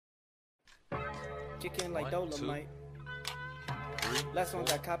kicking like Dolomite. 3, Last one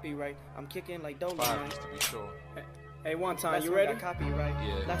got copyright. I'm kicking like Dolomite. 5 just to be sure. Hey, one time, you ready? Copyright.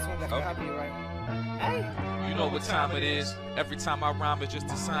 Yeah. Last one got copyright. Hey. You know what time it is. Every time I rhyme, it's just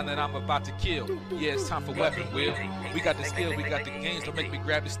a sign that I'm about to kill. Yeah, it's time for weapon wheel. We got the skill, we got the games. Don't make me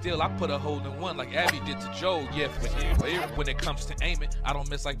grab it still. I put a hole in one like Abby did to Joe. Yeah, when it comes to aiming, I don't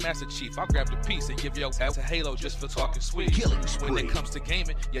miss like Master Chief. I grab the piece and give your ass a halo just for talking sweet. When it comes to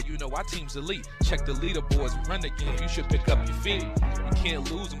gaming, yeah, you know our team's elite. Check the leaderboards, run the game. You should pick up your feet. You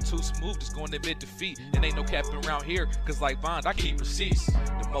can't lose, I'm too smooth, just going to admit defeat. And ain't no capping around here, cause like Bond, I keep receipts.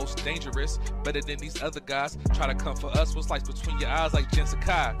 The most dangerous, better than these other guys. Try to come for us, what's like between your eyes like Jen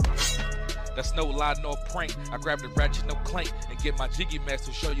Sakai. That's no lie, no prank. I grab the ratchet, no clank, and get my jiggy mask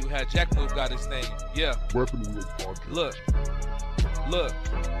to show you how Jack Move got his name. Yeah. Weapon Wheel Podcast. Look.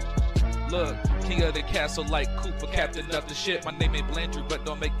 King of the castle like Cooper, captain of the ship. My name ain't Blandry, but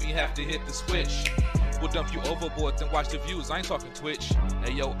don't make me have to hit the switch. We'll dump you overboard, then watch the views. I ain't talking Twitch.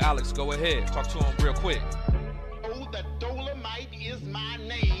 Hey, yo, Alex, go ahead. Talk to him real quick. Oh, the Dolomite is my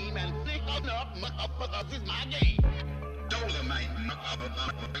name, and picking up is my game. Dolomite,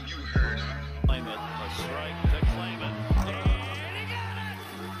 you heard her. Claim it. A strike to claim it.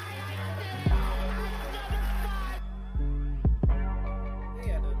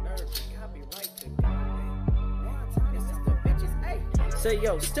 Say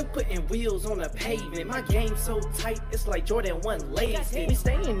yo, still putting wheels on the pavement. My game so tight, it's like Jordan 1 lazy. We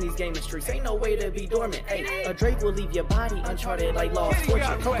stay in these gaming streets, ain't no way to be dormant. Ay, a Drake will leave your body uncharted like Lost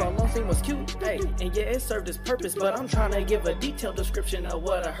Fortune. Coco Long thing was cute, ay, and yeah, it served its purpose. But I'm trying to give a detailed description of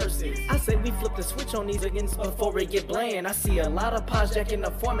what a hearse is. I say we flip the switch on these against before it get bland. I see a lot of pods jacking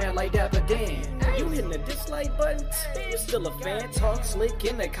the format like Dapper Dan. You hitting the dislike button? You still a fan? Talk slick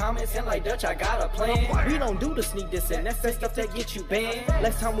in the comments and like Dutch, I got a plan. We don't do the sneak diss, and that's that stuff that get you banned.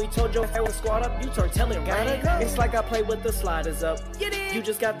 Last time we told your I was squad up, you start telling gotta go. It's like I play with the sliders up. You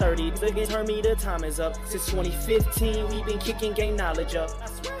just got 30, again turn me, the time is up. Since 2015, we been kicking game knowledge up.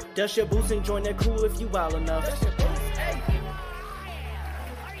 Dust your boots and join the crew if you wild enough.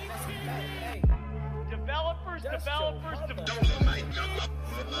 Developers.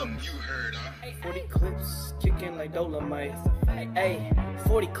 You heard her. 40 clips, kicking like Dolomite. Hey,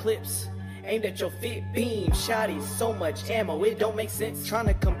 40 clips. Aimed at your fit beam, shotties, so much ammo, it don't make sense. Trying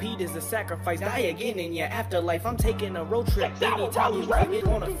to compete is a sacrifice, die again in your afterlife. I'm taking a road trip, anytime you get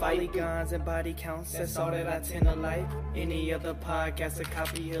on a fight. Guns and body counts, that's all that I tend to like. Any other podcast, a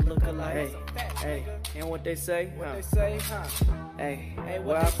copy or look alike. Hey, and what they say? Hey,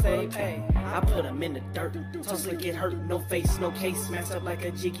 what I say? Hey, I put them in the dirt. Tussle get hurt, no face, no case, smashed up like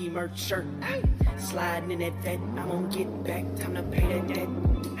a Jiggy merch shirt. Sliding in that vet, I'm gonna get back, time to pay that debt.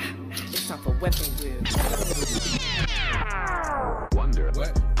 It's time for weapon wheel. Wonder.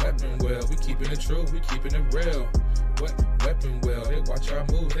 What weapon wheel? We keeping it true, we keeping it real. What weapon wheel? They watch our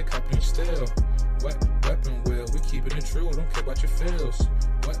moves, they copying still. What weapon wheel? We keeping it true, don't care about your feels.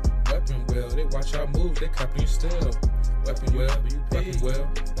 What weapon wheel? They watch our moves, they copying still. Weapon wheel,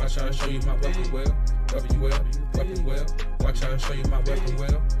 watch how I show you my weapon wheel. Weapon wheel, watch how I show you my weapon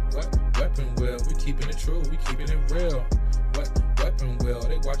wheel. What weapon wheel? We keeping it true, we keeping it real. What weapon wheel?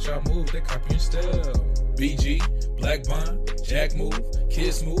 They watch our move, they copying still. BG, Black Bond, Jack Move,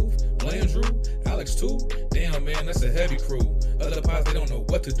 Kids Move, Blandrew, Alex too. Damn man, that's a heavy crew. Other pods, they don't know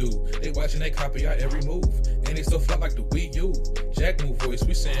what to do. They watching, they copy our every move. And they still fly like the Wii U. Jack Move voice,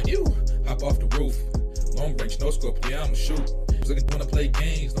 we saying you. Hop off the roof. Long range, no scope, yeah, I'ma shoot. Was looking wanna play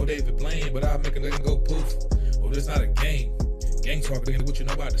games, no David Blaine, but I'll make a nigga go poof. Oh, this not a game. Gang talk, nigga, what you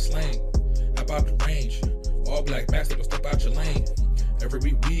know about the slang. Hop out the range. All black master, don't step out your lane.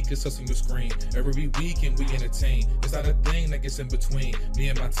 Every week it's us on your screen. Every weekend we entertain. It's not a thing that gets in between me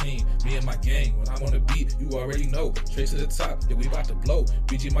and my team, me and my gang. When I'm on the beat, you already know. Straight to the top, yeah, we about to blow.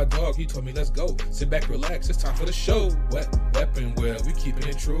 BG my dog, he told me let's go. Sit back, relax, it's time for the show. What weapon wheel? We keeping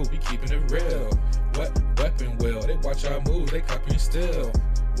it true, we keeping it real. What weapon wheel? They watch our moves, they copying still.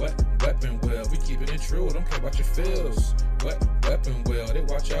 What weapon wheel? We keeping it true, don't care about your feels. What weapon wheel? They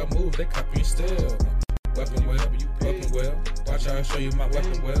watch our moves, they copying still. Weapon wheel, watch how I show you my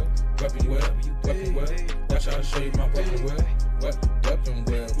weapon wheel. Weapon wheel, watch how I show you my weapon wheel. What weapon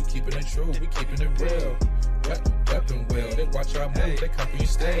wheel? We keeping it true, we keeping it real. What weapon wheel? They watch our move, they copying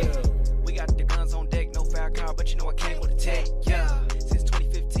still. We got the guns on deck, no foul car, but you know I came with a tech. Yeah, since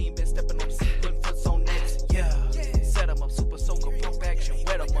 2015, been stepping on the scene, putting foots on necks. Yeah, set 'em up, super soaker, pump action,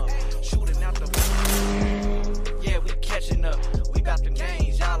 wet 'em up, shooting out the. Yeah, we catching up. We got the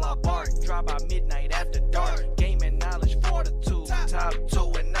names, y'all are bark. Drive by midnight after dark. Game and knowledge for the two. Top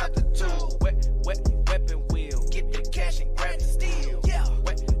two and not the two. Weapon wheel. Get the cash and grab the steel. Yeah.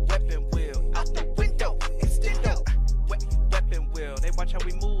 Weapon wheel. Out the window.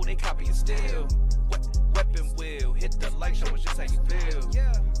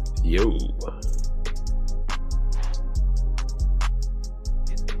 Yo.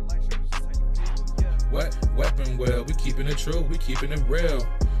 What weapon well? We keeping it true, we keeping it real.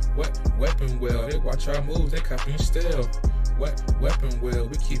 What weapon well? They watch our moves, they copying still. What weapon well?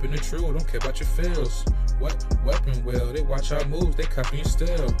 We keeping it true, don't care about your feels. What weapon well? They watch our moves, they copying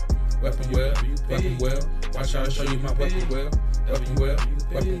still. Weapon well, watch how I show you my weapon well. Weapon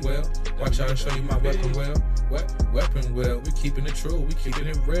well, watch how I show you my weapon well. What weapon well? We keeping it true, we keeping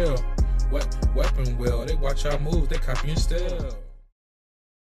it real. What weapon well? They watch our moves, they copying still.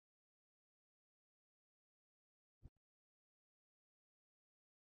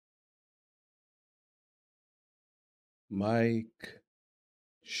 Mike,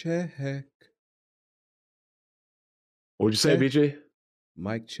 check. What'd you say, BJ?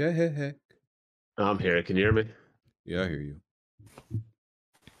 Mike, check. I'm here. Can you hear me? Yeah, I hear you.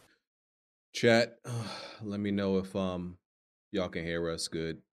 Chat, let me know if y'all can hear us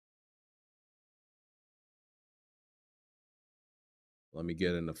good. Let me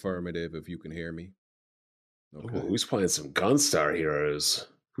get an affirmative if you can hear me. Okay. Ooh, who's playing some Gunstar Heroes?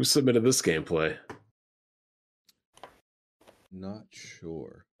 Who submitted this gameplay? Not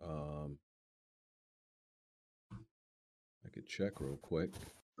sure. I could check real quick.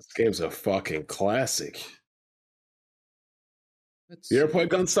 This game's a fucking classic. You ever played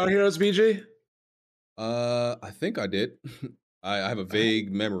Gunstar Heroes, BG? I think I did. I have a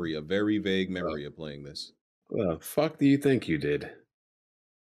vague memory, a very vague memory of playing this. What the fuck do you think you did?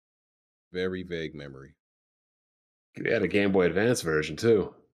 Very vague memory. They had a Game Boy Advance version,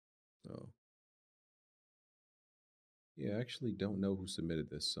 too. Oh. Yeah, I actually don't know who submitted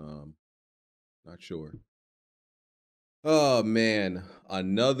this. Not sure. Oh, man.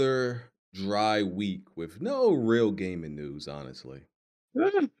 Another dry week with no real gaming news, honestly.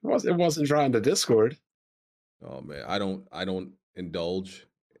 It wasn't dry in the Discord. Oh, man. I don't indulge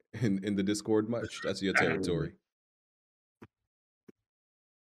in the Discord much. That's your territory.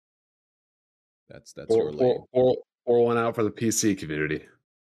 That's your lane. Or one out for the PC community.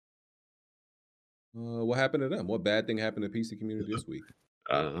 What happened to them? What bad thing happened to the PC community this week?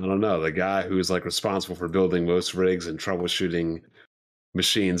 I don't know. The guy who's like responsible for building most rigs and troubleshooting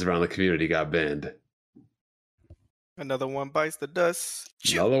machines around the community got banned. Another one bites the dust.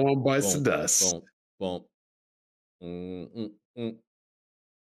 Another one bites the dust. Bump. Bump.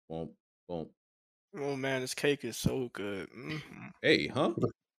 Oh man, this cake is so good. Mm-hmm. Hey, huh?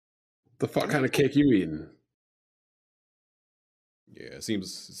 The fuck kind of cake you eating? Yeah, it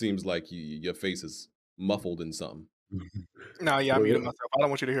seems like your face is muffled in something. No, yeah, I muted myself. I don't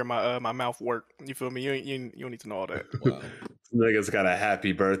want you to hear my my mouth work. You feel me? You don't need to know all that. Wow. Niggas got a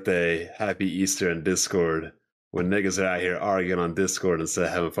happy birthday, happy Easter in Discord. When niggas are out here arguing on Discord instead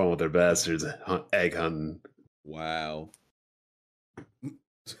of having fun with their bastards, egg hunting. Wow. This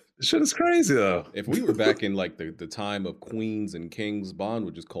shit is crazy though. If we were back in like the time of queens and kings, Bond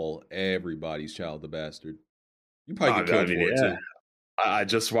would just call everybody's child a bastard. You probably get killed for it too. I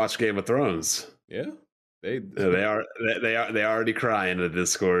just watched Game of Thrones. Yeah, they already crying in the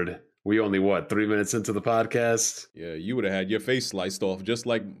Discord. We only 3 minutes into the podcast. Yeah, you would have had your face sliced off just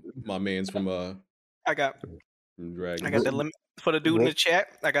like my man's from I got that lemon for the dude in the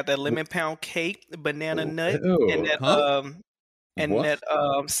chat. I got that lemon pound cake, banana nut, and that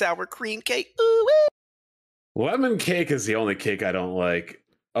sour cream cake. Ooh-wee. Lemon cake is the only cake I don't like.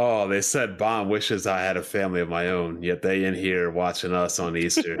 Oh, they said Bond wishes I had a family of my own, yet they in here watching us on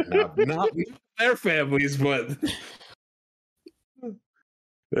Easter. not their families, but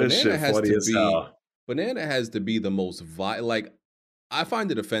Banana has to be the most like. I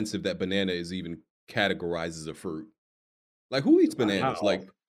find it offensive that banana is even categorized as a fruit. Like, who eats bananas? Like,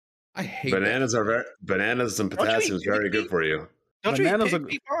 I hate bananas. Bananas and potassium is very good for you. Don't bananas you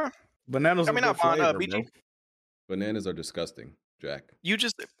eat bananas. I mean, not flavor, BG. Bananas are disgusting, Jack. You're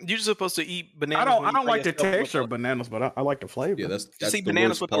just supposed to eat bananas. I don't like the texture of bananas, but I like the flavor. Yeah, that's just eat the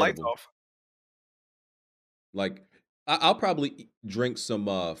bananas with the lights part off. Like, I'll probably drink some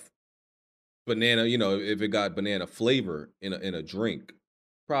banana. You know, if it got banana flavor in a drink,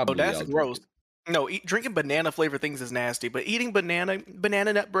 probably. Oh, that's gross. No, drinking banana flavored things is nasty. But eating banana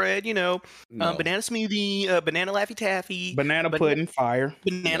nut bread, banana smoothie, banana Laffy Taffy, banana pudding, fire.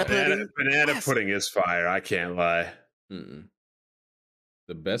 Banana pudding. Banana pudding is fire. I can't lie. Mm-mm.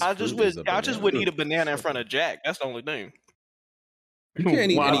 The best. I just wouldn't eat a banana in front of Jack. That's the only thing. You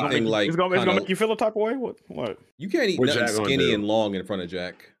can't eat anything like. It's gonna make you feel a type of way. What? You can't eat nothing skinny and long in front of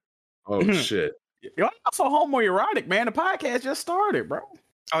Jack. Oh shit! Yo, I'm so homoerotic, man. The podcast just started, bro.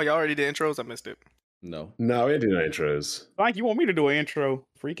 Oh, y'all already did intros? I missed it. No, we didn't do no intros. Like, you want me to do an intro?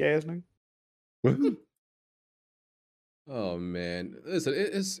 Freak ass nigga. Oh man, listen,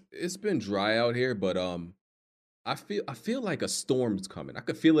 it's been dry out here, but I feel like a storm's coming. I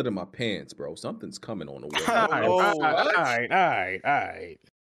could feel it in my pants, bro. Something's coming on the way. All right.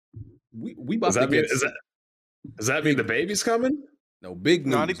 We about to get. Does that mean the baby's coming? No, big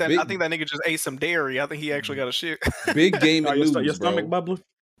news. No, I think that nigga just ate some dairy. I think he actually got a shit. Big game and news, your stomach bro. bubbling?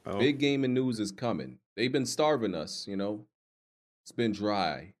 Oh. Big game and news is coming. They've been starving us, you know. It's been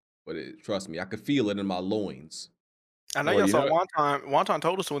dry, but trust me, I could feel it in my loins. I know y'all saw Wonton. Wonton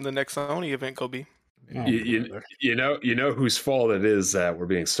told us when the next Sony event could be. You know whose fault it is that we're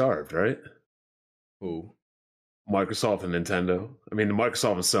being starved, right? Who? Microsoft and Nintendo. I mean,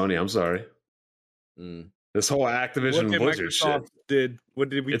 Microsoft and Sony. I'm sorry. This whole Activision Blizzard shit.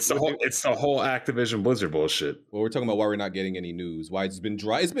 It's the whole Activision Blizzard bullshit. Well, we're talking about why we're not getting any news. Why it's been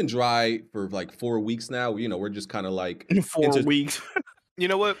dry. It's been dry for like 4 weeks now. You know, we're just kind of like 4 weeks. You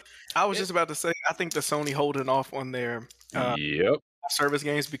know what? I was just about to say. I think the Sony holding off on their service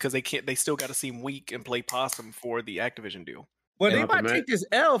games because they still got to seem weak and play possum for the Activision deal. Well, they about to take this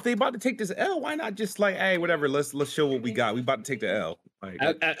L. If they about to take this L, why not just like, hey, whatever? Let's show what we got. We about to take the L. Like,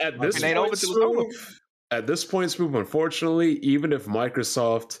 at this point, Spoop, unfortunately, even if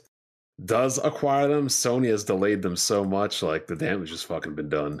Microsoft does acquire them, Sony has delayed them so much, like the damage has fucking been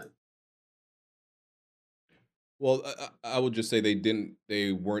done. Well, I would just say they're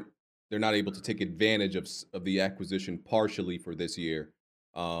not able to take advantage of the acquisition partially for this year.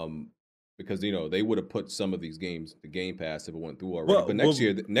 Because you know they would have put some of these games to Game Pass if it went through already. But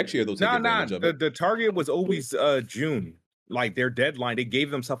next year they'll take advantage of it. The target was always June, like their deadline. They gave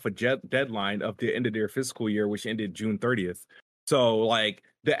themselves a deadline of the end of their fiscal year, which ended June 30th. So like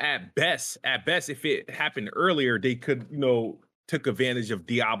at best, if it happened earlier, they could took advantage of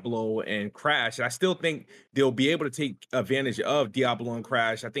Diablo and Crash. And I still think they'll be able to take advantage of Diablo and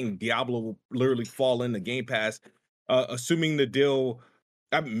Crash. I think Diablo will literally fall in the Game Pass, assuming the deal.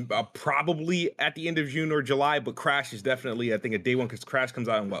 Probably at the end of June or July, but Crash is definitely, I think, a day one because Crash comes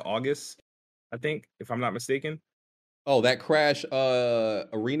out in August, I think, if I'm not mistaken. Oh, that Crash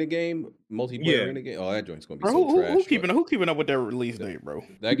arena game, multiplayer arena game. Oh, that joint's gonna be so trash. Who keeping up with their release date, bro?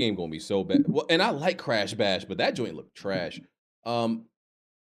 That game gonna be so bad. Well, and I like Crash Bash, but that joint looked trash. Yeah, I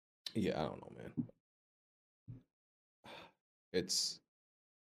don't know, man.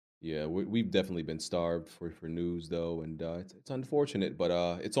 Yeah, we've definitely been starved for news though, and it's unfortunate, but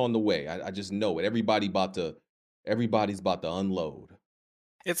it's on the way. I just know it. Everybody's about to unload.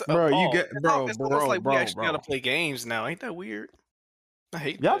 It's almost like we actually gotta play games now. Ain't that weird? I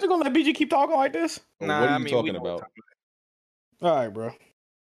hate y'all just gonna let BG keep talking like this? What are you talking about? All right, bro.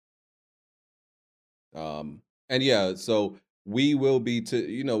 And yeah, so we will be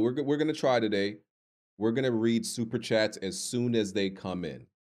we're gonna try today. We're gonna read super chats as soon as they come in.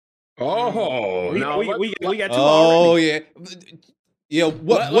 Oh, we got two. Oh already. Yeah.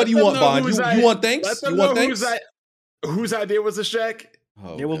 What do you want, Bond? You want thanks? You want thanks? Whose idea was the Shaq?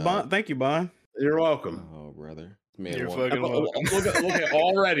 Oh, it was Bond. Thank you, Bond. You're welcome. Oh, brother. Man, you're fucking welcome. Look at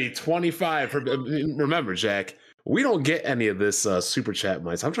already 25. Remember, Jack, we don't get any of this super chat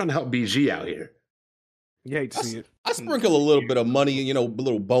money. So I'm trying to help BG out here. You hate to see it. I sprinkle a little bit of money, a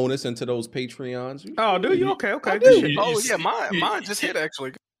little bonus into those Patreons. Oh, do you? Okay. Mine just hit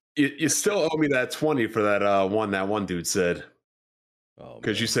actually. You still owe me that 20 for that one dude said.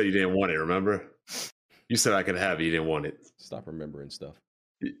 Because you said you didn't want it, remember? You said I could have it, you didn't want it. Stop remembering stuff.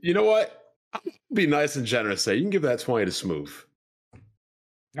 You know what? I'll be nice and generous. Say you can give that 20 to Smooth.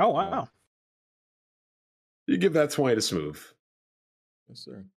 Oh, wow. You give that 20 to Smooth. Yes,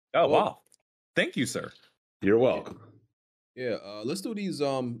 sir. Oh, wow. Thank you, sir. You're welcome. Yeah, let's do these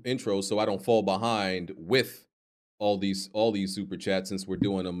intros so I don't fall behind with all these super chats since we're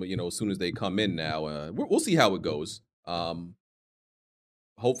doing them, as soon as they come in now. We'll see how it goes.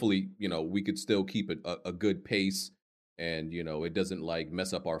 Hopefully, we could still keep a good pace and, it doesn't like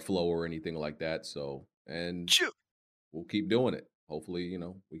mess up our flow or anything like that. So, and we'll keep doing it. Hopefully,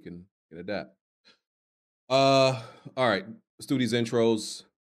 we can adapt. All right, let's do these intros.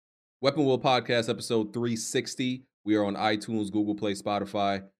 Weapon Wheel Podcast, episode 360. We are on iTunes, Google Play,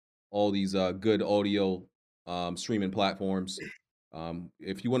 Spotify, all these good audio streaming platforms.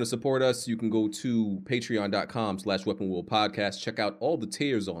 If you want to support us, you can go to patreon.com/Weapon Wheel Podcast. Check out all the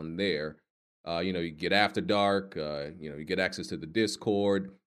tiers on there. You get After Dark. You get access to the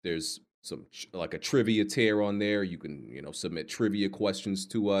Discord. There's some like a trivia tier on there. You can submit trivia questions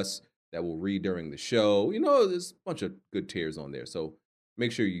to us that we'll read during the show. There's a bunch of good tiers on there. So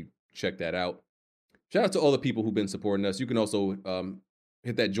make sure you check that out. Shout out to all the people who've been supporting us. You can also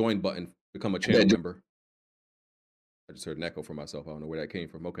hit that join button, become a channel member. I just heard an echo from myself. I don't know where that came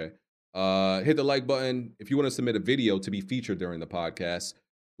from. Okay. Hit the like button. If you want to submit a video to be featured during the podcast,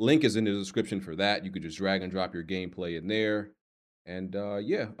 link is in the description for that. You could just drag and drop your gameplay in there. And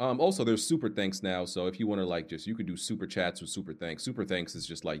also there's super thanks now. So if you want to you could do super chats with super thanks. Super thanks is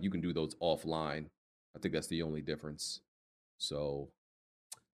just you can do those offline. I think that's the only difference. So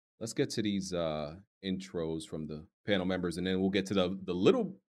let's get to these intros from the panel members, and then we'll get to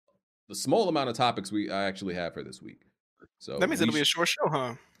the small amount of topics I actually have for this week. So that means it'll be a short show,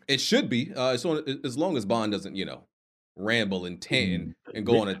 huh? It should be, as long as Bond doesn't, ramble and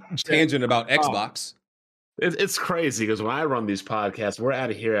go on a tangent about Xbox. It's crazy because when I run these podcasts, we're out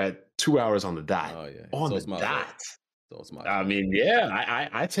of here at 2 hours on the dot. Oh yeah, on the dot. So it's my I mean,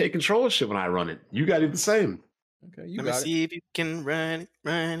 I take control of shit when I run it. You got to do the same. Okay, Let me see if you can run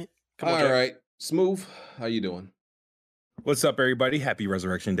it. Come on, all right, Smooth. How you doing? What's up, everybody? Happy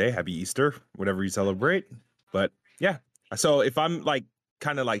Resurrection Day, happy Easter, whatever you celebrate. But yeah, so if I'm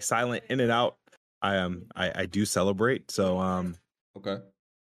kind of silent in and out, I do celebrate. So okay,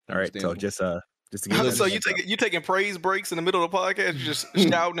 all right. So just to get so you taking praise breaks in the middle of the podcast, you're just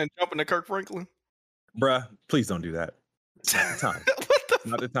shouting and jumping to Kirk Franklin, bruh. Please don't do that. It's not the time.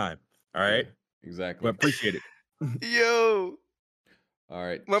 Not the time. All right, exactly. But appreciate it. Yo, all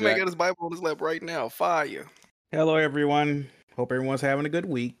right. My man got his Bible on his lap right now. Fire. Hello, everyone. Hope everyone's having a good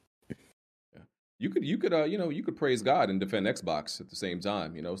week. You could praise God and defend Xbox at the same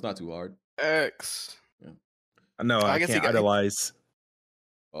time. It's not too hard. X. Yeah. No, I can't idolize.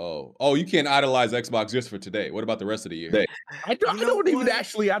 Oh, you can't idolize Xbox just for today. What about the rest of the year? I don't even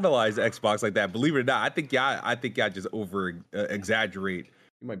actually idolize Xbox like that. Believe it or not, I think I just over exaggerate.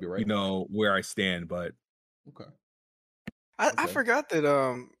 You might be right. Where I stand, but okay. I forgot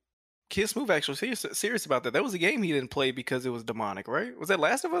that Kid Smooth actually serious about that. That was a game he didn't play because it was demonic, right? Was that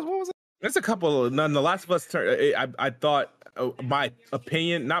Last of Us? What was it? There's a couple. None. The Last of Us. I thought my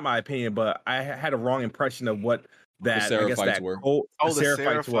opinion, not my opinion, but I had a wrong impression of what that the Seraphites were. The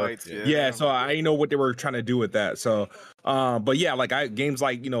Seraphites were. Yeah. So I know what they were trying to do with that. So, but yeah, games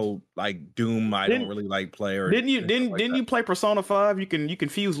like Doom, I don't really play. Or didn't you play Persona 5? You can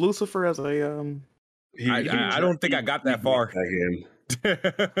fuse Lucifer as a. I don't think I got that far.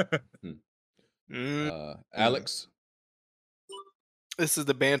 Alex. This is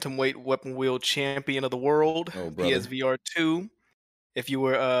the bantamweight weapon wheel champion of the world, PSVR 2. If you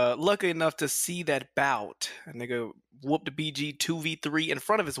were lucky enough to see that bout, a nigga whooped the BG 2v3 in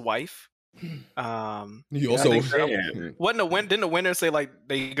front of his wife. You also didn't the winner say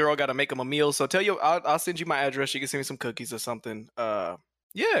the girl got to make him a meal? So I'll send you my address. You can send me some cookies or something.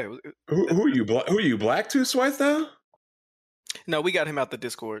 Yeah. Who are you? Who are you? Black Tooth Swipe now? No, we got him out the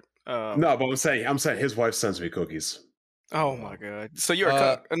Discord. No, but I'm saying his wife sends me cookies. Oh my god! So you're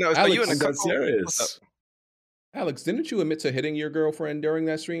a no? Alex, you in a serious? Alex, didn't you admit to hitting your girlfriend during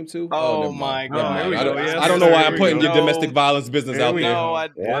that stream too? Oh my god! I don't know why I'm putting your domestic violence business out there. No,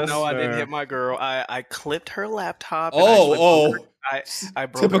 I didn't hit my girl. I clipped her laptop. I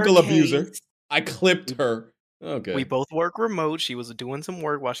broke typical her abuser. case. I clipped her. Okay. We both work remote. She was doing some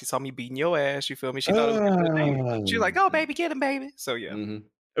work while she saw me beating your ass. You feel me? She thought it was a good thing. She was like, "Oh, baby, get him, baby." So yeah.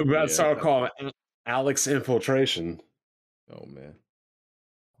 Mm-hmm. That's what I call it, Alex infiltration. Oh man.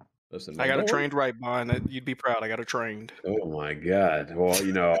 Listen, I got her trained right, Bond. You'd be proud. I got her trained. Oh my god. Well,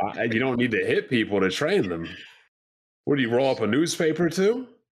 you don't need to hit people to train them. What do you roll up a newspaper too?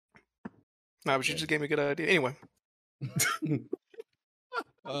 No, but you just gave me a good idea. Anyway.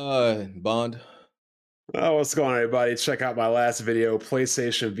 Bond. Oh, what's going on, everybody? Check out my last video.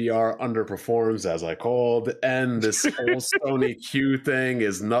 PlayStation VR underperforms, as I called, and this whole Sony Q thing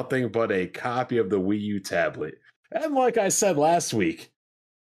is nothing but a copy of the Wii U tablet. And like I said last week,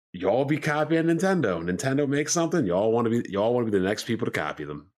 y'all be copying Nintendo. Nintendo makes something, y'all want to be the next people to copy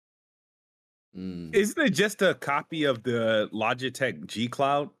them. Isn't it just a copy of the Logitech G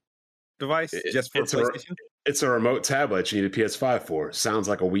Cloud device just for PlayStation? It's a remote tablet you need a PS5 for. Sounds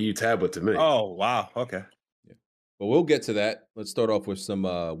like a Wii U tablet to me. Oh, wow. Okay. Yeah. But we'll get to that. Let's start off with some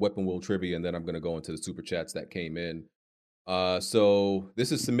Weapon Wheel trivia, and then I'm going to go into the super chats that came in. So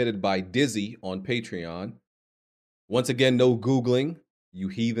this is submitted by Dizzy on Patreon. Once again, no Googling, you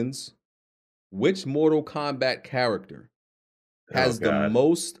heathens. Which Mortal Kombat character has the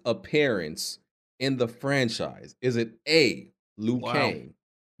most appearance in the franchise? Is it A, Liu Kang,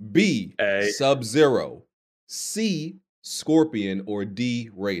 B, Sub-Zero, C, Scorpion, or D,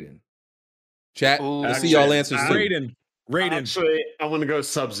 Raiden? Chat, let's see y'all answers soon. Raiden. Actually, I want to go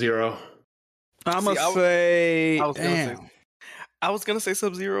Sub-Zero. I'm going to say... I was going to say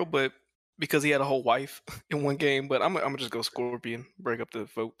Sub-Zero, but because he had a whole wife in one game, but I'm going to just go Scorpion, break up the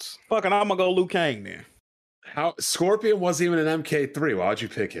votes. Fucking, I'm going to go Liu Kang then. Scorpion wasn't even an MK3. Why would you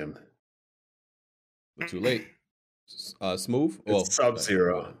pick him? Too late. Smooth? Well,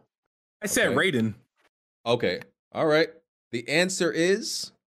 Sub-Zero. I said Raiden. Okay. All right. The answer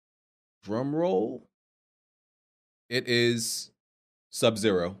is, drum roll, it is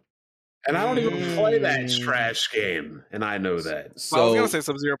Sub-Zero. And I don't even play that trash game, and I know that. So I was gonna say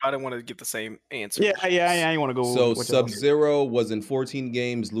Sub-Zero, but I didn't want to get the same answer. Yeah, I want to go. So Sub-Zero was in 14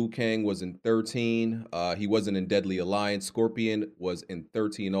 games. Liu Kang was in 13. He wasn't in Deadly Alliance. Scorpion was in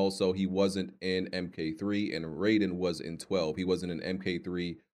 13 also. He wasn't in MK3, and Raiden was in 12. He wasn't in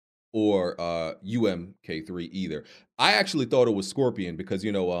MK3 or UMK3 either. I actually thought it was Scorpion because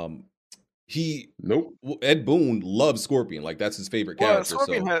Ed Boon loves Scorpion. Like, that's his favorite character.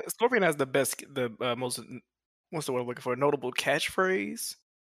 Scorpion has the most, what's the word I'm looking for? Notable catchphrase.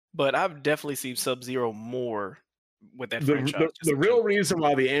 But I've definitely seen Sub-Zero more with that franchise. The real reason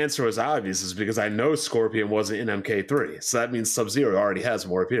why the answer is obvious is because I know Scorpion wasn't in MK3. So that means Sub-Zero already has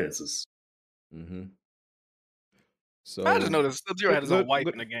more appearances. Mm-hmm. So I just noticed Sub-Zero had his own wife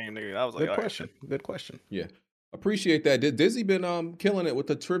in the game. Nigga. I was like, Good question. Yeah. Appreciate that. Dizzy been killing it with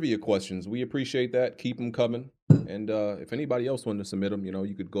the trivia questions. We appreciate that. Keep them coming. And if anybody else wanted to submit them,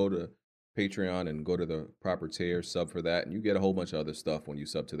 you could go to Patreon and go to the proper tier, sub for that, and you get a whole bunch of other stuff when you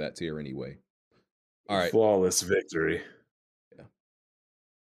sub to that tier anyway. All right. Flawless victory. Yeah.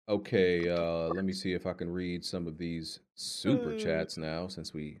 Okay, let me see if I can read some of these super chats now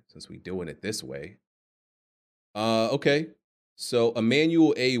since we doing it this way. Okay. So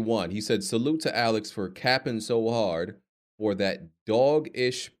Emmanuel A1, he said, salute to Alex for capping so hard for that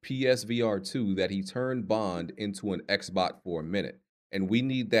dog-ish PSVR 2 that he turned Bond into an Xbot for a minute. And we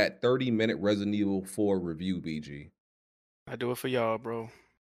need that 30-minute Resident Evil 4 review, BG. I do it for y'all, bro.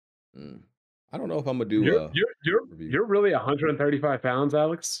 I don't know if I'm going to do You're really 135 pounds,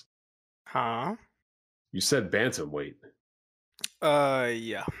 Alex? Huh? You said bantamweight.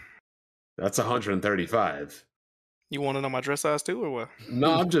 Yeah. That's 135. You want to know my dress size too, or what?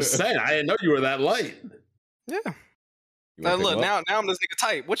 No, I'm just saying. I didn't know you were that light. Yeah. Look, now I'm this nigga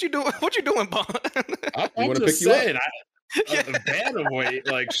tight. What you doing? What you doing, Bond? I'm just saying. Bantamweight,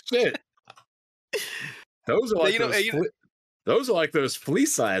 like shit. Those are like those are like those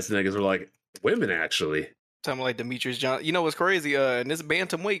fleece-sized niggas are like women actually. Talking like Demetrius Johnson. You know what's crazy? And this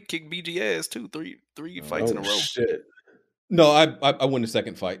bantamweight kicked BG ass too. Three fights in a row. Shit. No, I win the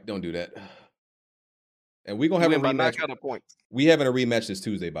second fight. Don't do that. And we're gonna have a rematch. We having a rematch this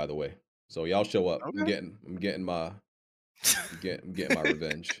Tuesday, by the way. So y'all show up. Okay. I'm getting my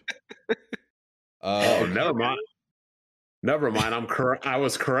revenge. Never mind. Never mind. I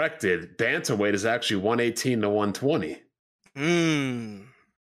was corrected. Bantamweight is actually 118 to 120. I'm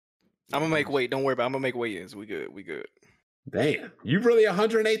gonna make weight. Don't worry about it. I'm gonna make weigh-ins. We good. Damn. You really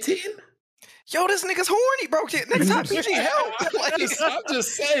 118? Yo, this nigga's horny, bro. Niggas hot PG help. I'm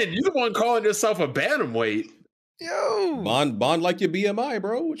just saying, you the one calling yourself a bantamweight. Yo, Bond like your BMI,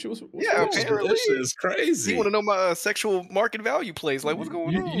 bro. Which apparently this is crazy. You want to know my sexual market value plays? Like, what's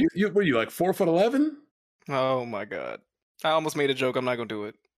going on? Were you like 4'11"? Oh my god! I almost made a joke. I'm not gonna do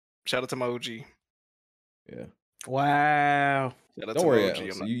it. Shout out to my OG. Yeah. Wow. Don't worry,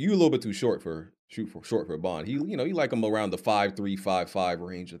 Alex. You a little bit too short for Bond. He like him around the 5'3", 5'5"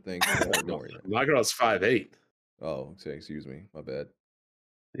 range of things. Don't worry. My girl's 5'8". Oh, excuse me. My bad.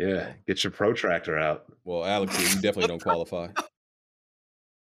 Yeah, get your protractor out. Well, Alex, you definitely don't qualify.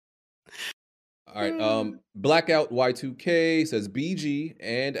 All right. Blackout Y2K says, BG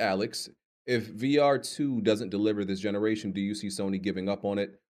and Alex, if VR2 doesn't deliver this generation, do you see Sony giving up on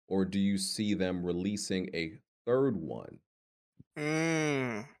it, or do you see them releasing a third one?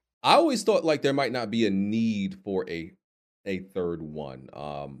 I always thought like there might not be a need for a third one,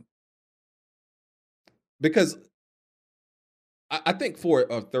 because I think for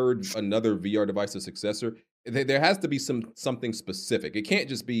another VR device, a successor, there has to be something specific. It can't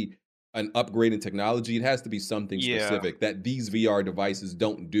just be an upgrade in technology. It has to be something specific that these VR devices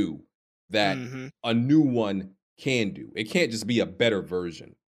don't do that a new one can do. It can't just be a better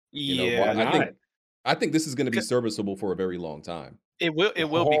version. I think this is going to be serviceable for a very long time. It will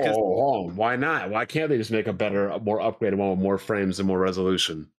because why not? Why can't they just make a better, more upgraded one with more frames and more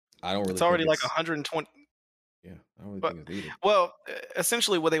resolution? I don't really. It's already like 120. Yeah, I don't really think it's needed. Well,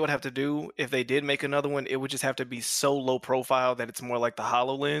 essentially, what they would have to do if they did make another one, it would just have to be so low profile that it's more like the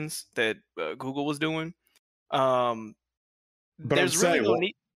HoloLens that Google was doing. But there's really no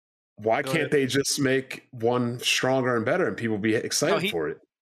need. Why can't they just make one stronger and better, and people be excited for it?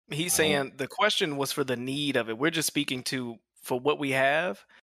 He's saying the question was for the need of it. We're just speaking to for what we have.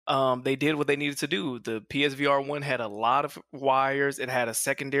 They did what they needed to do. The PSVR 1 had a lot of wires. It had a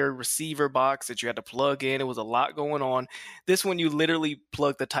secondary receiver box that you had to plug in. It was a lot going on. This one, you literally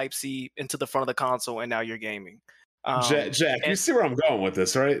plug the Type-C into the front of the console, and now you're gaming. Jack, you see where I'm going with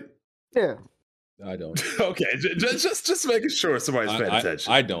this, right? Yeah. I don't. Okay, just making sure somebody's paying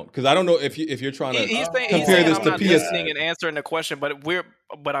attention. I don't, because I don't know if you're trying to compare this to PS listening and answering the question,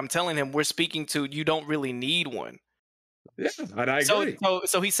 but I'm telling him we're speaking to you don't really need one. Yeah, and I agree.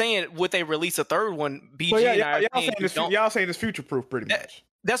 So he's saying would they release a third one? BG So y'all saying it's future proof pretty much.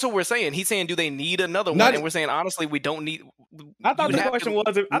 That's what we're saying. He's saying, do they need another one? And we're saying honestly, we don't need. I thought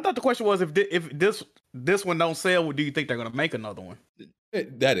the question was if this one don't sell, do you think they're gonna make another one?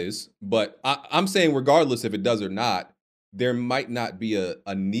 That is, but I'm saying regardless if it does or not, there might not be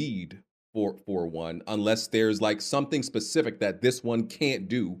a need for one unless there's like something specific that this one can't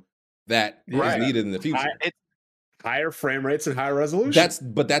do that is needed in the future. Higher frame rates and higher resolution.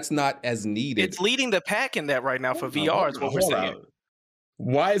 That's not as needed. It's leading the pack in that right now for VR is what we're saying.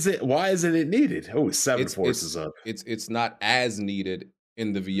 Why isn't it needed? Oh, seven forces up. It's not as needed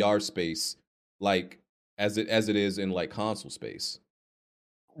in the VR space like as it is in like console space.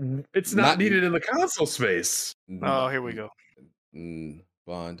 It's not needed in the console space. Oh, here we go.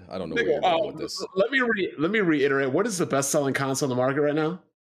 Bond, I don't know where you're going with this. Let me reiterate. What is the best-selling console on the market right now?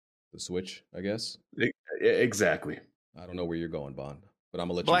 The Switch, I guess. Exactly. I don't know where you're going, Bond, but I'm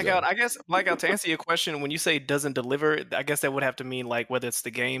gonna let Blackout. you go. I guess Blackout. To answer your question, when you say doesn't deliver, I guess that would have to mean like whether it's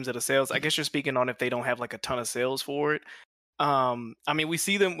the games or the sales. I guess you're speaking on if they don't have like a ton of sales for it. I mean, we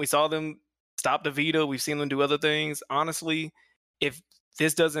saw them stop the Vita. We've seen them do other things. Honestly, if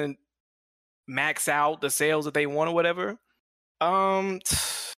this doesn't max out the sales that they want or whatever, I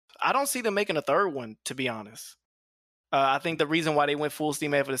don't see them making a third one, to be honest. I think the reason why they went full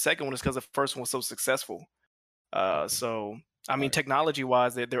steam ahead for the second one is because the first one was so successful. So, I mean,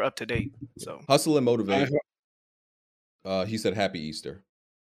 technology-wise, they're up to date. So Hustle and motivate. He said, "Happy Easter."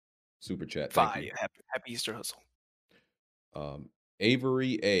 Super chat. Fire. Happy Easter, Hustle.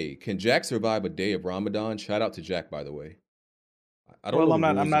 Avery A. Can Jack survive a day of Ramadan? Shout out to Jack, by the way.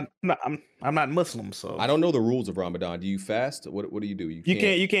 I'm not Muslim, so I don't know the rules of Ramadan. Do you fast? What do you do? You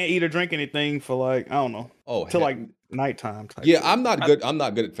can't eat or drink anything for like I don't know. Till like nighttime. I'm not good. I'm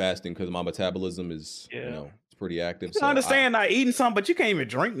not good at fasting because my metabolism is it's pretty active. So I understand not eating something, but you can't even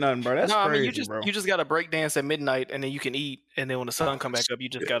drink nothing, bro. That's crazy, I mean, bro. You just got to break dance at midnight, and then you can eat, and then when the sun come back up, you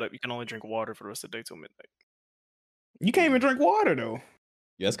can only drink water for the rest of the day till midnight. You can't even drink water though.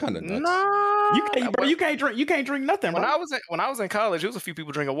 Yeah, it's kind of nuts. No, you can't drink nothing. When I was in college, there was a few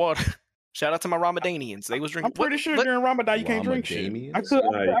people drinking water. Shout out to my Ramadanians. They was drinking. I'm pretty sure during Ramadan you can't drink shit. I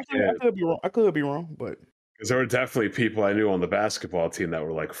could be wrong. I could be wrong, but because there were definitely people I knew on the basketball team that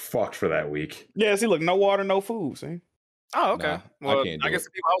were like fucked for that week. Yeah, see, look, no water, no food. See. Oh, okay. Nah, well, I guess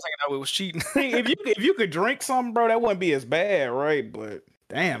the people I was hanging out with was cheating. See, if you could drink something, bro, that wouldn't be as bad, right? But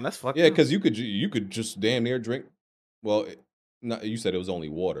damn, that's fucking. Yeah, because you could just damn near drink. Well. You said it was only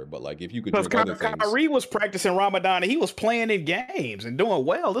water, but like if you could drink other things. Kyrie was practicing Ramadan and he was playing in games and doing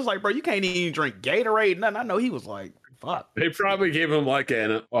well. It's like, bro, you can't even drink Gatorade. Nothing. I know he was like, fuck. They probably gave him like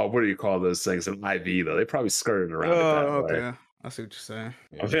what do you call those things? An IV though. They probably skirted around it that way. I see what you're saying.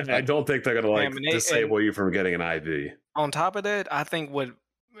 Yeah. I don't think they're gonna disable you from getting an IV. On top of that, I think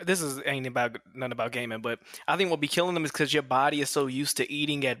this ain't about nothing about gaming, but I think what'll be killing them is because your body is so used to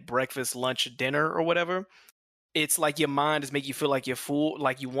eating at breakfast, lunch, dinner, or whatever. It's like your mind is making you feel like you're full,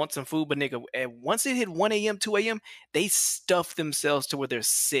 like you want some food, but nigga, once it hit 1 a.m., 2 a.m., they stuff themselves to where they're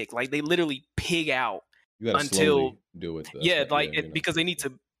sick. Like they literally pig out you gotta slowly do it. Because they need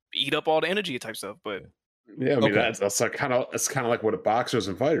to eat up all the energy type stuff. But yeah, I mean that's like kind of like what boxers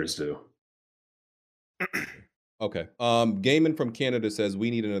and fighters do. Okay. Gaiman from Canada says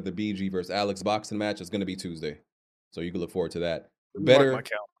we need another BG versus Alex boxing match. It's going to be Tuesday, so you can look forward to that.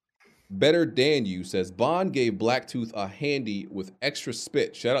 Better than you says Bond gave Blacktooth a handy with extra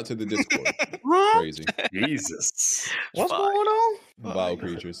spit. Shout out to the Discord. Crazy. Jesus. What's going on? Vile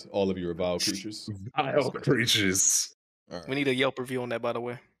creatures. All of you are vile creatures. Vile creatures. Right. We need a Yelp review on that, by the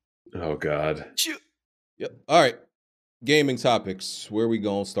way. Oh God. Yep. All right. Gaming topics. Where we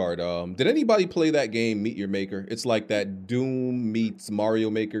gonna start? Did anybody play that game, Meet Your Maker? It's like that Doom meets Mario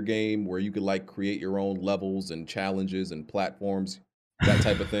Maker game where you could like create your own levels and challenges and platforms, that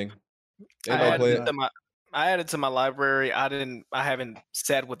type of thing. I added to my library. I haven't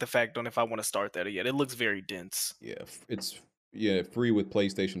sat with the fact on if I want to start that yet. It looks very dense. Yeah, it's free with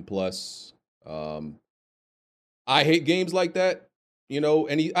PlayStation Plus. I hate games like that.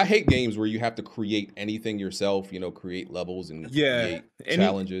 I hate games where you have to create anything yourself. Create levels and create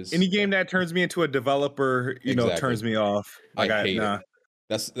challenges. Any game that turns me into a developer, turns me off. I hate it.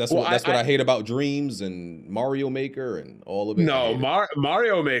 That's what I hate about Dreams and Mario Maker and all of it. No,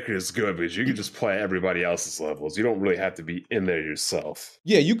 Mario Maker is good because you can just play everybody else's levels. You don't really have to be in there yourself.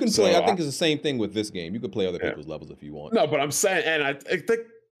 Yeah, you can play. I think it's the same thing with this game. You can play other people's levels if you want. No, but I'm saying, and I think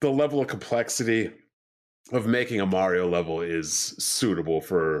the level of complexity of making a Mario level is suitable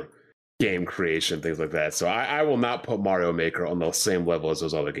for game creation, things like that. So I will not put Mario Maker on the same level as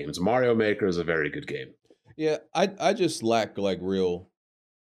those other games. Mario Maker is a very good game. Yeah, I just lack like real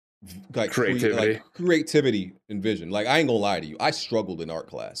creativity, creativity and vision. Like I ain't gonna lie to you, I struggled in art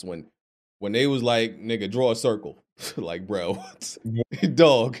class when they was like, "Nigga, draw a circle." Like, bro,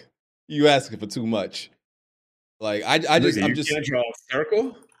 dog, you asking for too much. Like I just can't draw a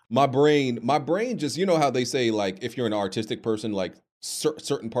circle. My brain just, you know how they say like if you're an artistic person, like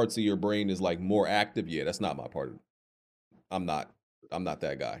certain parts of your brain is like more active. Yeah, that's not my part of it. I'm not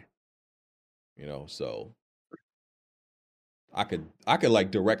that guy. You know, so I could like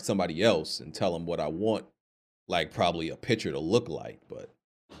direct somebody else and tell them what I want, like probably a picture to look like, but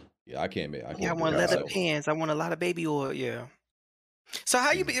yeah, I can't. I want leather pants. I want a lot of baby oil. Yeah. So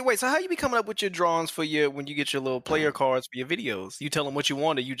how you be coming up with your drawings for when you get your little player cards for your videos? You tell them what you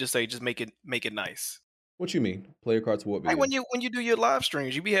want, or you just say just make it nice. What you mean? Player cards for what video? Like when you do your live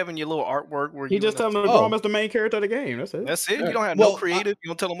streams, you be having your little artwork where you just tell them to draw them as the main character of the game. That's it. That's it. You don't have no creative. You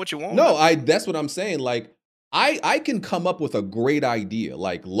don't tell them what you want. No, that's what I'm saying. Like I can come up with a great idea,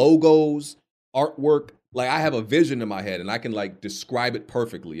 like logos, artwork. Like I have a vision in my head, and I can like describe it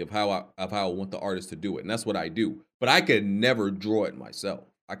perfectly of how I want the artist to do it, and that's what I do. But I could never draw it myself.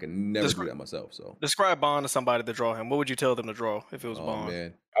 I can never do that myself. So describe Bond to somebody to draw him. What would you tell them to draw if it was Bond?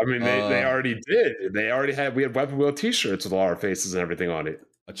 Man. I mean, they already did. We had Weapon Wheel T-shirts with all our faces and everything on it.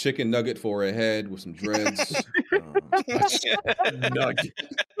 A chicken nugget for a head with some dreads. Nugget.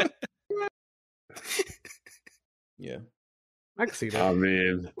 Yeah. I can see that. I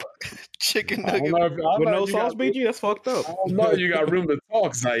mean, chicken nugget with no sauce, BG. That's fucked up. I don't know. You got room to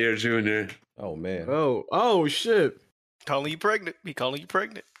talk, Zaire Jr. Oh man. Oh shit. Calling you pregnant. He calling you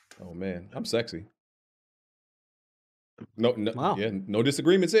pregnant. Oh man, I'm sexy. No, wow. Yeah, no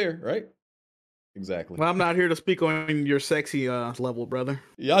disagreements here, right? Exactly. Well, I'm not here to speak on your sexy level, brother.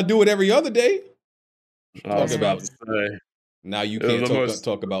 Y'all do it every other day. Talk about now you can't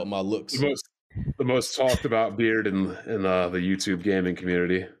talk about my looks. The most talked about beard in the YouTube gaming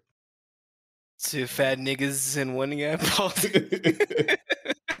community. Two fat niggas in one apple.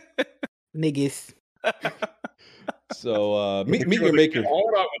 Niggas. So meet your maker.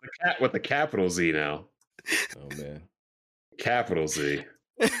 Hold on with the capital Z now. Oh man. Capital Z.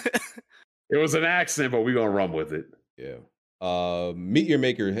 It was an accident, but we're gonna run with it. Yeah. Meet Your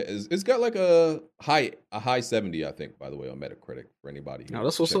Maker it's got like a high 70, I think, by the way, on Metacritic for anybody. No,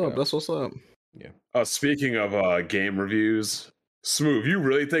 that's what's up. That's what's up. Yeah. Speaking of game reviews, Smooth, you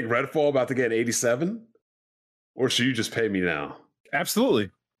really think Redfall about to get 87? Or should you just pay me now?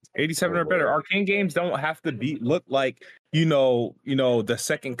 Absolutely. 87 or better. Arcane games don't have to look like, the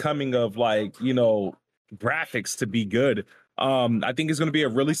second coming of like, graphics to be good. I think it's going to be a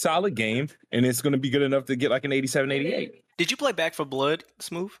really solid game, and it's going to be good enough to get like an 87, 88. Did you play Back 4 Blood,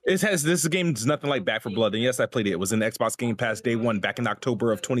 Smooth? This game's nothing like Back 4 Blood, and yes, I played it. It was in the Xbox Game Pass day one back in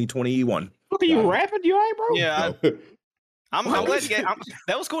October of 2021. What are you rapping? You all right, bro? Yeah. I'm glad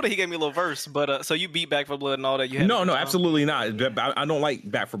that was cool that he gave me a little verse, but so you beat Back 4 Blood and all that. No, absolutely not. I don't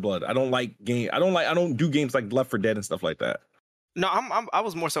like Back 4 Blood. I don't do games like Left 4 Dead and stuff like that. No, I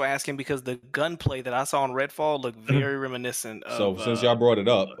was more so asking because the gunplay that I saw on Redfall looked very reminiscent of. So since y'all brought it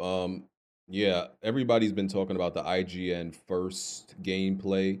up, yeah, everybody's been talking about the IGN first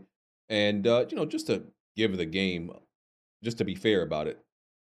gameplay, and just to give the game, just to be fair about it,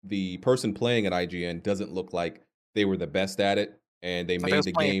 the person playing at IGN doesn't look like they were the best at it, and they made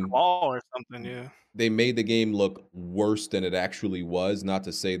the game or something. Yeah, they made the game look worse than it actually was. Not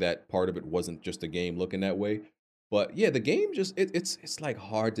to say that part of it wasn't just a game looking that way, but yeah, the game just it's like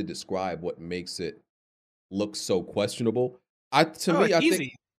hard to describe what makes it look so questionable. I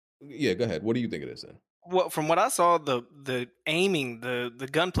think. Yeah, go ahead. What do you think of this then? Well, from what I saw, the aiming, the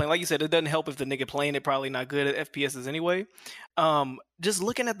gunplay, like you said, it doesn't help if the nigga playing it probably not good at FPSs anyway. Just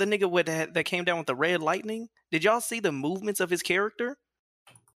looking at the nigga with that came down with the red lightning, did y'all see the movements of his character?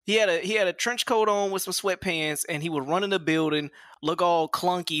 He had a trench coat on with some sweatpants, and he would run in the building, look all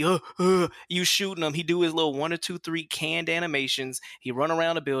clunky. You shooting him, he do his little 1 or 2, 3 canned animations. He run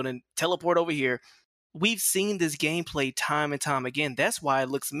around the building, teleport over here. We've seen this gameplay time and time again. That's why it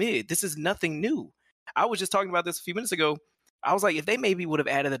looks mid. This is nothing new. I was just talking about this a few minutes ago. I was like, if they maybe would have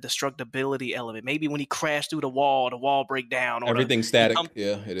added a destructibility element, maybe when he crashed through the wall break down. Or everything's static.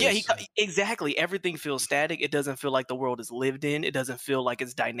 It is. Exactly. Everything feels static. It doesn't feel like the world is lived in. It doesn't feel like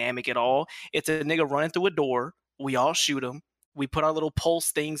it's dynamic at all. It's a nigga running through a door. We all shoot him. We put our little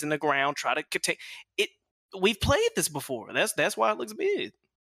pulse things in the ground, try to contain it. We've played this before. That's why it looks big.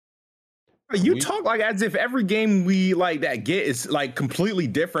 You talk like as if every game we like that get is like completely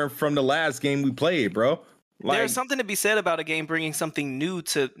different from the last game we played, bro. Like, there's something to be said about a game bringing something new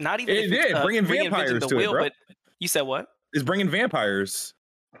to not even bringing vampires to it, bro. But you said what? It's bringing vampires.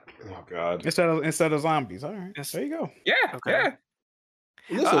 Oh God! Instead of zombies. All right, there you go. Yeah, okay.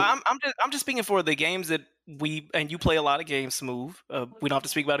 Yeah. I'm just speaking for the games that you play a lot of games, Smooth. We don't have to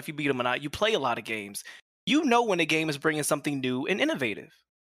speak about if you beat them or not. You play a lot of games. You know when a game is bringing something new and innovative.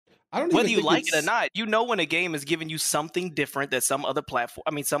 Whether you like it or not, you know when a game is giving you something different that some other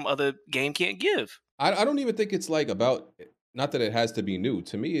some other game can't give. I don't even think it's like about, not that it has to be new.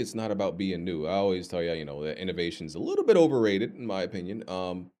 To me, it's not about being new. I always tell you, that innovation's a little bit overrated in my opinion.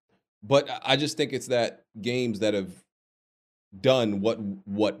 But I just think it's that games that have done what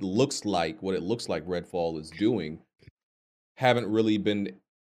it looks like Redfall is doing haven't really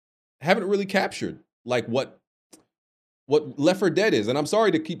captured like what Left 4 Dead is. And I'm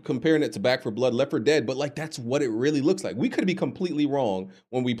sorry to keep comparing it to Back 4 Blood, Left 4 Dead, but like that's what it really looks like. We could be completely wrong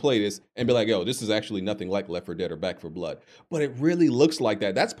when we play this and be like, yo, this is actually nothing like Left 4 Dead or Back 4 Blood. But it really looks like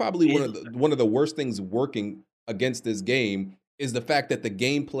that. That's probably one of the worst things working against this game is the fact that the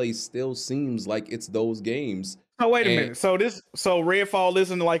gameplay still seems like it's those games. Oh, wait a minute. So Redfall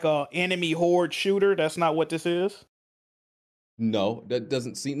isn't like a enemy horde shooter? That's not what this is? No, that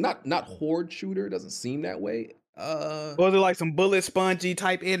doesn't seem not horde shooter, doesn't seem that way. Was it like some bullet spongy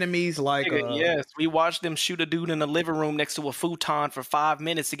type enemies? Like yes, we watched them shoot a dude in the living room next to a futon for 5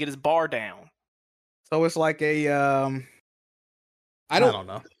 minutes to get his bar down. So it's like a I don't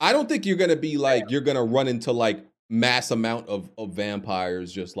know. I don't think you're gonna be like you're gonna run into like mass amount of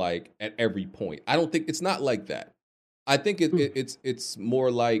vampires just like at every point. I don't think it's not like that. I think it's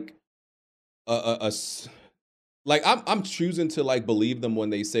more like like I'm choosing to like believe them when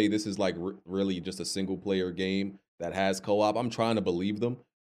they say this is like really just a single player game that has co-op. I'm trying to believe them,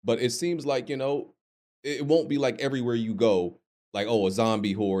 but it seems like it won't be like everywhere you go, like a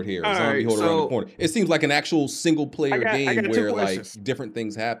zombie horde here, a zombie horde around the corner. It seems like an actual single player game where like different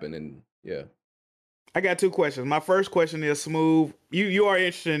things happen, and yeah. I got 2 questions. My first question is, Smooth, you are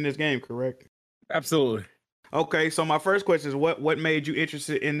interested in this game, correct? Absolutely. Okay, so my first question is what made you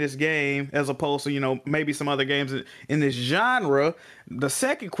interested in this game as opposed to, maybe some other games in this genre? The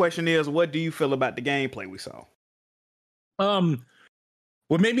second question is, what do you feel about the gameplay we saw?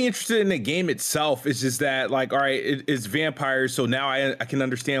 What made me interested in the game itself is just that, like, all right, it's vampires, so now I can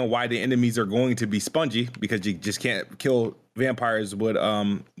understand why the enemies are going to be spongy because you just can't kill vampires with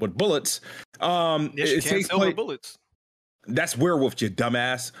bullets. Yes, you can't kill with bullets. That's werewolf, you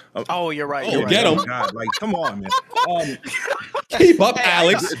dumbass. Oh, you're right. Oh, get him. Oh, God, like, come on, man. Keep up,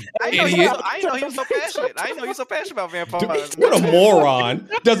 Alex. Idiot. I know he was so passionate. I know he's so passionate about vampires. Dude, what a moron.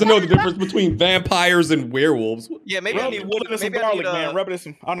 Doesn't know the difference between vampires and werewolves. Yeah, maybe I need wood and some garlic, man. Rub it in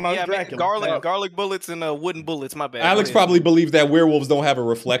some. I don't know. Yeah, garlic bullets and wooden bullets. My bad. Alex probably believes that werewolves don't have a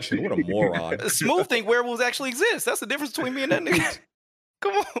reflection. What a moron. Smooth think werewolves actually exist. That's the difference between me and that nigga.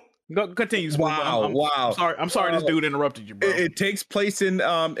 Come on. Go continue. Wow. I'm sorry this dude interrupted you, bro. It takes place in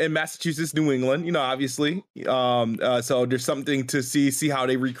Massachusetts, New England, obviously. So there's something to see how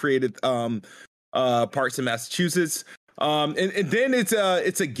they recreated parts of Massachusetts. And then it's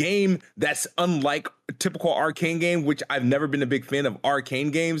a game that's unlike a typical arcane game, which I've never been a big fan of arcane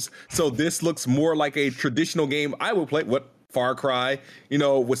games. So this looks more like a traditional game I would play. What, Far Cry,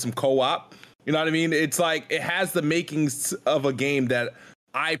 with some co-op. You know what I mean? It's like it has the makings of a game that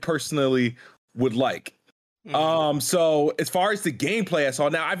I personally would like. So as far as the gameplay I saw,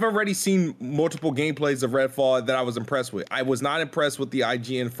 now I've already seen multiple gameplays of Redfall that I was impressed with. I was not impressed with the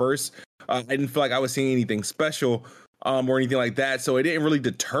IGN first. I didn't feel like I was seeing anything special or anything like that. So it didn't really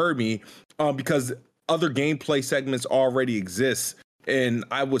deter me because other gameplay segments already exist. And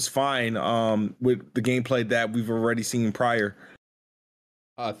I was fine with the gameplay that we've already seen prior.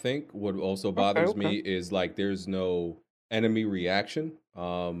 I think what also bothers me is like there's no enemy reaction.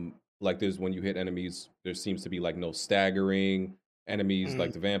 Like there's when you hit enemies, there seems to be like no staggering. Enemies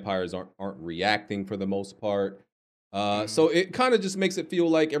like the vampires aren't reacting for the most part. So it kind of just makes it feel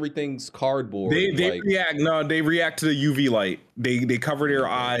like everything's cardboard. They react to the UV light. They cover their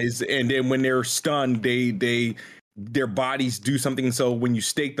eyes, and then when they're stunned, their bodies do something. So when you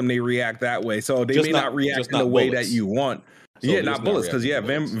stake them, they react that way. So they may not react in the way that you want. So not bullets, because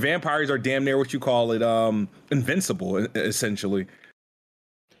vampires are damn near what you call it, invincible, essentially.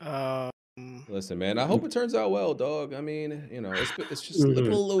 Listen, man, I hope it turns out well, dog. I mean, it's just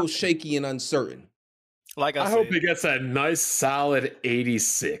looking a little shaky and uncertain. Like I said, hope it gets a nice solid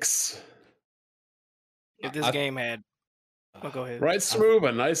 86. If this game had, go ahead. Right, Smooth,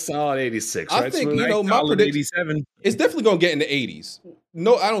 a nice solid 86. I think my prediction 87. It's definitely gonna get in the 80s.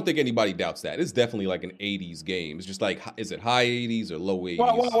 No, I don't think anybody doubts that. It's definitely like an 80s game. It's just like, is it high 80s or low 80s?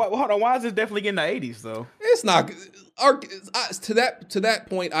 Hold on, why is it definitely getting the 80s though? It's not. To that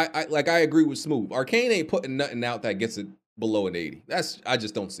point, I agree with Smooth. Arcane ain't putting nothing out that gets it below an 80. I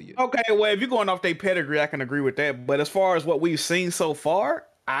just don't see it. Okay, well, if you're going off their pedigree, I can agree with that. But as far as what we've seen so far,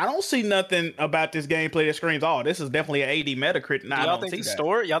 I don't see nothing about this gameplay that screams, "Oh, this is definitely an 80 Metacritic." Nah, y'all think the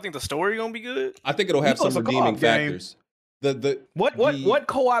story? Y'all think the story gonna be good? I think it'll have some redeeming factors. What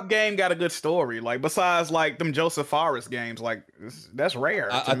co-op game got a good story? Like besides like them Joseph Forrest games, like that's rare.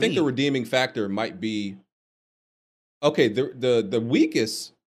 I think the redeeming factor might be okay. The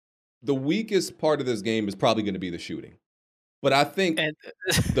weakest part of this game is probably going to be the shooting. But I think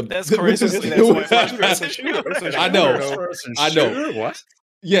that's crazy. I know. What?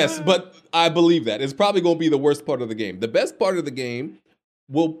 Yes, but I believe that it's probably going to be the worst part of the game. The best part of the game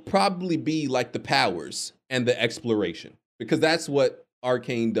will probably be like the powers and the exploration, because that's what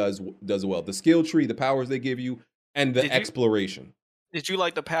Arcane does well. The skill tree, the powers they give you, and the exploration. Did you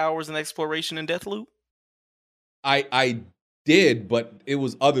like the powers and exploration in Deathloop? I did, but it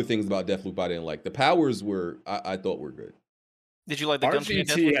was other things about Deathloop I didn't like. The powers I thought were good. Did you like the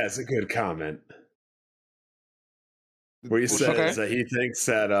RGT has a good comment where he says that he thinks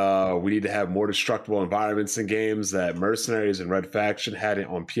that we need to have more destructible environments in games, that Mercenaries and Red Faction had it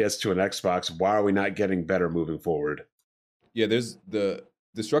on PS2 and Xbox. Why are we not getting better moving forward? Yeah, there's the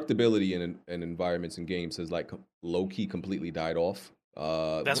destructibility in environments and games has like low-key completely died off.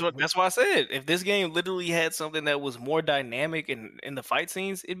 That's why I said if this game literally had something that was more dynamic in the fight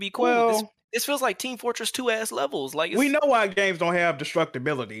scenes, it'd be cool. Well, this feels like Team Fortress 2 ass levels. Like we know why games don't have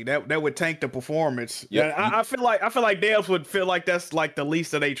destructibility. That would tank the performance. Yeah, I feel like devs would feel like that's like the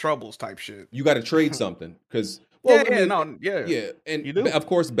least of their troubles type shit. You got to trade something because and of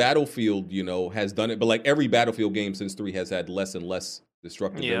course Battlefield has done it, but like every Battlefield game since 3 has had less and less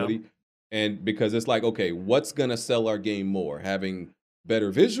destructibility, and because it's like, okay, what's gonna sell our game more, having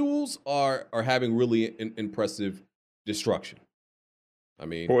better visuals or having really impressive destruction? I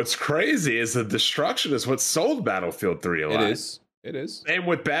mean, what's crazy is the destruction is what sold Battlefield 3 a lot. It is. And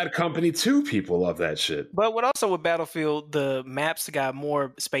with Bad Company 2, people love that shit. But also with Battlefield, the maps got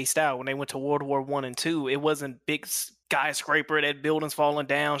more spaced out. When they went to World War 1 and 2, it wasn't big skyscraper that buildings falling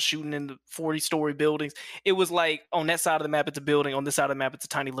down, shooting in the 40-story buildings. It was like on that side of the map it's a building, on this side of the map it's a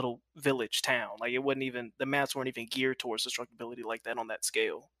tiny little village town. Like it wasn't even, the maps weren't even geared towards destructibility like that on that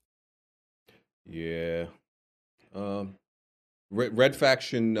scale. Yeah. Red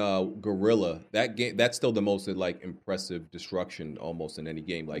Faction Guerrilla, that game, that's still the most like impressive destruction almost in any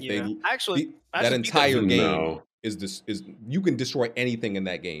game. Like that entire game is you can destroy anything in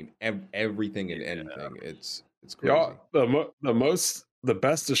that game, everything and anything. It's crazy. The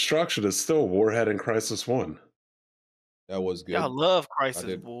best destruction is still Warhead and Crisis 1. That was good. I love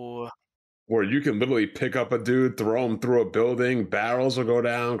Crisis, boy. Where you can literally pick up a dude, throw him through a building, barrels will go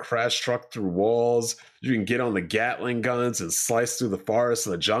down, crash truck through walls. You can get on the Gatling guns and slice through the forests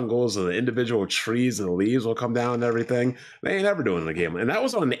and the jungles, and the individual trees and the leaves will come down and everything. They ain't ever doing in the game. And that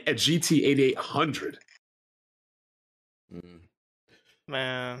was on a GT 8800.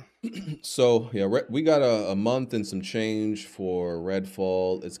 Man. So, yeah, we got a month and some change for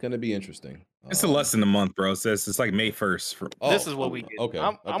Redfall. It's going to be interesting. It's less than a month, bro. It's like May 1st. This is what we get. Okay.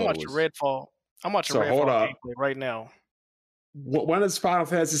 I'm watching Redfall. I'm watching Redfall gameplay right now. When is Final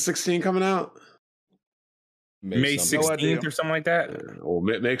Fantasy 16 coming out? May 16th or something like that. Well,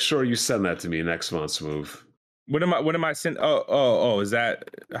 make sure you send that to me next month, Smooth. What am I sending? Oh, is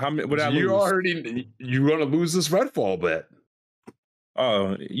that how many? What I lose? You gonna lose this Redfall bet?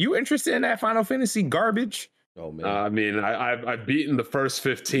 Oh, you interested in that Final Fantasy garbage? Oh man, I mean, I've beaten the first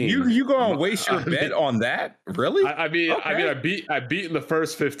 15. You gonna waste your bet on that? Really? I've beaten the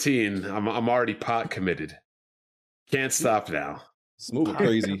first 15. I'm already pot committed. Can't stop now. Smooth,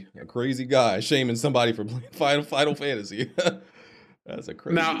 a crazy guy shaming somebody for playing Final Fantasy. That's a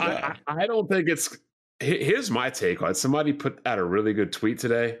crazy guy. I don't think it's. Here's my take on it. Somebody put out a really good tweet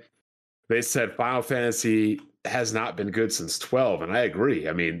today. They said Final Fantasy has not been good since 12, and I agree.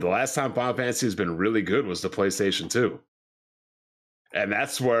 I mean, the last time Final Fantasy has been really good was the PlayStation 2. And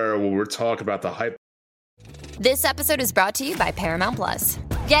that's where we're talking about the hype. This episode is brought to you by Paramount Plus.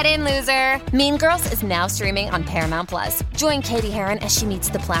 Get in, loser! Mean Girls is now streaming on Paramount Plus. Join Katie Heron as she meets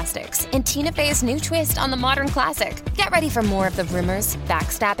the plastics in Tina Fey's new twist on the modern classic. Get ready for more of the rumors,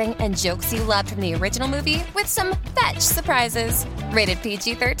 backstabbing, and jokes you loved from the original movie with some fetch surprises. Rated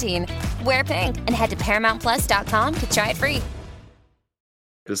PG-13. Wear pink and head to ParamountPlus.com to try it free.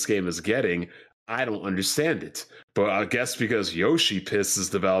 This game is getting, I don't understand it. But I guess because Yoshi Piss is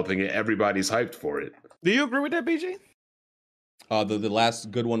developing it, everybody's hyped for it. Do you agree with that, BG? The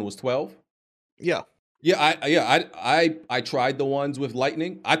last good one was 12. Yeah. I tried the ones with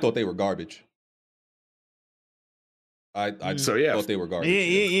lightning. I thought they were garbage. I thought they were garbage.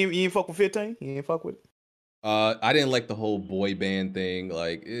 You ain't fuck with 15? You ain't fuck with it? I didn't like the whole boy band thing,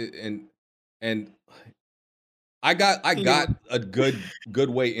 like, and I got a good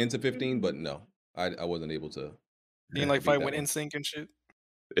way into 15, but no, I wasn't able to. You didn't like fight with NSYNC and shit.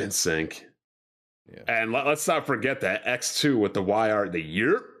 NSYNC. Yeah. And let's not forget that X2 with the YR,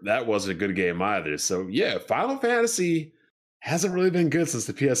 that wasn't a good game either. So yeah, Final Fantasy hasn't really been good since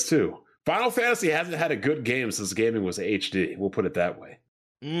the PS2. Final Fantasy hasn't had a good game since gaming was HD. We'll put it that way.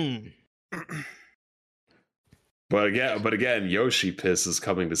 But again, Yoshi Piss is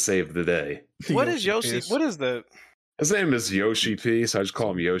coming to save the day. What is Yoshi? What is that? His name is Yoshi P, so I just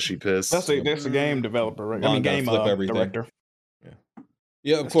call him Yoshi Piss. That's the game developer, right? I mean, game director.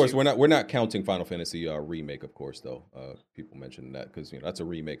 Yeah, of course. Cute. We're not counting Final Fantasy remake, of course, though. People mentioned that because that's a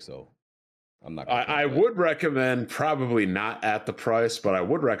remake, so I'm not. I would recommend, probably not at the price, but I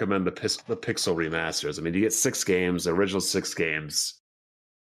would recommend the Pixel remasters. I mean, you get 6 games, the original 6 games.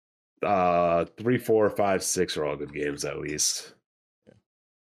 3, 4, 5, 6 are all good games at least.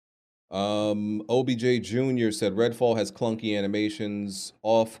 OBJ Jr. said Redfall has clunky animations,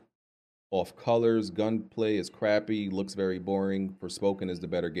 off colors, gunplay is crappy, looks very boring. Forspoken is the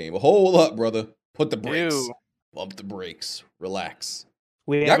better game. Hold up, brother. Put the brakes. Bump the brakes. Relax.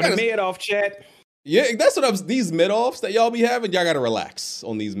 We have a mid-off chat. Yeah, that's what these mid-offs that y'all be having, y'all gotta relax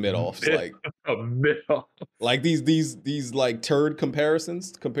on these mid-offs. Like a mid-off. Like these like turd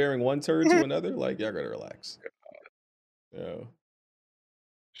comparisons, comparing one turd to another. Like, y'all gotta relax. Yeah.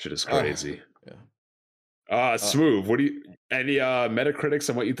 Shit is crazy. Yeah. Smooth, any Metacritics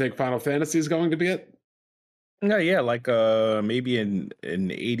on what you think Final Fantasy is going to be at? Yeah, like maybe an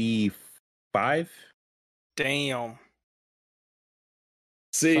 85. Damn.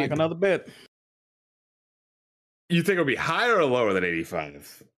 See, like another bit. You think it'll be higher or lower than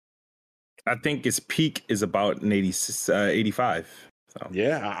 85? I think its peak is about an 85. So.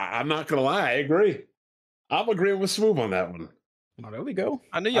 Yeah, I'm not gonna lie, I agree. I'm agreeing with Smooth on that one. Oh, there we go.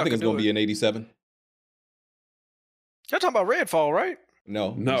 I think it's gonna be an 87. Y'all talking about Redfall, right?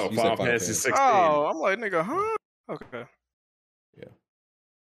 No, you Final Fantasy 16. Oh, I'm like, nigga, huh? Okay. Yeah.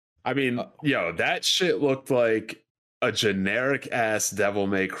 I mean, that shit looked like a generic ass Devil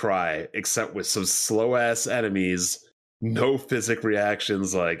May Cry, except with some slow ass enemies, no physic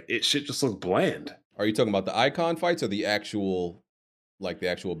reactions. Like, it shit just looked bland. Are you talking about the icon fights or the actual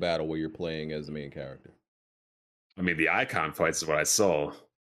battle where you're playing as the main character? I mean, the icon fights is what I saw.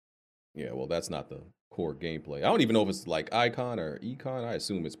 Yeah, well, that's not the core gameplay. I don't even know if it's like icon or econ. I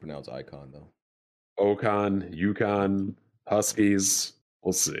assume it's pronounced icon though. Ocon, Yukon, Huskies.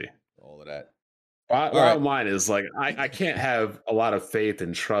 We'll see. All of that. Bottom line is, like, I can't have a lot of faith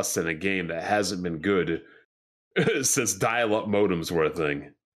and trust in a game that hasn't been good since dial-up modems were a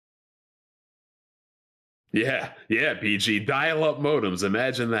thing. Yeah, BG, dial-up modems.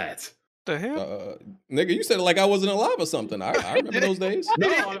 Imagine that. The hell? Nigga, you said it like I wasn't alive or something. I remember those days.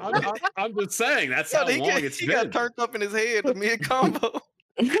 No, I'm just saying that's how long it's been. He got turned up in his head with mid combo.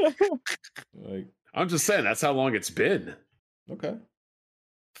 I'm just saying that's how long it's been. Okay.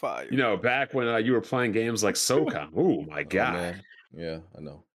 Fire. You know, back when you were playing games like SOCOM. Oh my god. Man. Yeah, I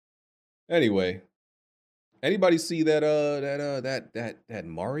know. Anyway, anybody see that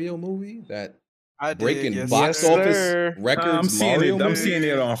Mario movie? That breaking box office records. I'm seeing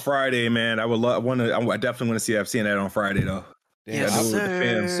it on Friday, man. I definitely want to see it. I'm seeing that on Friday though.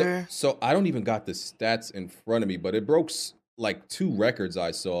 Damn, so I don't even got the stats in front of me, but it broke like 2 records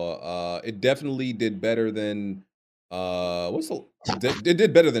I saw. It definitely did better than it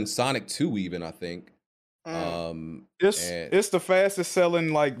did better than Sonic 2 even, I think. It's the fastest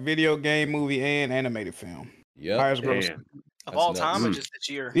selling like video game, movie, and animated film. Yeah, highest gross of all time, or just this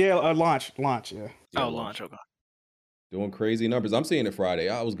year? Yeah, launch. Yeah. Oh, launch. Okay. Doing crazy numbers. I'm seeing it Friday.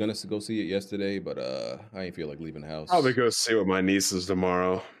 I was gonna go see it yesterday, but I ain't feel like leaving the house. Probably go see with my nieces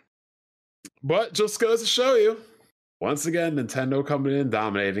tomorrow. But just goes to show you, once again, Nintendo coming in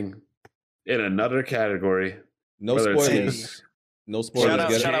dominating in another category. No spoilers. No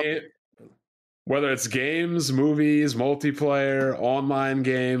spoilers. Shout out. Whether it's games, movies, multiplayer, online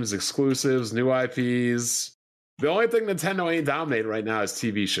games, exclusives, new IPs, the only thing Nintendo ain't dominating right now is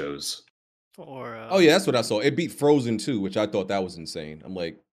TV shows. Oh yeah, that's what I saw. It beat Frozen 2, which I thought that was insane. I'm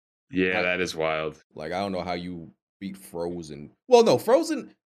like, yeah, that is wild. Like, I don't know how you beat Frozen. Well, no,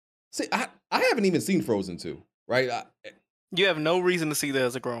 Frozen. See, I haven't even seen Frozen 2, right? You have no reason to see that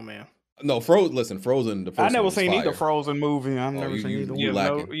as a grown man. No, listen, Frozen. The first I never one seen fire. either Frozen movie. I've never seen either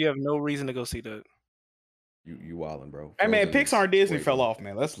one. You have no reason to go see that. You wildin', bro. Hey man, Pixar and Disney fell off,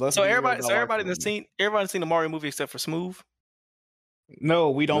 man. Let's. So everybody in the scene, everybody's seen the Mario movie except for Smooth. No,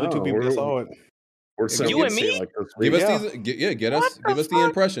 we the only two people that saw it. We're so you and me. Give us give us the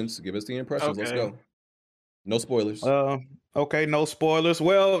impressions. Give us the impressions. Okay. Let's go. No spoilers. Okay, no spoilers.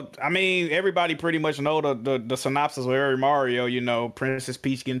 Well, I mean, everybody pretty much know the synopsis of every Mario. You know, Princess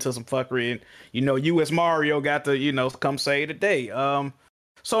Peach getting into some fuckery, and you as Mario got to come save the day.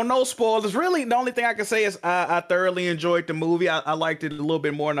 So no spoilers. Really, the only thing I can say is I thoroughly enjoyed the movie. I liked it a little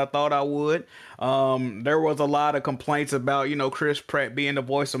bit more than I thought I would. There was a lot of complaints about Chris Pratt being the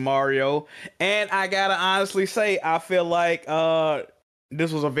voice of Mario, and I gotta honestly say I feel like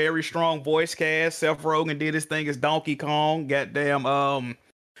this was a very strong voice cast. Seth Rogen did his thing as Donkey Kong. Goddamn,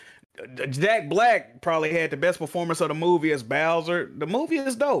 Jack Black probably had the best performance of the movie as Bowser. The movie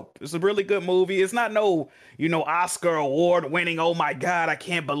is dope. It's a really good movie. It's not no, Oscar award winning. Oh my God, I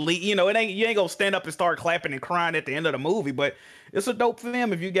can't believe. You ain't gonna stand up and start clapping and crying at the end of the movie. But it's a dope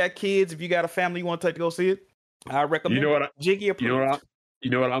film. If you got kids, if you got a family you want to take to go see it, I recommend. Jiggy approved. You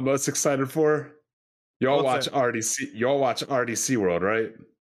know what I'm most excited for? Y'all watch RDC World, right?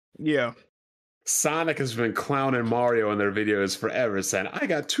 Yeah. Sonic has been clowning Mario in their videos forever, saying, I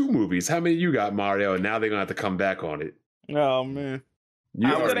got 2 movies. How many you got, Mario? And now they're going to have to come back on it. Oh, man.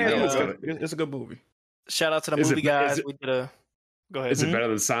 It's a good movie. Shout out to the movie guys. Go ahead. Is it better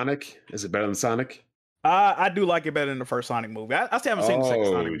than Sonic? I do like it better than the first Sonic movie. I still haven't seen the second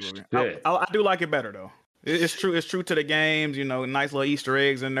Sonic movie. I do like it better, though. It's true. It's true to the games, nice little Easter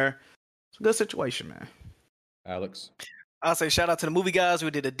eggs in there. It's a good situation, man. Alex? I'll say shout out to the movie guys.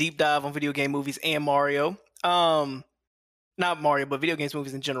 We did a deep dive on video game movies and Mario. Not Mario, but video games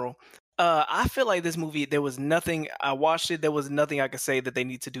movies in general. I feel like this movie, there was nothing, I watched it, there was nothing I could say that they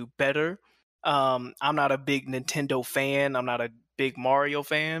need to do better. I'm not a big Nintendo fan. I'm not a big Mario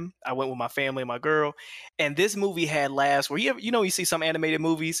fan. I went with my family and my girl. And this movie had laughs where you see some animated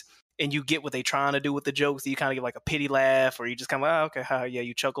movies and you get what they're trying to do with the jokes. You kind of get like a pity laugh, or you just kind of okay, yeah,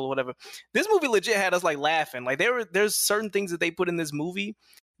 you chuckle or whatever. This movie legit had us like laughing. Like there's certain things that they put in this movie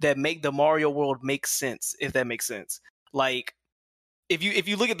that make the Mario world make sense, if that makes sense. Like if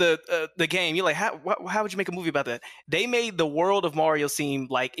you look at the game, you're like, how would you make a movie about that? They made the world of Mario seem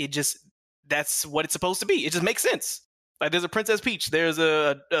like that's what it's supposed to be. It just makes sense. Like there's a Princess Peach, there's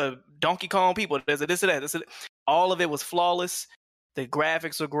a Donkey Kong people, there's a this or that, all of it was flawless. The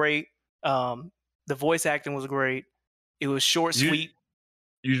graphics were great. The voice acting was great. It was short, sweet.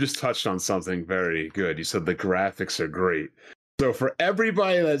 You just touched on something very good. You said the graphics are great. So for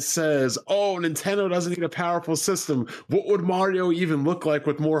everybody that says, oh, Nintendo doesn't need a powerful system, what would Mario even look like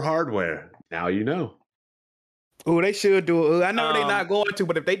with more hardware? Now you know. Oh, they should do it. I know they're not going to,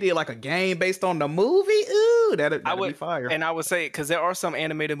 but if they did like a game based on the movie, that'd be fire. And I would say, because there are some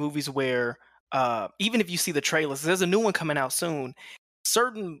animated movies where even if you see the trailers, there's a new one coming out soon.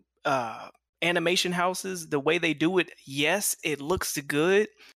 Certain animation houses, the way they do it, yes, it looks good,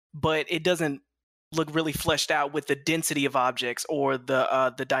 but it doesn't look really fleshed out with the density of objects or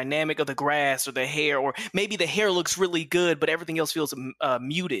the dynamic of the grass or the hair, or maybe the hair looks really good, but everything else feels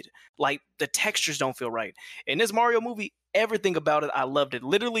muted. Like the textures don't feel right. In this Mario movie, everything about it, I loved it.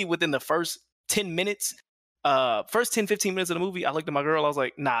 Literally within the first 10 minutes, first 10, 15 minutes of the movie, I looked at my girl, I was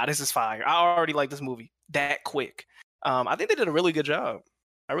like, nah, this is fire. I already like this movie that quick. I think they did a really good job.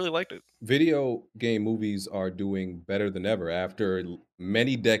 I really liked it. Video game movies are doing better than ever after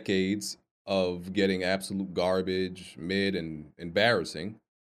many decades of getting absolute garbage, mid, and embarrassing.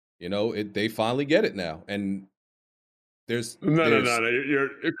 They finally get it now. And there's no.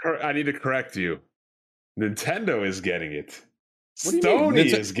 I need to correct you. Nintendo is getting it. Sony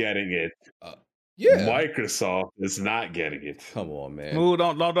is getting it. Yeah. Microsoft is not getting it. Come on, man. Smooth,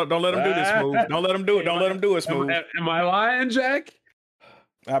 don't let them do this, Smooth. Don't let them do it. Don't let them do it, Smooth. Am I lying, Jack?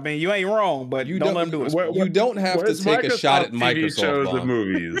 I mean, you ain't wrong, but don't let them do it. You don't have to take a shot at Microsoft. The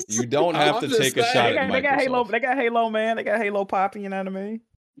movies. You don't have to take a shot at Microsoft. They got Halo. They got Halo, man. They got Halo popping. You know what I mean?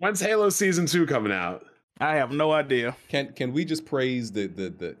 When's Halo Season 2 coming out? I have no idea. Can we just praise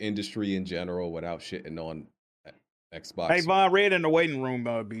the industry in general without shitting on Xbox? Hey, Von Red in the waiting room,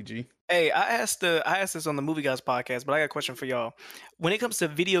 BG. Hey, I asked this on the Movie Guys podcast, but I got a question for y'all. When it comes to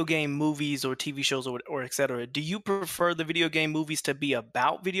video game movies or TV shows or etc., do you prefer the video game movies to be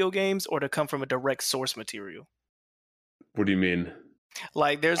about video games or to come from a direct source material? What do you mean?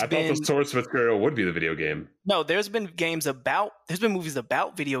 Like I thought the source material would be the video game. No, there's been movies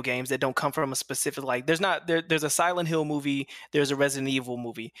about video games that don't come from a specific, like there's a Silent Hill movie, there's a Resident Evil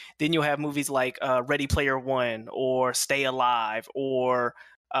movie. Then you'll have movies like Ready Player One or Stay Alive or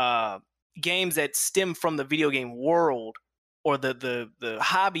games that stem from the video game world or the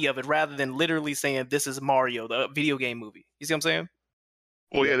hobby of it, rather than literally saying this is Mario, the video game movie. You see what I'm saying?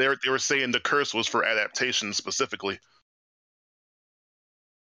 Well, yeah, they were saying the curse was for adaptation specifically.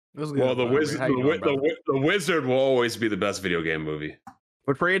 Well, the Wizard will always be the best video game movie.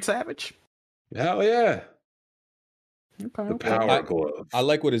 With Fred Savage? Hell yeah. Okay, the Power Glove. I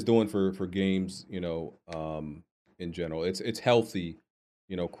like what it's doing for games, in general. It's healthy,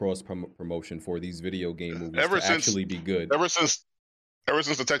 cross promotion for these video game movies to actually be good. Ever since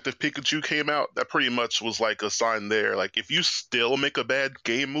Detective Pikachu came out, that pretty much was like a sign there. Like, if you still make a bad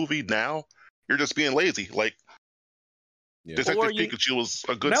game movie now, you're just being lazy. Like, Detective Pikachu was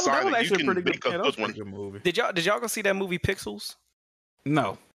a good sign that you can make a good one. Movie. Did y'all go see that movie Pixels?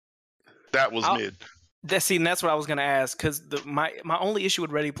 No. That was mid. That's what I was gonna ask, because my only issue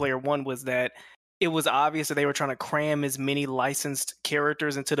with Ready Player One was that it was obvious that they were trying to cram as many licensed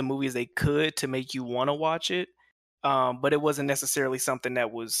characters into the movie as they could to make you want to watch it. But it wasn't necessarily something that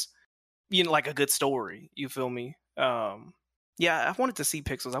was, like a good story. You feel me? Yeah, I wanted to see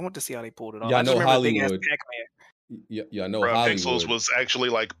Pixels. I wanted to see how they pulled it off. Yeah, I know Hollywood. Yeah, I know Hollywood. Pixels was actually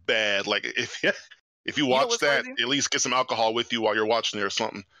like bad. Like if you watch that, crazy? At least get some alcohol with you while you're watching it or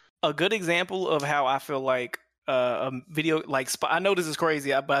something. A good example of how I feel like a video like I know this is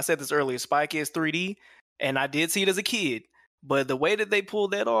crazy, but I said this earlier. Spy Kids 3D, and I did see it as a kid. But the way that they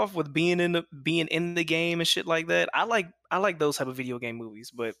pulled that off with being in the game and shit like that, I like those type of video game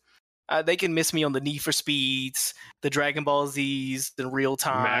movies. But they can miss me on the Need for Speeds, the Dragon Ball Z's, the Real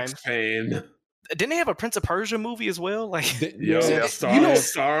Time, Max Payne. Didn't they have a Prince of Persia movie as well? Like,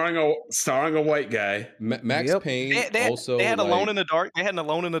 starring a white guy, Max Payne. They had Alone in the Dark. They had an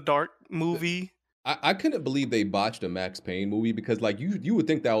Alone in the Dark movie. I couldn't believe they botched a Max Payne movie, because like you would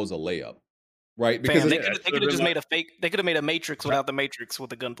think that was a layup, right? Because they could have just made a fake. They could have made a Matrix without the Matrix with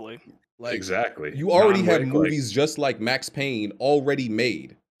the gunplay. Like, exactly. You already had movies just like Max Payne already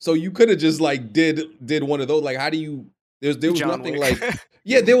made, so you could have just like did one of those. Like, how do you? There was John nothing Wick. Like.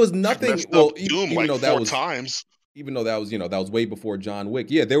 Yeah, there was nothing. Well, even though that was 4 times, even though that was that was way before John Wick.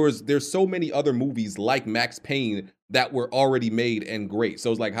 Yeah, there's so many other movies like Max Payne that were already made and great. So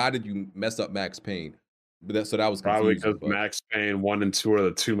it's like, how did you mess up Max Payne? But that was probably confusing, because Max Payne 1 and 2 are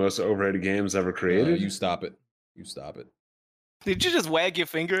the 2 most overrated games ever created. You stop it. Did you just wag your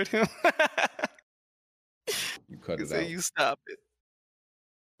finger at him? You cut it out. You stop it.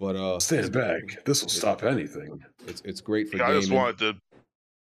 But stand back. This will stop anything. It's great for gaming. I just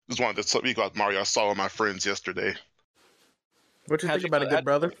wanted to speak about Mario. I saw with my friends yesterday. What you think about it, good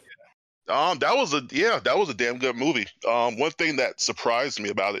brother? That was a damn good movie. One thing that surprised me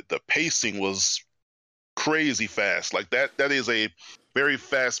about it, the pacing was crazy fast. Like that is a very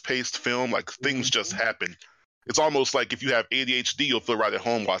fast-paced film. Like, things just happen. It's almost like if you have ADHD, you'll feel right at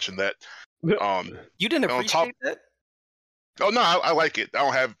home watching that. You didn't appreciate that? Oh no, I like it.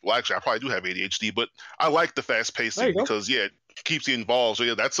 Actually, I probably do have ADHD, but I like the fast pacing because it keeps you involved. So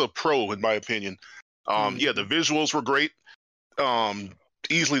yeah, that's a pro in my opinion. Yeah, the visuals were great.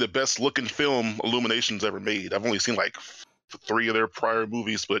 Easily the best looking film Illumination's ever made. I've only seen like 3 of their prior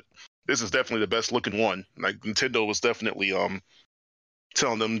movies, but this is definitely the best looking one. Like, Nintendo was definitely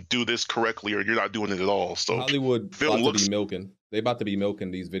telling them do this correctly or you're not doing it at all. So Hollywood about to be milking. They about to be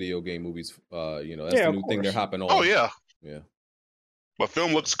milking these video game movies. That's the new thing they're hopping on. Oh yeah. Yeah. But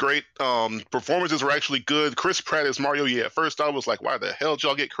film looks great. Performances were actually good. Chris Pratt as Mario. Yeah, at first I was like, why the hell did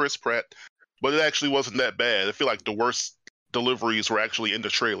y'all get Chris Pratt? But it actually wasn't that bad. I feel like the worst deliveries were actually in the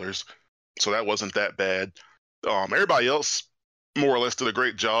trailers. So that wasn't that bad. Everybody else more or less did a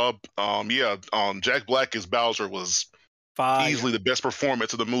great job. Jack Black as Bowser was easily the best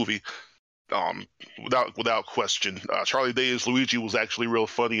performance of the movie. Without question. Charlie Day as Luigi was actually real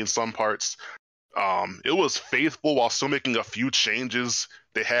funny in some parts. It was faithful while still making a few changes.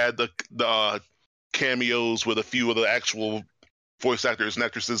 They had the cameos with a few of the actual voice actors and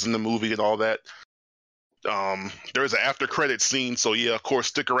actresses in the movie and all that. There's an after credit scene, so yeah, of course,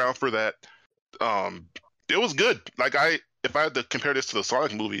 stick around for that. It was good. Like, if I had to compare this to the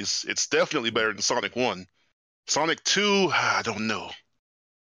Sonic movies, it's definitely better than Sonic 1. Sonic 2, I don't know.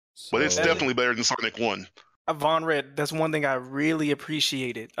 But it's definitely better than Sonic 1. Von Red, that's one thing I really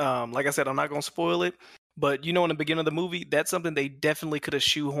appreciated. Like I said, I'm not gonna spoil it, but in the beginning of the movie, that's something they definitely could have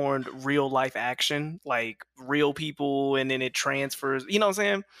shoehorned real life action, like real people, and then it transfers. You know what I'm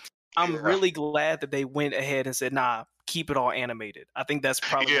saying? I'm really glad that they went ahead and said, "Nah, keep it all animated." I think that's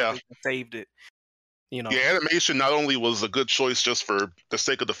probably what saved it. Yeah, animation not only was a good choice just for the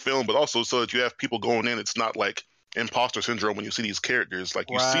sake of the film, but also so that you have people going in. It's not like imposter syndrome when you see these characters.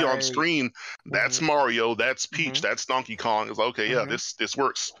 Like you see on screen, that's Mario, that's Peach, that's Donkey Kong. It's like, okay, yeah, this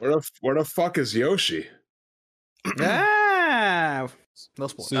works. Where the fuck is Yoshi? No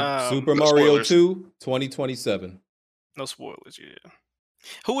spoilers. Super Mario 2, 2027. No spoilers, yeah.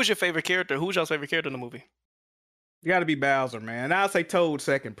 Who was your favorite character? Who was y'all's favorite character in the movie? You got to be Bowser, man. I'd say Toad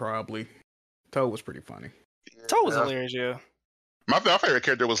second, probably. Toad was pretty funny. Toad was hilarious, yeah. My favorite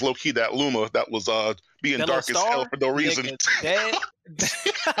character was low-key that Luma that was being that dark as hell for no reason.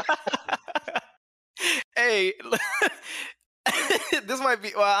 Hey, this might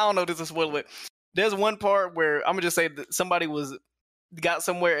be, well, I don't know if this is a spoiler, but there's one part where I'm going to just say that somebody got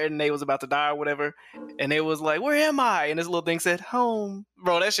somewhere and they was about to die or whatever, and they was like, "Where am I?" And this little thing said, "Home."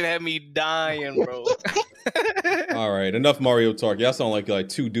 Bro, that shit had me dying, bro. All right, enough Mario talk. Y'all sound like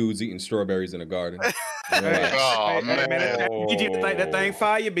two dudes eating strawberries in a garden. Oh, man. BG, that thing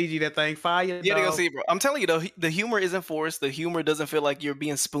fire. BG, that thing fire. Yeah, they go see it, bro. I'm telling you, though, the humor isn't forced. The humor doesn't feel like you're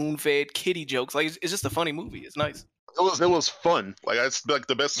being spoon-fed kiddie jokes. Like, it's just a funny movie. It's nice. It was fun. Like, that's like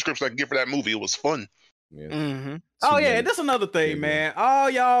the best description I can give for that movie. It was fun. Yeah. Mm-hmm. Oh yeah, and that's another thing, man. All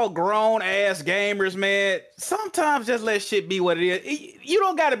y'all grown ass gamers, man. Sometimes just let shit be what it is. You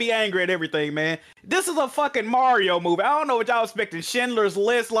don't got to be angry at everything, man. This is a fucking Mario movie. I don't know what y'all expecting. Schindler's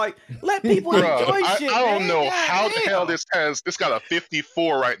List, like let people enjoy shit. I don't man. know how the hell this got a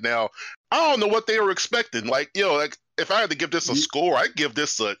 54 right now. I don't know what they were expecting. Like if I had to give this a score, I'd give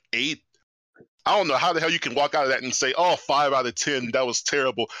this a 8. I don't know how the hell you can walk out of that and say, "Oh, 5 out of 10, that was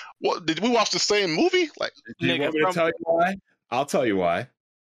terrible." What, did we watch the same movie? Like, do you want me to tell you why? I'll tell you why.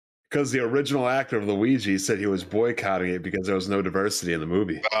 Because the original actor of Luigi said he was boycotting it because there was no diversity in the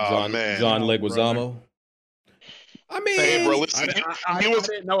movie. Oh, man. John Leguizamo. I mean, hey, bro, listen, I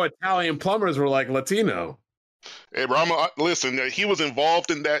didn't know Italian plumbers were like Latino. Hey, bro, listen, he was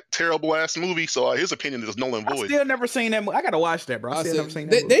involved in that terrible ass movie, so his opinion is null and void. I still never seen that movie. I gotta watch that, bro. I still never seen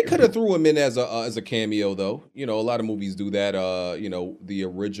that. They could have threw him in as a cameo, though. A lot of movies do that. The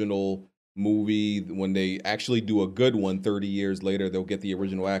original movie, when they actually do a good one 30 years later, they'll get the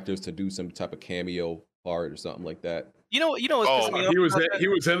original actors to do some type of cameo part or something like that. You know what's pissing me off? He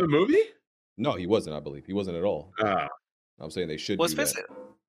was in the movie? No, he wasn't. I believe he wasn't at all. I'm saying they should do that.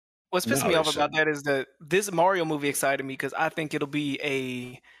 What's pissing me off about that is that this Mario movie excited me because I think it'll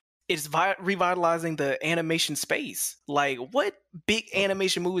be it's revitalizing the animation space. Like, what big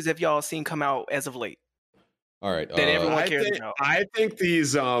animation movies have y'all seen come out as of late? All right, that everyone cares about. I think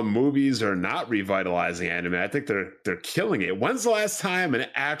these movies are not revitalizing anime. I think they're killing it. When's the last time an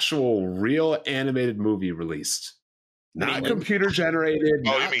actual real animated movie released? Not computer generated.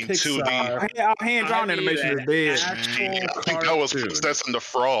 Oh, you mean 2D? Hand drawn animation is dead. I think that was Princess and the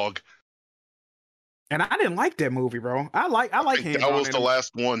Frog. And I didn't like that movie, bro. I like hand drawn. That was the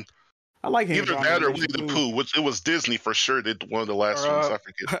last one. I like hand drawn. Either that or Winnie the Pooh, which it was Disney for sure. Did one of the last ones. I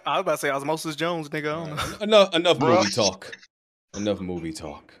forget. I was about to say Osmosis Jones, nigga. Enough movie talk. Enough movie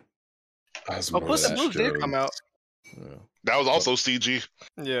talk. Puss in Boots did come out. That was also CG.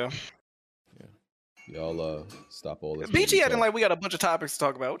 Yeah. Y'all stop all this. BG acting like we got a bunch of topics to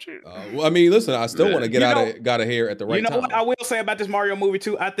talk about. What you? Well, I mean, listen, I still want to get out of here at the right time. You know what I will say about this Mario movie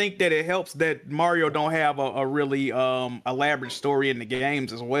too? I think that it helps that Mario don't have a really elaborate story in the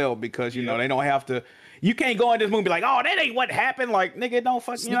games as well, because they don't have to. You can't go in this movie and be like, "Oh, that ain't what happened." Like, nigga, don't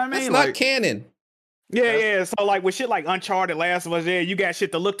fuck. You know what I mean? It's like, not canon. Yeah. So like with shit like Uncharted, Last of Us, you got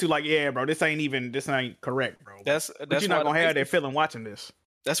shit to look to. Like, yeah, bro, this ain't correct, bro. That's you're not gonna have that feeling watching this.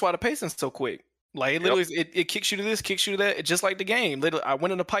 That's why the pacing's so quick. Like, it literally, it kicks you to this, kicks you to that. It's just like the game. Literally, I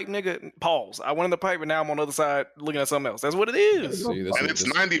went in the pipe, nigga. Pause. I went in the pipe, and now I'm on the other side looking at something else. That's what it is. And it's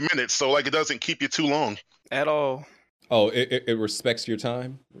 90 minutes, so like it doesn't keep you too long at all. Oh, it respects your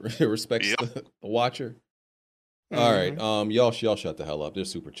time. It respects the watcher. All right, y'all shut the hell up.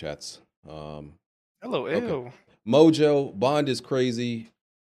 There's super chats. Hello, okay. Mojo, Bond is crazy.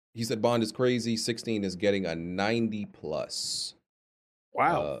 He said Bond is crazy. 16 is getting a 90 plus.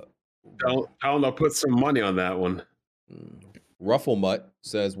 Wow. I don't know. Put some money on that one. Rufflemutt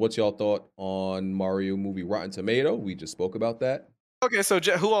says, "What's y'all thought on Mario movie Rotten Tomato?" We just spoke about that. Okay, so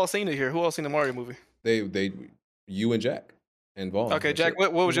who all seen it here? Who all seen the Mario movie? You and Jack and Vaughn. Okay, Jack,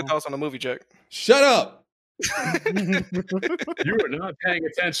 what was your thoughts on the movie, Jack? Shut up. You were not paying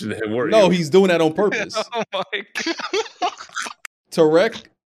attention to him, were you? No, he's doing that on purpose. Oh my god.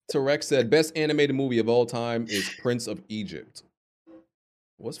 Tarek said best animated movie of all time is Prince of Egypt.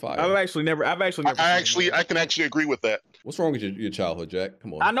 What's fire? I can actually agree with that. What's wrong with your childhood, Jack?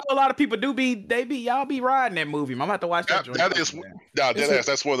 Come on. I know a lot of people y'all be riding that movie. I'm gonna have to watch that.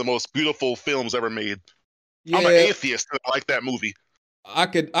 That's one of the most beautiful films ever made. Yeah. I'm an atheist and I like that movie. I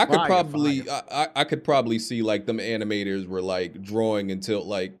could probably see like them animators were like drawing until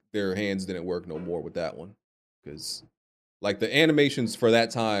like their hands didn't work no more with that one, because like the animations for that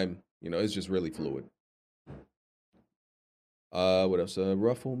time, it's just really fluid. What else?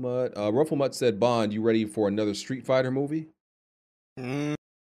 Rufflemut said, Bond, you ready for another Street Fighter movie? I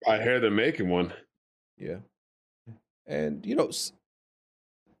hear they're making one. Yeah. And,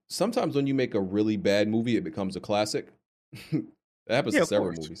 sometimes when you make a really bad movie, it becomes a classic. That happens to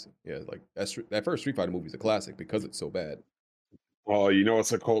several movies. Yeah, like that first Street Fighter movie is a classic because it's so bad. Oh,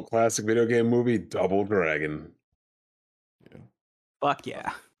 it's a cult classic video game movie? Double Dragon. Yeah. Fuck yeah.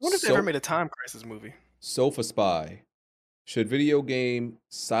 I wonder if they ever made a Time Crisis movie. Sofa Spy. Should video game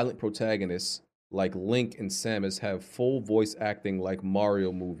silent protagonists like Link and Samus have full voice acting like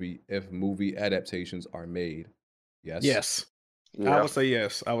Mario movie if movie adaptations are made? Yes. Yes. Yeah. I would say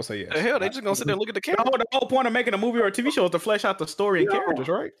yes. The hell, they just gonna sit there and look at the camera. The whole point of making a movie or a TV show is to flesh out the story and characters,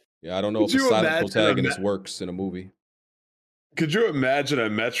 right? Yeah, I don't know if a silent protagonist works in a movie. Could you imagine a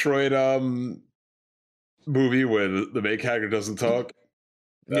Metroid movie where the main character doesn't talk?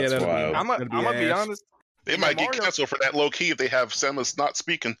 That's wild. I'm gonna be honest. They might get canceled for that low key if they have Samus not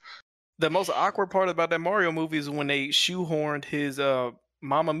speaking. The most awkward part about that Mario movie is when they shoehorned his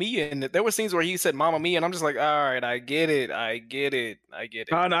Mamma Mia in it. There were scenes where he said Mamma Mia, and I'm just like, all right, I get it. I know what you're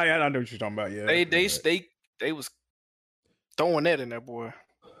talking about. Yeah, they was throwing that in there, boy.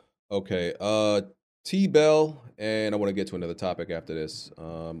 Okay, T-Bell, and I want to get to another topic after this.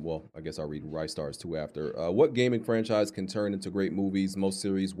 Well, I guess I'll read Rice Stars 2 after. What gaming franchise can turn into great movies? Most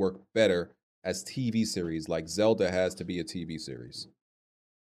series work better as TV series, like Zelda has to be a TV series.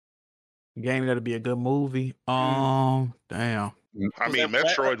 Game that'll be a good movie. Damn. I mean,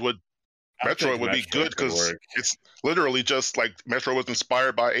 Metroid would be good because it's literally just like Metroid was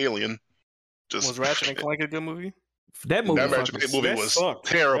inspired by Alien. Was Ratchet and Clank a good movie? That movie was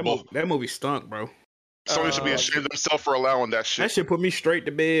terrible. That movie stunk, bro. Sony should be ashamed of themselves for allowing that shit. That shit put me straight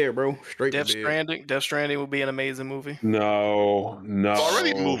to bed, bro. Death Stranding would be an amazing movie. No. It's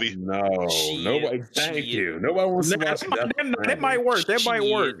already a movie. No. Nobody. Thank you. Nobody wants to watch that. Might work. That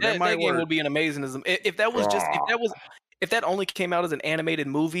game would be an amazing. If that only came out as an animated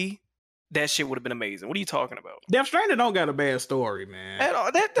movie, that shit would have been amazing. What are you talking about? Death Stranding don't got a bad story, man.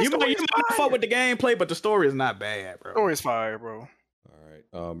 You might fuck with the gameplay, but the story is not bad, bro. Story's fire, bro.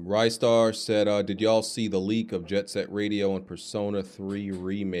 All right. Rystar said, did y'all see the leak of Jet Set Radio and Persona 3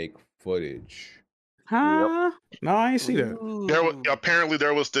 remake footage? Huh? Yep. No, I ain't see that. Apparently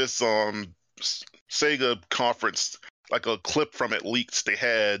there was this Sega conference, like a clip from it leaked. They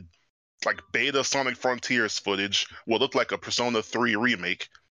had like beta Sonic Frontiers footage, what looked like a Persona 3 remake.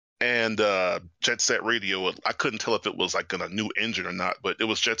 And Jet Set Radio, I couldn't tell if it was like on a new engine or not, but it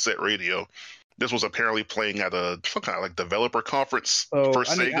was Jet Set Radio. This was apparently playing at some kind of like developer conference for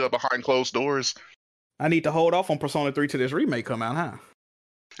Sega behind closed doors. I need to hold off on Persona 3 till this remake come out, huh?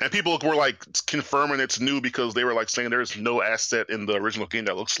 And people were like confirming it's new because they were like saying there's no asset in the original game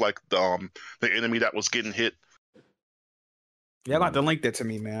that looks like the enemy that was getting hit. Yeah, I'll have to link that to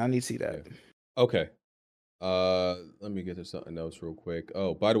me, man. I need to see that. Okay. Let me get to something else real quick.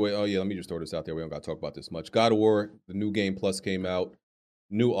 Oh, by the way, let me just throw this out there. We don't got to talk about this much. God of War, the new game plus came out.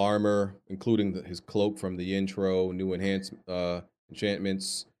 New armor, including his cloak from the intro. New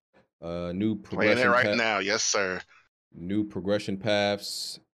enchantments. New progression. Playing it right now, yes, sir. New progression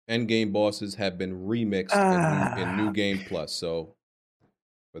paths. Endgame bosses have been remixed in New Game Plus. So,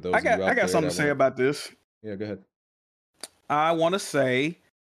 for those I got something to say about this. Yeah, go ahead. I want to say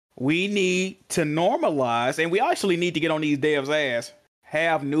we need to normalize, and we actually need to get on these devs' ass.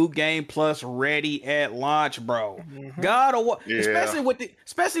 Have New Game Plus ready at launch, bro. Mm-hmm. God of War,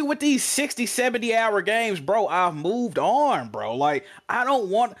 especially with these 60, 70 hour games, bro. I've moved on, bro. Like, I don't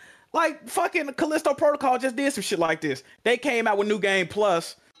want, like, fucking Callisto Protocol just did some shit like this. They came out with New Game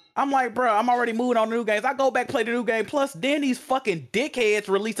Plus. I'm like, bro, I'm already moving on to new games. I go back, play the New Game Plus. Then these fucking dickheads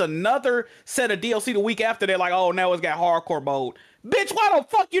release another set of DLC the week after. They're like, oh, now it's got hardcore mode. Bitch, why the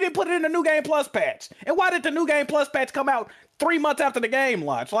fuck you didn't put it in the New Game Plus patch? And why did the New Game Plus patch come out 3 months after the game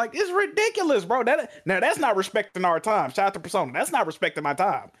launch? Like, it's ridiculous, bro. Now that's not respecting our time. Shout out to Persona. That's not respecting my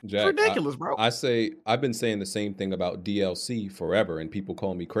time. Jack, it's ridiculous, bro. I've been saying the same thing about DLC forever, and people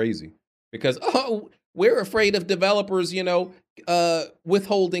call me crazy. because we're afraid of developers,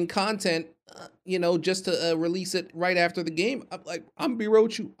 withholding content, just to release it right after the game. I'm like, I'm be real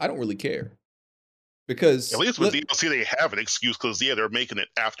with you, I don't really care. Because at least with DLC they have an excuse because they're making it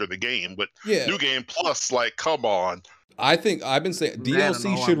after the game. But New Game Plus, like, come on. I think I've been saying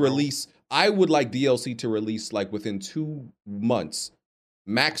DLC should release. I would like DLC to release like within 2 months,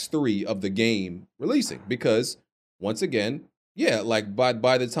 max 3 of the game releasing. Because once again, like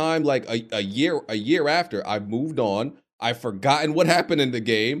by the time like a year after, I've moved on. I've forgotten what happened in the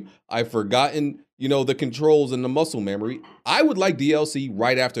game. I've forgotten, the controls and the muscle memory. I would like DLC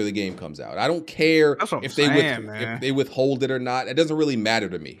right after the game comes out. I don't care if they withhold it or not. It doesn't really matter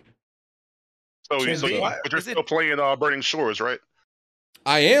to me. But you're still playing Burning Shores, right?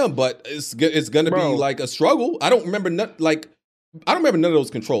 I am, but it's gonna be like a struggle. I don't remember none of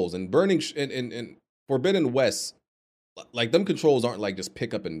those controls. And Burning and Forbidden West, like them controls aren't like just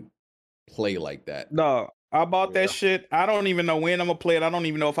pick up and play like that. No. I bought that shit. I don't even know when I'm gonna play it. I don't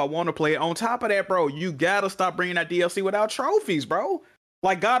even know if I want to play it. On top of that, bro, you gotta stop bringing that DLC without trophies, bro.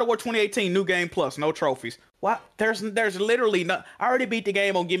 Like God of War 2018, New Game Plus, no trophies. What? There's literally no. I already beat the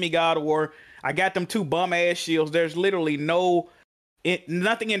game on Gimme God of War. I got them 2 bum ass shields. There's literally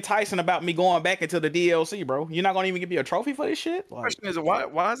nothing enticing about me going back into the DLC, bro. You're not gonna even give me a trophy for this shit. The question is, why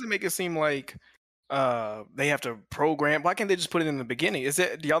does it make it seem like they have to program? Why can't they just put it in the beginning?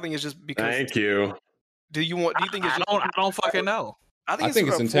 Do y'all think it's just because? Thank you. Do you think it's? I don't fucking know. I think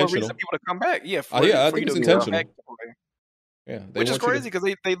it's intentional for people to come back. Yeah, I think it's intentional. Yeah, which is crazy because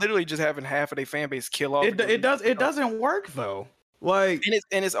they literally just having half of their fan base kill off. It doesn't work though. Like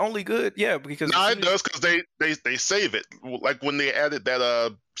and it's only good, because it does because they save it. Like when they added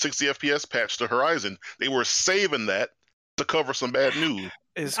that 60 FPS patch to Horizon, they were saving that to cover some bad news.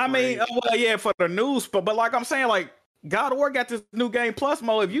 For the news, but like I'm saying, like God of War got this New Game Plus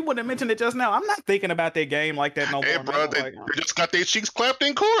mode. If you wouldn't have mentioned it just now, I'm not thinking about that game like that no more. Hey, bro, they just got their cheeks clapped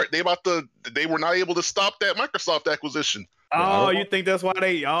in court. They were not able to stop that Microsoft acquisition. Oh, you think that's why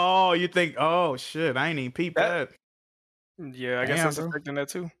they? Oh, you think? Oh shit, I ain't even peeped that. Yeah, I guess that's affecting that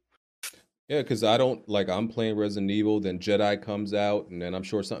too. Yeah, because I'm playing Resident Evil, then Jedi comes out, and then I'm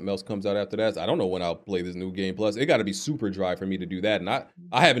sure something else comes out after that. So I don't know when I'll play this New Game Plus. It got to be super dry for me to do that, and I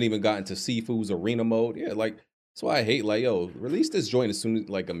haven't even gotten to Sifu's arena mode. Yeah, like. That's why I hate, release this joint as soon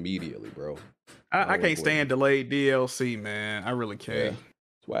as, immediately, bro. I can't stand delayed DLC, man. I really can't. Yeah.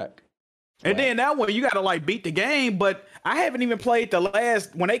 It's whack. And then that one, you gotta beat the game, but I haven't even played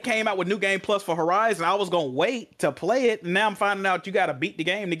when they came out with New Game Plus for Horizon, I was gonna wait to play it, and now I'm finding out you gotta beat the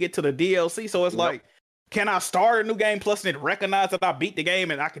game to get to the DLC, so it's like, can I start a New Game Plus and it recognize that I beat the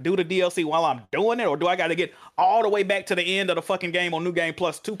game and I can do the DLC while I'm doing it, or do I gotta get all the way back to the end of the fucking game on New Game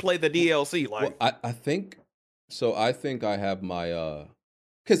Plus to play the DLC? Well, I think... So I think I have my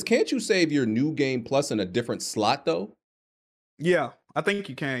because can't you save your New Game Plus in a different slot though? Yeah, I think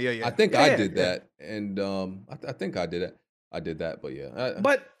you can. Yeah. I think I did that, and I think I did it. I did that, but yeah.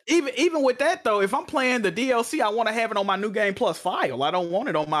 But even with that though, if I'm playing the DLC, I want to have it on my New Game Plus file. I don't want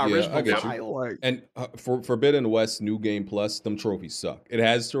it on my original file. And for Forbidden West New Game Plus, them trophies suck. It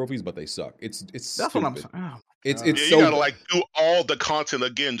has trophies, but they suck. It's that's stupid. what I'm saying. Oh. It's you so gotta do all the content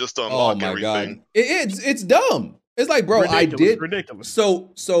again just to unlock everything. God. It's dumb. It's like, bro, ridiculous.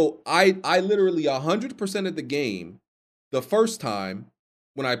 So I literally 100% of the game the first time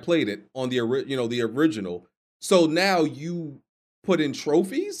when I played it on the original. So now you put in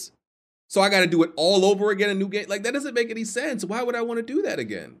trophies. So I got to do it all over again, a new game. Like that doesn't make any sense. Why would I want to do that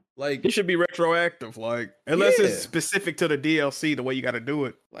again? Like it should be retroactive, unless it's specific to the DLC, the way you got to do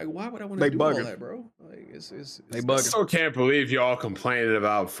it. Like why would I want to do all that, bro? Like I still can't believe y'all complaining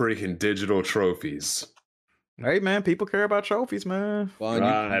about freaking digital trophies. Hey man, people care about trophies, man.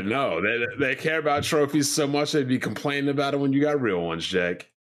 No, they care about trophies so much they'd be complaining about it when you got real ones,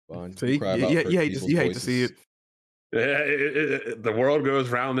 Jack. See, you hate to see it. The world goes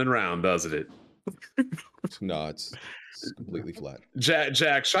round and round, doesn't it? No, it's completely flat.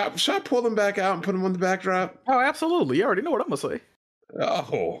 Jack, shall I pull them back out and put them on the backdrop? Oh, absolutely. You already know what I'm gonna say.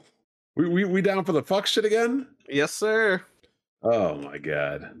 Oh, we down for the fuck shit again? Yes, sir. Oh my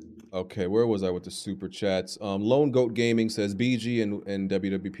god. Okay, where was I with the super chats? Lone Goat Gaming says BG and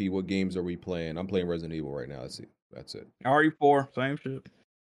WWP. What games are we playing? I'm playing Resident Evil right now. That's it. RE4, same shit.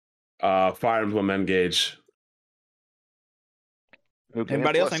 Fire Emblem Engage.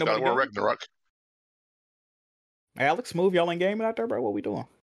 Anybody else ain't nobody Ragnarok. Alex, move y'all ain't gaming out there, bro. What we doing?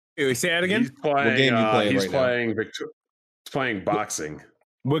 Hey, say that again. He's playing, what game you playing he's right playing now? He's playing boxing.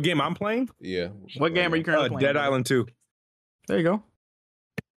 What game I'm playing? Yeah. What game are you currently playing? Dead Island 2. There you go.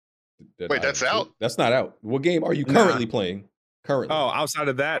 Wait, that's out? That's not out. What game are you currently playing? currently. Oh, outside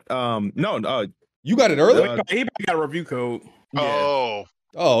of that, no. You got it early? He got a review code. Oh.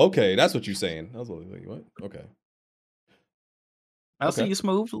 Oh, okay. That's what you're saying. I was like, what? Okay. I see you,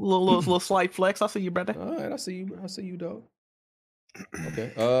 Smooth. Little slight flex. I see you, brother. All right, I see you, dog.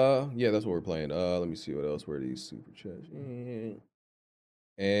 Okay. Yeah, that's what we're playing. Let me see what else. Where are these super chats?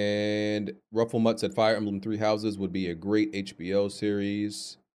 And Rufflemutt said Fire Emblem Three Houses would be a great HBO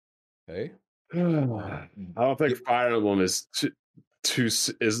series. Okay. I don't think Fire Emblem is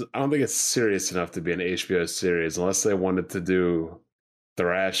I don't think it's serious enough to be an HBO series unless they wanted to do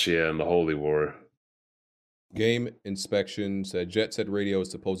Thrashia and the Holy War. Game Inspection said Jet Set Radio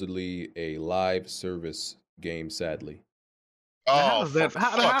is supposedly a live service game, sadly. Oh,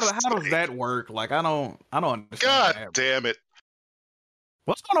 how does that work? Like, I don't understand. God that. damn it.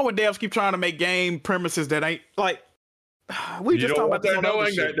 What's going on with devs keep trying to make game premises that ain't like we just talking about they're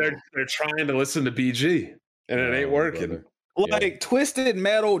doing? They're trying to listen to BG and it ain't working. Brother. Like Twisted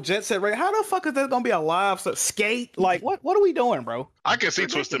Metal, Jet Set Radio. How the fuck is that gonna be a live skate? Like what are we doing, bro? I can see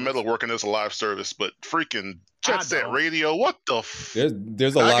Twisted Metal working as a live service, but freaking Jet Set Radio, what the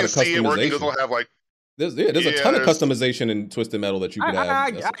There's a lot of customization. Doesn't have like there's a ton of customization in Twisted Metal that you could add. I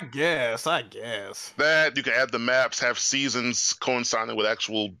guess. That you can add the maps, have seasons coinciding with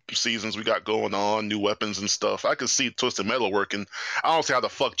actual seasons we got going on, new weapons and stuff. I could see Twisted Metal working. I don't see how the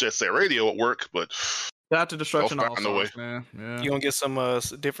fuck Jet Set Radio would work, but Got to Destruction also, man. Yeah. You gonna get some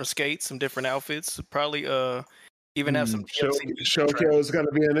different skates, some different outfits, probably even have some Shokyo is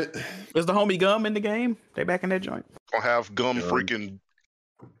gonna be in it. Is the homie Gum in the game? They back in that joint. Gonna have Gum freaking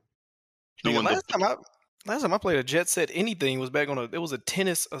doing last time I played a Jet Set anything was back on it was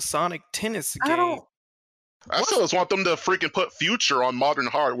a Sonic tennis game. I still just want them to freaking put Future on modern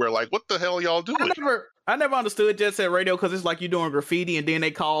hardware. Like, what the hell y'all doing? I never understood Jet Set Radio because it's like you doing graffiti and then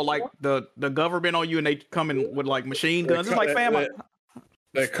they call like the government on you and they come in with like machine guns. It's like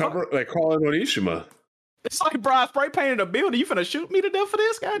they call it Onishima. It's like, bro, I spray painted a building. You finna shoot me to death for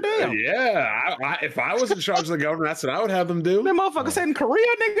this? Goddamn. Yeah, if I was in charge of the government, that's what I would have them do. That motherfucker said in Korea,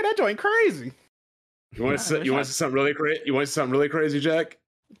 nigga, that joint crazy. You want to see something really crazy? You want to see something really crazy, Jack?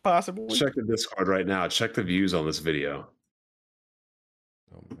 Possibly. Check the Discord right now. Check the views on this video.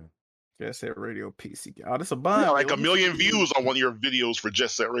 Oh man. Jet Set Radio PC. Oh, this a bun. Yeah, like 1 million views on one of your videos for Jet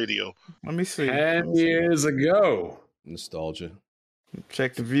Set Radio. Let me see. 10 years ago. Nostalgia.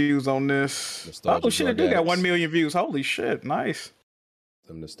 Check the views on this. Nostalgia shit, it do got 1 million views. Holy shit, nice.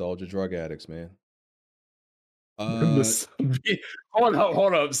 Some nostalgia drug addicts, man. Hold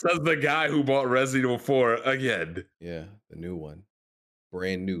up. Says the guy who bought Resident Evil 4 again. Yeah, the new one.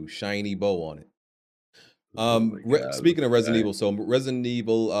 Brand new, shiny bow on it. Speaking of Resident Evil, so Resident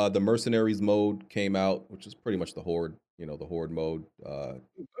Evil, the Mercenaries mode came out, which is pretty much the Horde, the Horde mode.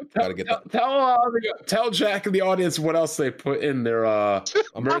 Tell Jack and the audience what else they put in their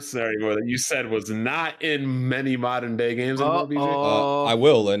Mercenary mode that you said was not in many modern day games. I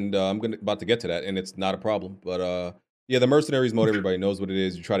will, and I'm about to get to that, and it's not a problem. But yeah, the Mercenaries mode, everybody knows what it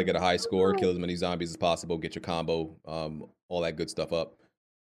is. You try to get a high score, kill as many zombies as possible, get your combo, all that good stuff up.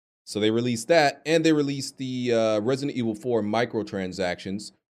 So they released that, and they released the Resident Evil 4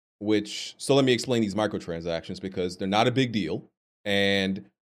 microtransactions, so let me explain these microtransactions because they're not a big deal. And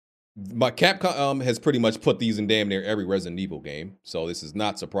Capcom has pretty much put these in damn near every Resident Evil game, so this is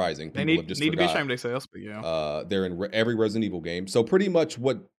not surprising. People need to be ashamed of themselves, but yeah. They're in every Resident Evil game. So pretty much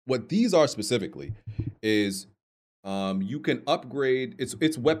what these are specifically is you can upgrade,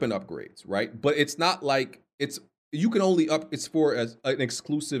 it's weapon upgrades, right? But it's not like you can only it's for an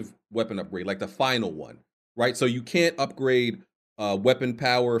exclusive weapon upgrade, like the final one, right? So you can't upgrade weapon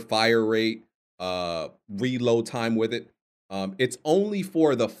power, fire rate, reload time with it. It's only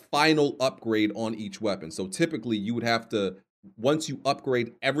for the final upgrade on each weapon. So typically you would have to, once you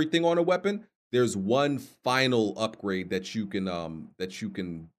upgrade everything on a weapon, there's one final upgrade that you can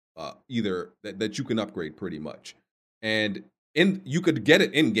upgrade pretty much. And you could get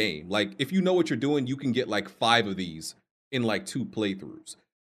it in game. Like if you know what you're doing, you can get like 5 of these in like 2 playthroughs.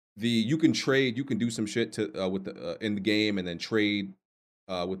 You can trade, you can do some shit with the in the game and then trade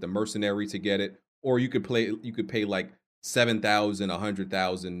with the mercenary to get it, or you could pay like 7,000,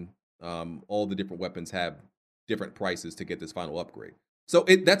 100,000. All the different weapons have different prices to get this final upgrade. So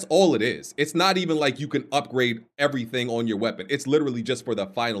that's all it is. It's not even like you can upgrade everything on your weapon. It's literally just for the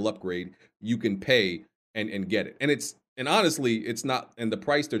final upgrade. You can pay and get it. And honestly, it's not, and the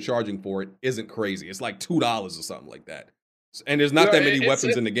price they're charging for it isn't crazy. It's like $2 or something like that. And there's not that many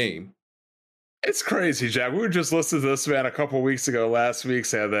weapons in the game. It's crazy, Jack. We were just listening to this man a couple weeks ago. Last week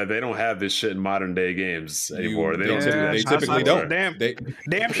said that they don't have this shit in modern day games anymore. They typically don't.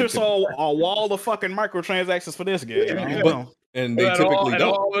 Damn sure saw a wall of fucking microtransactions for this game. And they typically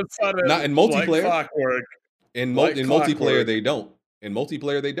don't. All of a sudden, not in multiplayer. Like clockwork. In multiplayer, they don't. In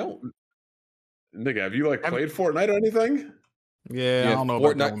multiplayer, they don't. Nigga, have you like played Fortnite or anything? Yeah, I don't know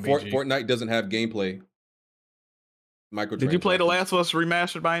Fortnite doesn't have gameplay. Did you play The Last of Us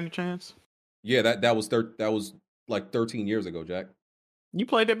Remastered by any chance? Yeah, that was like 13 years ago, Jack. You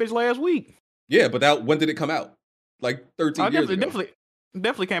played that bitch last week. Yeah, but when did it come out? Like 13 years ago.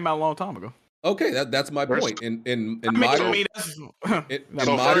 Definitely came out a long time ago. Okay, that's my point. In modern,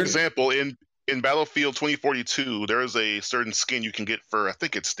 for example, in Battlefield 2042, there is a certain skin you can get for, I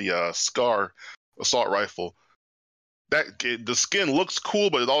think it's the Scar assault rifle. The skin looks cool,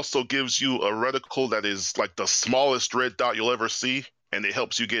 but it also gives you a reticle that is like the smallest red dot you'll ever see, and it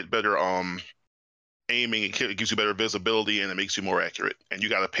helps you get better aiming. It gives you better visibility, and it makes you more accurate. And you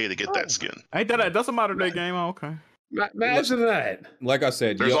got to pay to get that skin. Ain't that's a modern day game? Oh, okay. Imagine that. Like I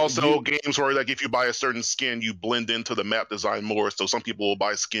said, there's also games where, like, if you buy a certain skin, you blend into the map design more. So some people will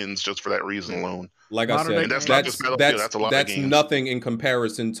buy skins just for that reason alone. Like I said, and that's not just Battlefield. That's a lot of games. Nothing in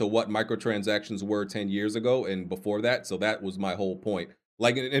comparison to what microtransactions were 10 years ago and before that. So that was my whole point.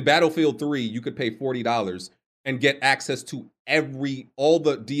 Like in Battlefield 3, you could pay $40 and get access to all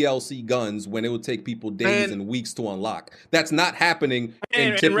the DLC guns when it would take people days and weeks to unlock. That's not happening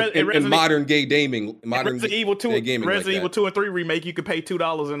in modern gay gaming. Resident Evil 2 and 3 remake, you could pay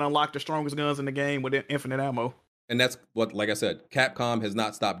 $2 and unlock the strongest guns in the game with infinite ammo. And that's what, like I said, Capcom has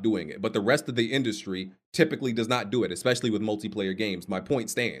not stopped doing it. But the rest of the industry typically does not do it, especially with multiplayer games. My point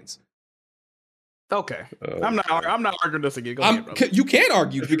stands. Okay. I'm not arguing this again. Go ahead, you can't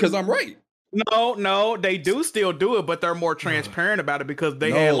argue because I'm right. No, they do still do it, but they're more transparent about it because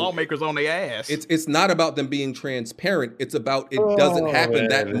they had lawmakers on their ass. It's not about them being transparent. It's about it doesn't happen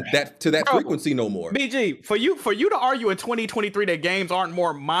that frequency no more. BG, for you to argue in 2023 that games aren't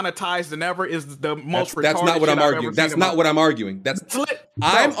more monetized than ever is the most retarded. That's not what I'm arguing. That's not what I'm arguing.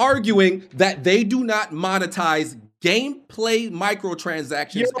 I'm arguing that they do not monetize gameplay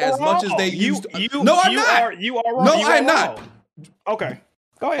microtransactions as much as they used to. No, I'm not. You are wrong. No, I'm not. Okay.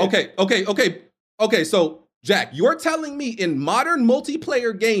 Go ahead. Okay. So, Jack, you're telling me in modern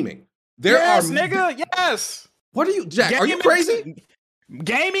multiplayer gaming, yes. What are you, Jack? Are you crazy?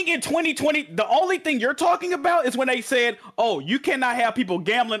 Gaming in 2020, the only thing you're talking about is when they said, "Oh, you cannot have people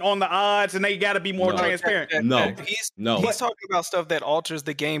gambling on the odds, and they got to be more transparent." He's talking about stuff that alters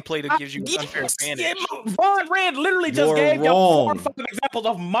the gameplay to give you unfair advantage. Von Red literally just gave y'all 4 or 5 examples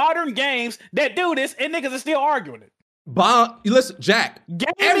of modern games that do this, and niggas are still arguing it. Listen, Jack.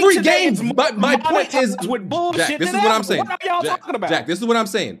 Every game, but my point is with bullshit. Jack, this is what I'm saying. What are y'all talking about? Jack, this is what I'm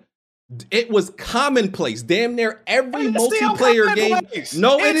saying. It was commonplace. Damn near every multiplayer game.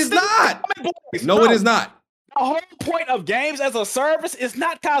 No, it is not. No, it is not. The whole point of games as a service is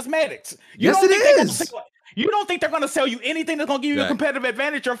not cosmetics. Yes, it is. You don't think they're going to sell you anything that's going to give you a competitive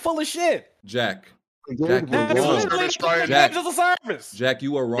advantage? You're full of shit. Jack, you are wrong. Jack,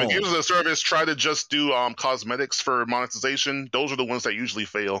 you are wrong. When games as a service try to just do cosmetics for monetization, those are the ones that usually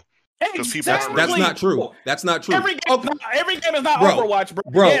fail. Exactly. That's not true. That's not true. Every game is not Overwatch,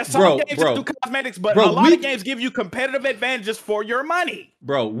 bro. Yeah, some games do cosmetics, but a lot of games give you competitive advantages for your money.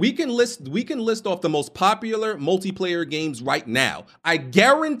 Bro, we can list off the most popular multiplayer games right now. I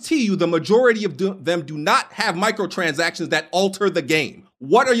guarantee you the majority of them do not have microtransactions that alter the game.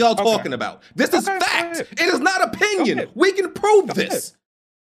 What are y'all talking about? This is fact. It is not opinion. We can prove this.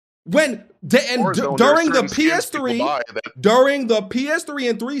 During the PS3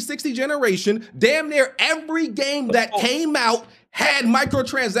 and 360 generation, damn near every game that came out had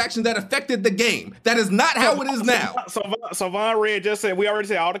microtransactions that affected the game. That is not how it is now. So Von Red just said, we already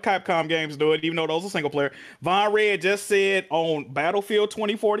said all the Capcom games do it, even though those are single player. Von Red just said on Battlefield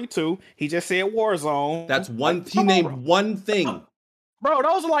 2042, he just said Warzone. That's one. He named one thing. Bro,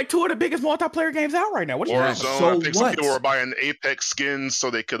 those are like 2 of the biggest multiplayer games out right now. What Warzone, I think some people were buying Apex skins so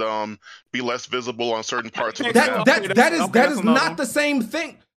they could be less visible on certain parts of the map. That is not the same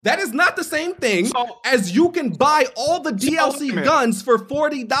thing. That is not the same thing as you can buy all the DLC guns for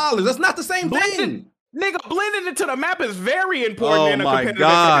 $40. That's not the same thing. Nigga, blending into the map is very important. Oh my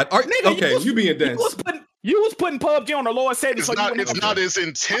God. You being dense. You was putting PUBG on the lower settings. It's not as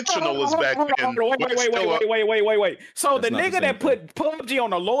intentional as back then. Wait. So the nigga that put PUBG on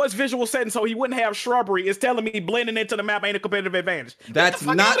the lowest visual setting so he wouldn't have shrubbery is telling me blending into the map ain't a competitive advantage. That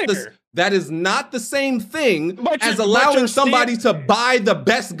is not the same thing as allowing somebody to buy the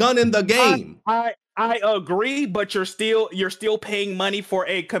best gun in the game. I agree, but you're still paying money for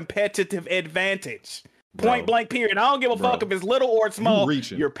a competitive advantage. Point blank period. I don't give a fuck if it's little or it's small.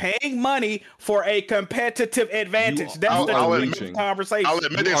 You're paying money for a competitive advantage. That's the conversation. I'll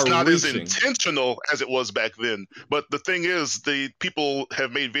admit it's not as intentional as it was back then. But the thing is, the people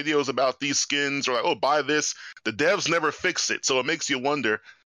have made videos about these skins or like, oh, buy this. The devs never fix it. So it makes you wonder.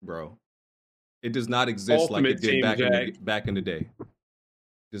 Bro, it does not exist like it did back in the day.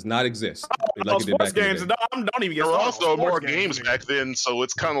 Does not exist. Like it did back in the day. Don't even get There were also more games back then, so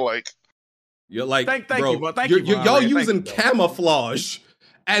it's kind of like. You're like, thank bro, you, thank y'all using camouflage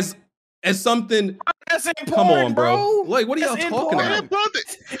as something. That's important, come on, bro. bro. Like, what are y'all talking about?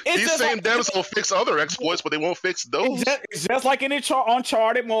 These same devs will fix other exploits, but they won't fix those. It's just like in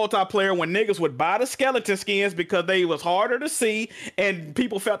Uncharted multiplayer when niggas would buy the skeleton skins because they was harder to see and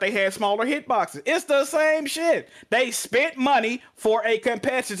people felt they had smaller hitboxes. It's the same shit. They spent money for a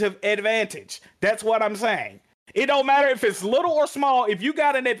competitive advantage. That's what I'm saying. It don't matter if it's little or small. If you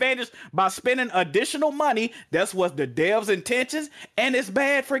got an advantage by spending additional money, that's what the devs' intentions, and it's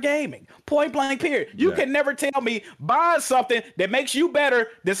bad for gaming. Point blank period. You can never tell me buying something that makes you better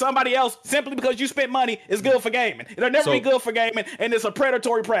than somebody else simply because you spent money is good for gaming. It'll never be good for gaming, and it's a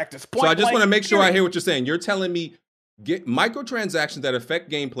predatory practice. So I just want to make sure I hear what you're saying. You're telling me microtransactions that affect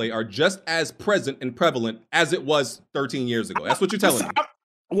gameplay are just as present and prevalent as it was 13 years ago. That's what you're telling me.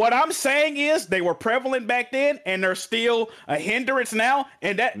 What I'm saying is they were prevalent back then, and they're still a hindrance now.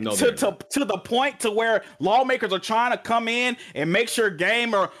 And that to the point to where lawmakers are trying to come in and make sure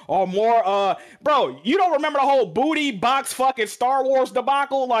game are more. Bro, you don't remember the whole booty box fucking Star Wars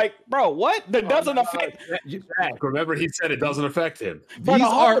debacle? Like, bro, what? That doesn't affect. Jack, remember he said it doesn't affect him. These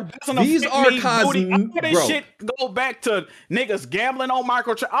are cosmetic. This shit go back to niggas gambling on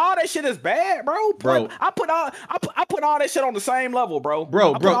microtransactions. All that shit is bad, bro. I put all that shit on the same level, bro.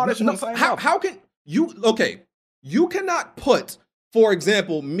 How can you? Okay, you cannot put, for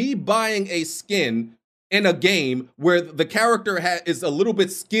example, me buying a skin in a game where the character is a little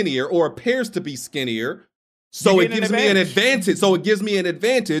bit skinnier or appears to be skinnier, so it gives me an advantage. So it gives me an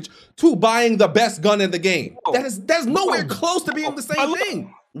advantage to buying the best gun in the game. That's nowhere close to being the same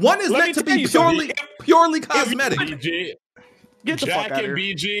thing. One is meant to be purely cosmetic. Jack and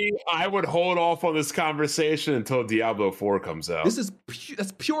BG, I would hold off on this conversation until Diablo 4 comes out.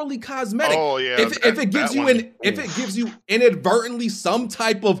 That's purely cosmetic. Oh yeah. If it gives you inadvertently some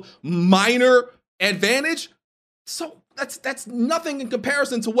type of minor advantage, so that's nothing in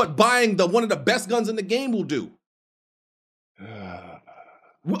comparison to what buying one of the best guns in the game will do.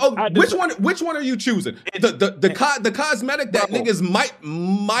 Which one are you choosing? The cosmetic that niggas might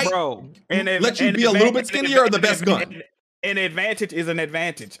let you be a little bit skinnier, or the best gun? An advantage is an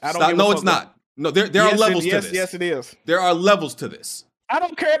advantage. It's not. No, there are levels to this. Yes, it is. There are levels to this. I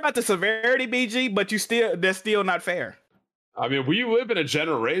don't care about the severity, BG, but that's still not fair. I mean, we live in a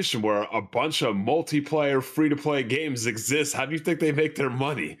generation where a bunch of multiplayer free-to-play games exist. How do you think they make their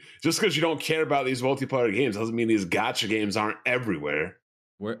money? Just because you don't care about these multiplayer games doesn't mean these gacha games aren't everywhere.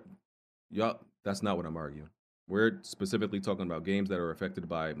 That's not what I'm arguing. We're specifically talking about games that are affected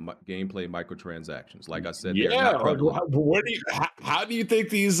by gameplay microtransactions. Like I said, how do you think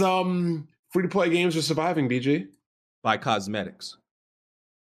these free-to-play games are surviving, BG? By cosmetics.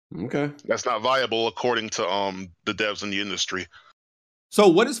 Okay. That's not viable according to the devs in the industry. So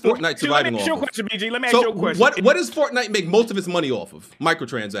what is Fortnite surviving off of? Let me ask you a question. What does Fortnite make most of its money off of?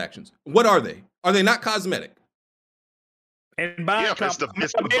 Microtransactions. What are they? Are they not cosmetic? And buying it's the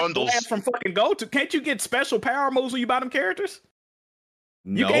bundles from fucking GoTo. Can't you get special power moves when you buy them characters?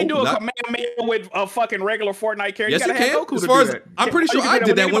 No, you can't do a command with a fucking regular Fortnite character. Yes, you can. Goku as far as I'm pretty sure I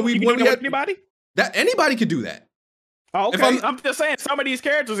did that when we had anybody. That anybody could do that. Oh, okay, I'm just saying some of these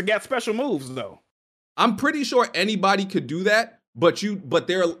characters have got special moves though. I'm pretty sure anybody could do that, but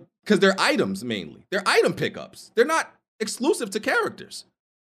they're because they're items mainly. They're item pickups. They're not exclusive to characters.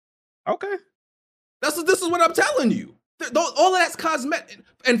 Okay, this is what I'm telling you. All of that's cosmetic,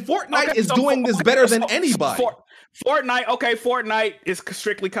 and Fortnite is doing this better than anybody. Fortnite is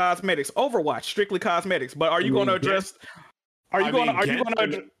strictly cosmetics. Overwatch, strictly cosmetics. But are you going to address?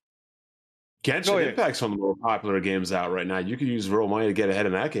 Genshin Impact's one of the more popular games out right now. You could use real money to get ahead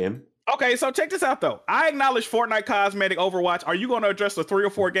in that game. Okay, so check this out though. I acknowledge Fortnite cosmetic Overwatch. Are you going to address the 3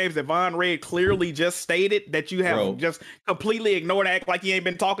 or 4 games that Von Red clearly just stated that you have just completely ignored, act like he ain't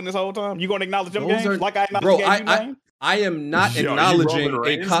been talking this whole time? You going to acknowledge them games like I acknowledge I am not acknowledging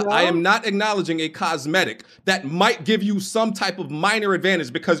I am not acknowledging a cosmetic that might give you some type of minor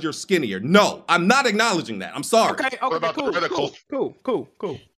advantage because you're skinnier. No, I'm not acknowledging that. I'm sorry. Okay, cool.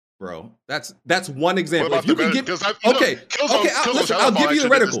 Bro, that's one example. If you can give, I'll give you the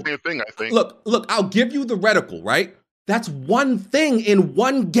reticle. Look, I'll give you the reticle, right? That's one thing in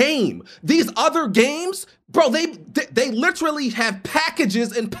one game. These other games, bro, they literally have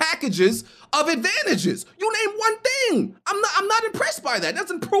packages and packages of advantages. You name one thing. I'm not impressed by that. It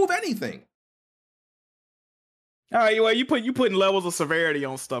doesn't prove anything. All right, well, you putting levels of severity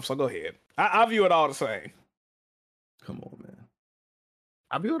on stuff, so go ahead. I view it all the same. Come on, man.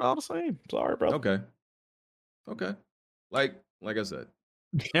 I view it all the same. Sorry, bro. Okay. Like I said.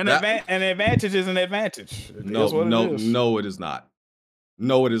 An advantage is an advantage. No, it is not.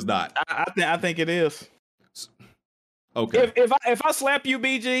 No, it is not. I think it is. Okay. If I slap you,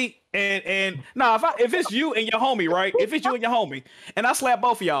 BG, and if it's you and your homie, right? If it's you and your homie, and I slap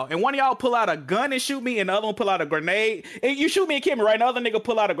both of y'all, and one of y'all pull out a gun and shoot me, and the other one pull out a grenade, and you shoot me and kill me, right? And the other nigga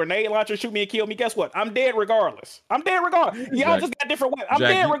pull out a grenade launcher, shoot me and kill me. Guess what? I'm dead regardless. Y'all just got different weapons. I'm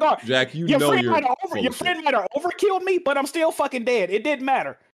dead regardless. Jack, your friend might have overkilled me, but I'm still fucking dead. It didn't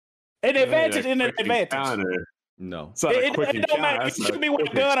matter. An advantage in an advantage. No. It don't matter. You shoot me with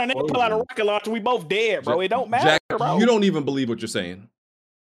a gun and then pull out a rocket launcher. We both dead, bro. It don't matter, Jack, bro. You don't even believe what you're saying.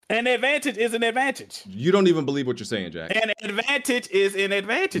 An advantage is an advantage. You don't even believe what you're saying, Jack. An advantage is an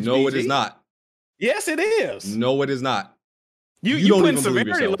advantage. No, it is not. Yes, it is. No, it is not. You don't putting even believe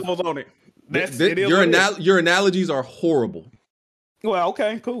severity yourself. levels on it. Your analogies are horrible. Well,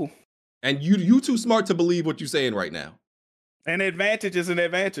 okay, cool. And you too smart to believe what you're saying right now. An advantage is an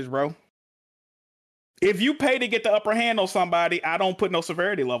advantage, bro. If you pay to get the upper hand on somebody, I don't put no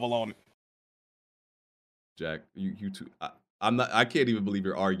severity level on it. Jack, you too. I can't even believe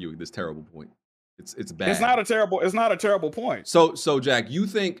you're arguing this terrible point. It's bad. It's not a terrible point. So Jack, you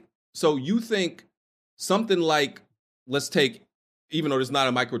think something like, let's take, even though it's not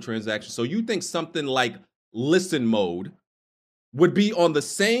a microtransaction, so you think something like listen mode would be on the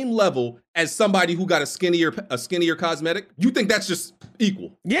same level as somebody who got a skinnier cosmetic? You think that's just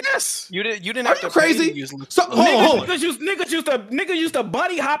equal? Yes. You didn't Are have you to crazy? So hold on. Niggas used to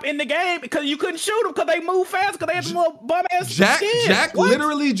buddy hop in the game because you couldn't shoot them because they move fast because they had some little bum ass skins. Jack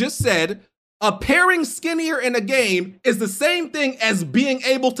literally just said appearing skinnier in a game is the same thing as being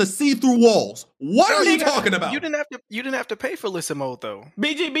able to see through walls. What are you talking about? You didn't have to pay for listen mode though.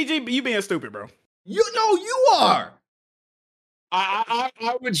 BG, you being stupid, bro. You are.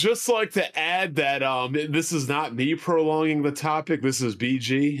 I would just like to add that this is not me prolonging the topic. This is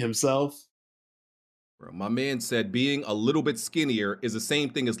BG himself. Bro, my man said being a little bit skinnier is the same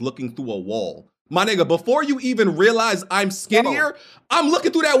thing as looking through a wall. My nigga, before you even realize I'm skinnier, I'm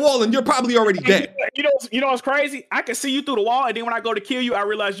looking through that wall and you're probably already dead. You know what's crazy? I can see you through the wall, and then when I go to kill you, I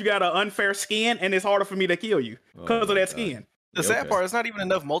realize you got an unfair skin, and it's harder for me to kill you because of that skin. The sad part, it's not even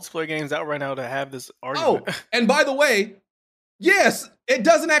enough multiplayer games out right now to have this argument. Oh, and by the way, yes, it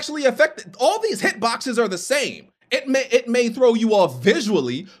doesn't actually affect it. All these hitboxes are the same. It may throw you off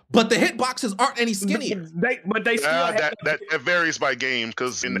visually, but the hitboxes aren't any skinnier. But they still that varies by game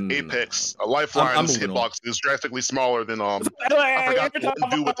because in Apex, a Lifeline's hitbox is drastically smaller than I forgot what to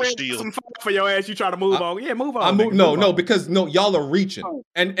do with the shield. For your ass, you try to move on. Yeah, move on. Because y'all are reaching,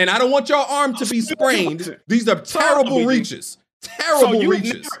 and I don't want your arm to be sprained. These are terrible reaches. Terrible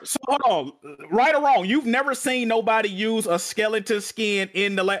reaches. So hold on, right or wrong, you've never seen nobody use a skeleton skin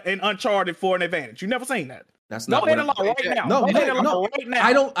in Uncharted for an advantage. You've never seen that. That's not right now. Right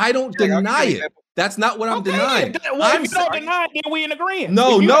now. I don't deny it. That's not what I'm denying. Well, if you don't deny it, then we in agreement.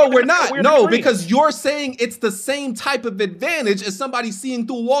 No, we're not. No, because you're saying it's the same type of advantage as somebody seeing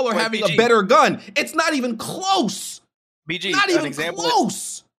through a wall or having a better gun. It's not even close. BG, not even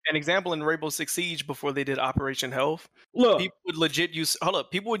close. An example in Rainbow Six Siege before they did Operation Health. Look,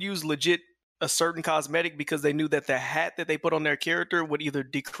 people would use legit a certain cosmetic because they knew that the hat that they put on their character would either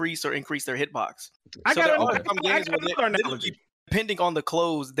decrease or increase their hitbox. I got another analogy. Depending on the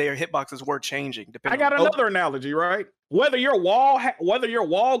clothes, their hitboxes were changing. I got another analogy, right? Whether you're wall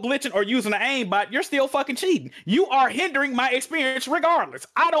glitching or using an aimbot, you're still fucking cheating. You are hindering my experience regardless.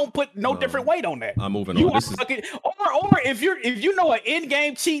 I don't put no different weight on that. I'm moving on. Or if you know an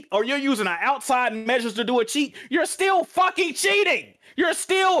in-game cheat or you're using an outside measures to do a cheat, you're still fucking cheating. You're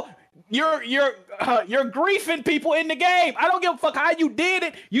griefing people in the game. I don't give a fuck how you did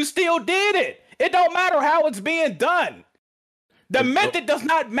it. You still did it. It don't matter how it's being done. The method does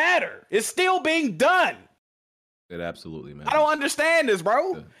not matter. It's still being done. It absolutely matters. I don't understand this,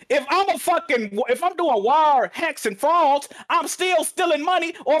 bro. Yeah. If I'm doing wire hacks and frauds, I'm still stealing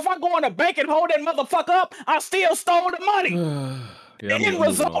money. Or if I go in a bank and hold that motherfucker up, I still stole the money. The end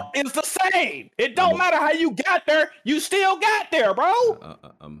result is the same. It don't matter how you got there. You still got there, bro.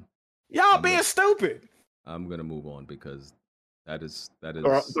 Y'all being stupid. I'm gonna move on because that is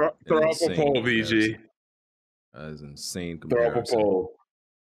throw up a poll, VG. That is insane comparison. Throw up a poll.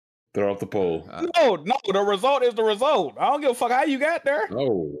 Throw up the poll. No, the result is the result. I don't give a fuck how you got there.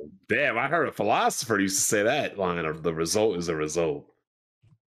 Oh, damn. I heard a philosopher used to say that line of the result is the result.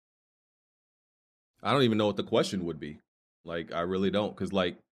 I don't even know what the question would be. Like, I really don't. Because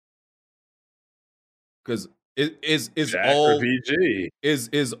is all PG.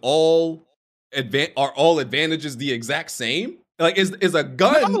 Are all advantages the exact same? Like, is a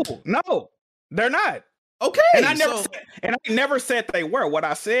gun? No, they're not. Okay, and I never said they were. What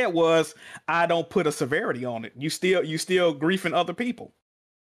I said was I don't put a severity on it. You still griefing other people.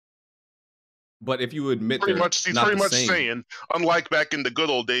 But if you admit he's pretty much saying, unlike back in the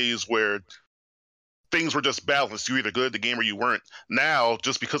good old days where things were just balanced, you were either good at the game or you weren't. Now,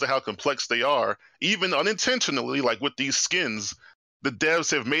 just because of how complex they are, even unintentionally, like with these skins, the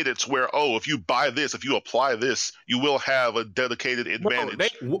devs have made it to where, if you buy this, if you apply this, you will have a dedicated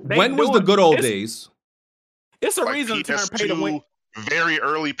advantage. When was the good old days? It's a reason to turn pay to win. Very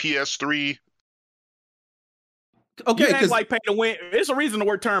early PS3. Okay, because like pay to win. It's a reason the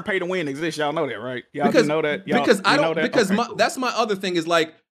word term pay to win exists. Y'all know that, right? Y'all know that. That's my other thing is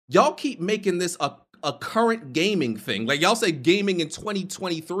like y'all keep making this a current gaming thing. Like y'all say gaming in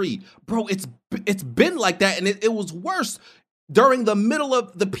 2023, bro. It's been like that, and it was worse during the middle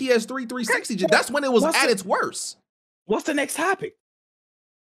of the PS3 360. That's when it was at its worst. What's the next topic?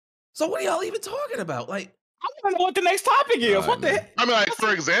 So what are y'all even talking about? Like. I don't know what the next topic is. What the heck? I mean, like,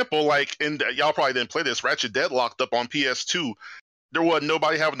 for example, like, y'all probably didn't play this, Ratchet Dead locked up on PS2. There wasn't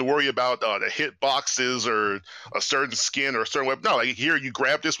nobody having to worry about the hit boxes or a certain skin or a certain weapon. No, like, here, you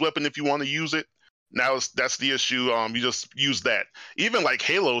grab this weapon if you want to use it. Now that's the issue. You just use that. Even, like,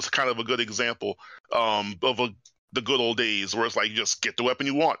 Halo is kind of a good example of the good old days where it's like, you just get the weapon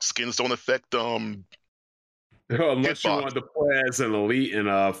you want. Skins don't affect unless you want to play as an elite in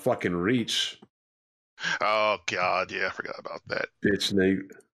a fucking Reach. Oh God, yeah, I forgot about that. Bitch,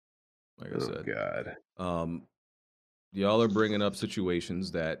 Nate. Like I said, God. Y'all are bringing up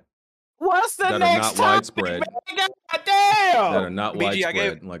situations that are not widespread. God damn. That are not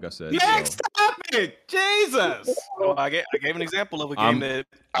widespread. Like I said, next topic. Jesus. Well, I gave an example of a game that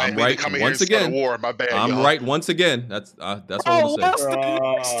I'm right once again. War. My bad, I'm y'all. right once again. That's what I'm saying. What's the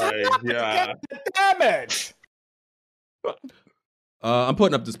next topic? Yeah. Damn it. I'm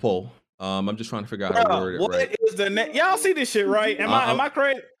putting up this poll. I'm just trying to figure out how to word it right. What is the y'all see this shit, right? Am I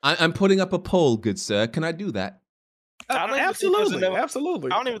correct? I'm putting up a poll, good sir. Can I do that? Absolutely.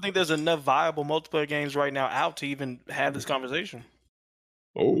 I don't even think there's enough viable multiplayer games right now out to even have this conversation.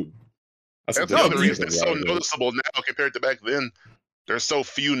 Oh, that's another reason it's so noticeable now compared to back then. There's so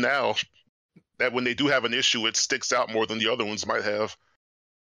few now that when they do have an issue, it sticks out more than the other ones might have.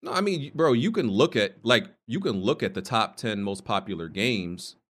 No, I mean, bro, you can look at the top 10 most popular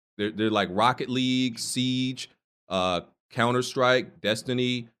games. They're like Rocket League, Siege, Counter-Strike,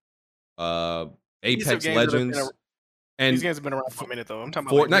 Destiny, Apex Legends. And these games have been around for a minute, though. I'm talking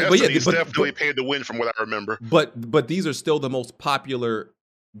about Fortnite, but he's definitely paid to win from what I remember. But these are still the most popular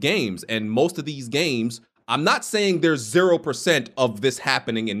games, and most of these games, I'm not saying there's 0% of this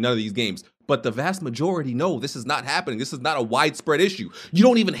happening in none of these games, but the vast majority know this is not happening. This is not a widespread issue. You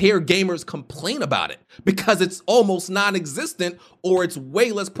don't even hear gamers complain about it because it's almost non-existent or it's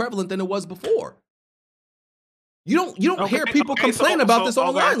way less prevalent than it was before. You don't hear people complain about this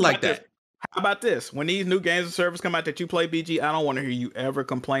online like that. How about this? When these new games and services come out that you play, BG, I don't want to hear you ever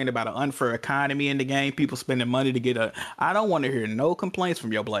complain about an unfair economy in the game, people spending money to get I don't want to hear no complaints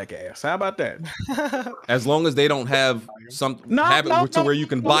from your black ass. How about that? As long as they don't have where you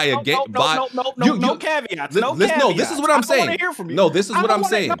can buy a game. No caveats. No, this is what I'm saying. No, this is what I'm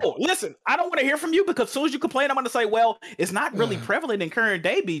saying. Listen, I don't want to hear from you because as soon as you complain, I'm going to say, well, it's not really prevalent in current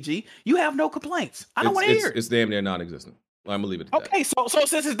day, BG. You have no complaints. I don't want to hear it. It's damn near non-existent. I'm gonna leave it at that. Okay, so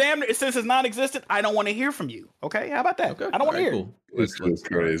since it's non-existent, I don't want to hear from you. Okay, how about that? Okay. I don't want to hear. Cool. Let's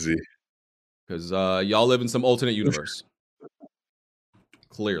crazy. Because y'all live in some alternate universe.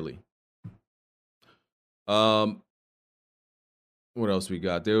 Clearly. What else we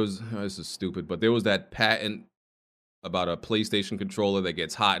got? This is stupid, but there was that patent about a PlayStation controller that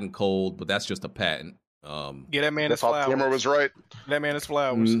gets hot and cold, but that's just a patent. Yeah, that man is flowers. Gamer was right. That man is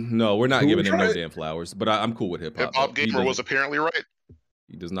flowers. No, we're not giving him no damn flowers. But I'm cool with hip hop. Hip Hop Gamer was apparently right.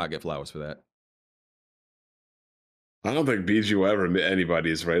 He does not get flowers for that. I don't think BG will ever admit anybody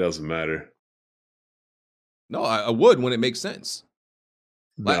is right. Doesn't matter. No, I would when it makes sense.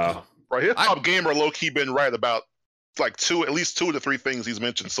 No. Right, Hip Hop Gamer low key been right about like at least 2 to 3 things he's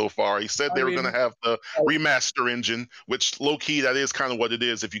mentioned so far. He said they were going to have the remaster engine, which low key that is kind of what it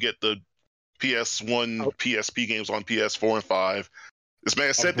is. If you get the PS1, PSP games on PS4 and 5. This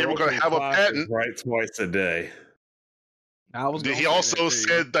man said they were going to have a patent. Right twice a day. He also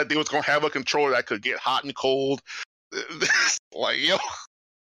said that they was gonna have a controller that could get hot and cold. Like, yo,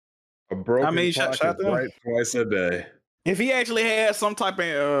 a broken clock is right twice a day. If he actually had some type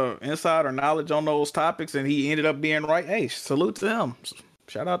of insider knowledge on those topics and he ended up being right, hey, salute to him.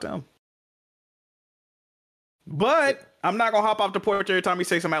 Shout out to him. But I'm not gonna hop off the porch every time he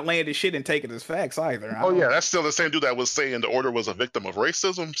says some outlandish shit and take it as facts either. Oh yeah, that's still the same dude that was saying the order was a victim of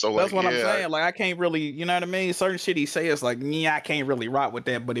racism. So that's what I'm saying. Like, I can't really, you know what I mean? Certain shit he says, like, yeah, I can't really rock with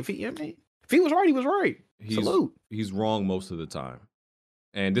that. But if he was right, he was right. Salute. He's wrong most of the time,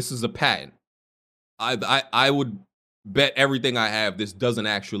 and this is a patent. I would bet everything I have this doesn't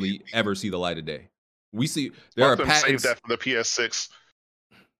actually ever see the light of day. We see there are patents. Save that for the PS6.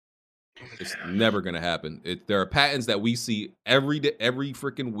 It's never gonna happen. There are patents that we see every day, every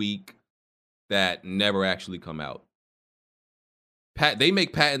freaking week that never actually come out. They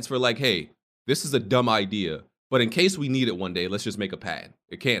make patents for like, hey, this is a dumb idea, but in case we need it one day, let's just make a patent.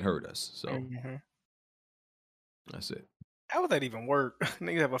 It can't hurt us. So that's it. How would that even work?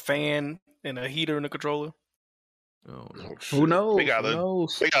 Niggas have a fan and a heater in the controller. Oh, no. Who knows? They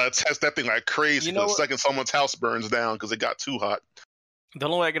gotta test that thing like crazy the second someone's house burns down because it got too hot. The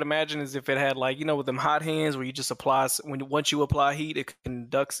only way I can imagine is if it had, like, you know, with them hot hands where you just apply, once you apply heat, it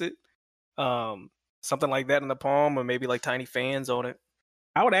conducts it. Something like that in the palm, or maybe like tiny fans on it.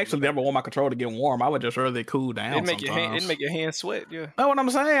 I would actually never want my controller to get warm. I would just rather it cool down. It'd make your hands sweat. Yeah. Know what I'm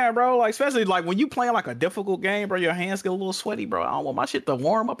saying, bro? Like, especially like when you playing like a difficult game, bro, your hands get a little sweaty, bro. I don't want my shit to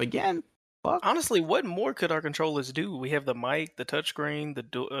warm up again. Fuck. Honestly, what more could our controllers do? We have the mic, the touchscreen,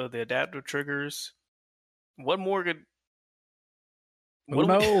 the adaptive triggers. What more could? Who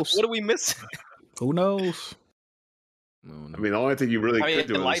knows? What are we missing? Who knows? I mean, the only thing you really could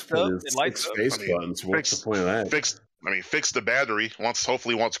do is fix face buttons. What's the point of that? Fix the battery.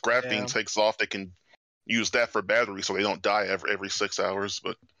 Hopefully once graphene takes off, they can use that for battery so they don't die every 6 hours.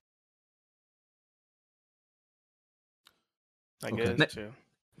 But I guess.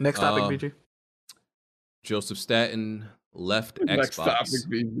 Next topic, BG. Joseph Staten left Next Xbox. Topic,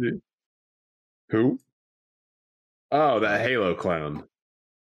 BG. Who? Oh, that Halo clown.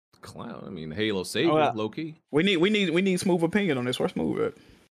 I mean, Halo savior, low key. We need Smooth opinion on this. Where's Smooth at?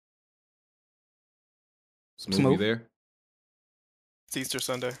 Smooth, you there? It's Easter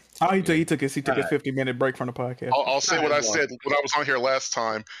Sunday. Oh, he took a 50-minute break from the podcast. I'll say what I said when I was on here last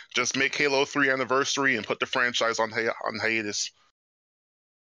time. Just make Halo 3 anniversary and put the franchise on hiatus.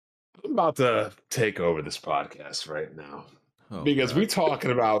 I'm about to take over this podcast right now. Because we talking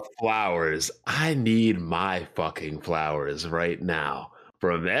about flowers. I need my fucking flowers right now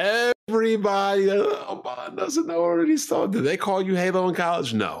from everybody. Bob doesn't know already. Did they call you Halo in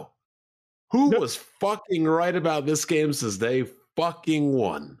college? No. Who was fucking right about this game since they fucking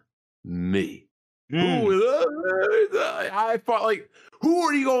won? Me. I thought, like, who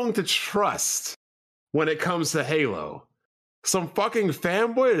are you going to trust when it comes to Halo? Some fucking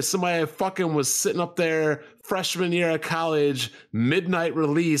fanboy or somebody that fucking was sitting up there freshman year of college, midnight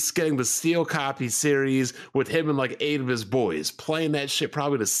release, getting the steel copy series with him and like 8 of his boys, playing that shit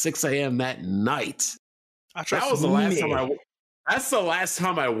probably to 6 a.m. that night. That was the last time that's the last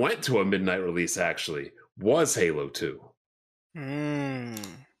time I went to a midnight release, actually, was Halo 2.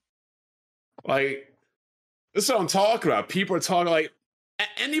 Like, this is what I'm talking about. People are talking like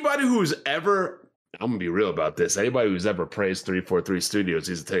anybody who's ever, I'm gonna be real about this. Anybody who's ever praised 343 Studios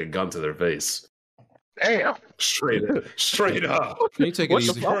needs to take a gun to their face. Damn. Straight up. Can you take it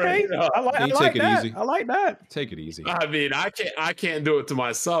easy? Okay. I like that. I like that. Take it easy. I mean, I can't do it to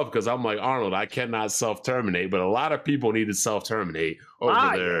myself because I'm like Arnold. I cannot self-terminate, but a lot of people need to self-terminate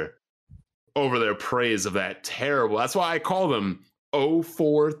over their praise of that terrible. That's why I call them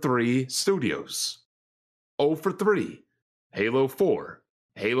 043 Studios. 0 for 3. Halo 4.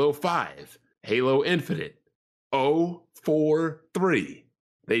 Halo 5. Halo Infinite. 0 for 3.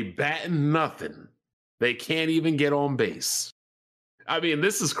 They batten nothing. They can't even get on base. I mean,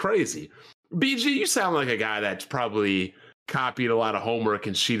 this is crazy. BG, you sound like a guy that's probably copied a lot of homework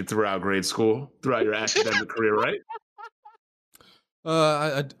and cheated throughout grade school, throughout your academic career, right?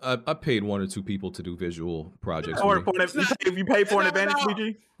 I paid 1 or 2 people to do visual projects. If you pay for an advantage,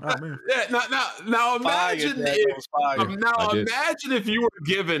 BG. Oh, man. Now imagine if you were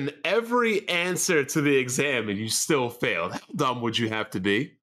given every answer to the exam and you still failed. How dumb would you have to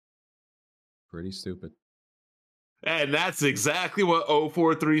be? Pretty stupid. And that's exactly what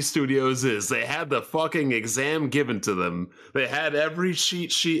 043 Studios is. They had the fucking exam given to them. They had every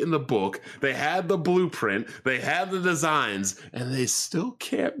cheat sheet in the book. They had the blueprint. They had the designs. And they still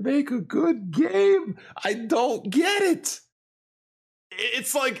can't make a good game. I don't get it.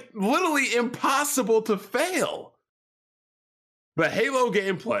 It's like literally impossible to fail. The Halo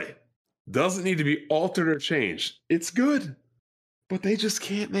gameplay doesn't need to be altered or changed. It's good, but they just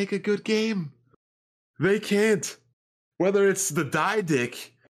can't make a good game. They can't. Whether it's the Die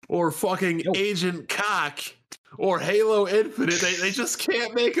Dick or fucking Agent Cock or Halo Infinite, they just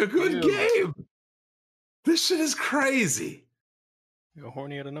can't make a good game. This shit is crazy. You're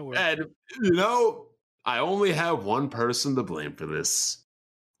horny out of nowhere. And, you know, I only have one person to blame for this.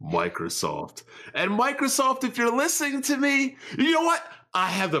 Microsoft. And Microsoft, if you're listening to me, you know what? I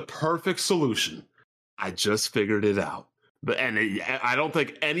have the perfect solution. I just figured it out. I don't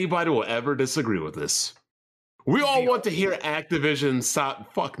think anybody will ever disagree with this. We all want to hear Activision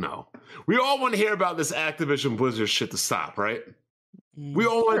stop. Fuck no. We all want to hear about this Activision Blizzard shit to stop, right? We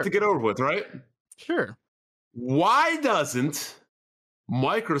all want it to get over with, right? Sure. Why doesn't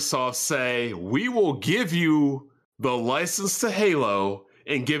Microsoft say, we will give you the license to Halo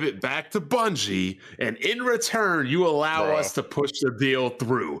and give it back to Bungie, and in return, you allow us to push the deal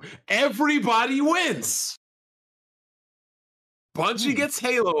through? Everybody wins. Bungie gets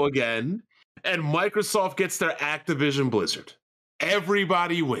Halo again, and Microsoft gets their Activision Blizzard.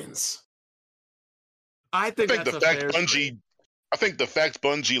 Everybody wins. I think the fact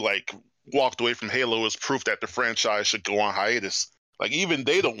Bungie like walked away from Halo is proof that the franchise should go on hiatus. Like, even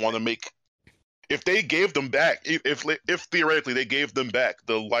they don't want to make. If they gave them back, if theoretically they gave them back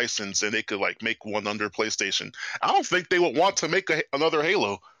the license and they could like make one under PlayStation, I don't think they would want to make another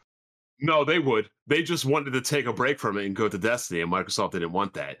Halo. No, they would. They just wanted to take a break from it and go to Destiny, and Microsoft didn't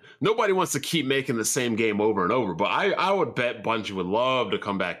want that. Nobody wants to keep making the same game over and over, but I would bet Bungie would love to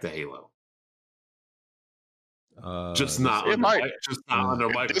come back to Halo. Just not under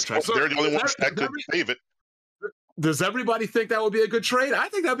Microsoft. They're the only ones that could save it. Does everybody think that would be a good trade? I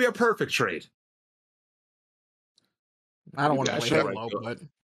think that'd be a perfect trade. I don't want to play Halo, but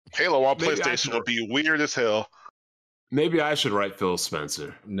Halo on PlayStation would be weird as hell. Maybe I should write Phil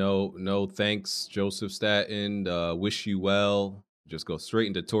Spencer. No, thanks, Joseph Staten. Wish you well. Just go straight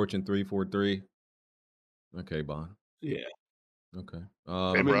into Torching 343. Okay, Bond. Yeah. Okay.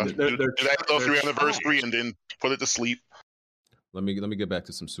 Hey, bro, do that Halo 3 anniversary and then put it to sleep. Let me get back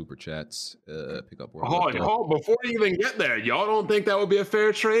to some super chats. Pick up where before you even get there, y'all don't think that would be a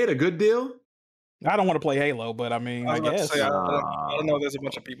fair trade, a good deal? I don't want to play Halo, but I mean, I guess. I don't know. There's a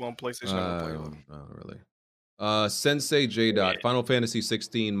bunch of people on PlayStation that play Halo. Not really. Sensei J. Final Fantasy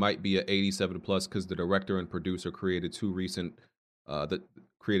 16 might be an 87 plus because the director and producer created two recent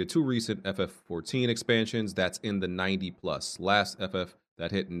FF14 expansions. That's in the 90 plus. Last FF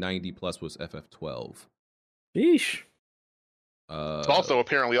that hit 90 plus was FF12. Sheesh. It's also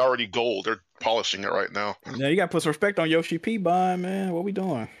apparently already gold. They're polishing it right now. Yeah, you got to put some respect on Yoshi P. Bond, man. What we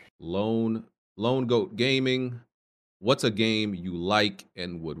doing? Lone Goat Gaming. What's a game you like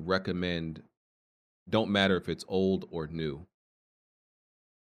and would recommend? Don't matter if it's old or new.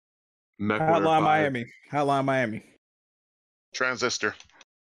 Hotline Miami. Transistor.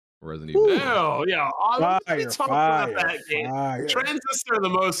 Resident Evil. Hell yeah. About that game. Transistor, the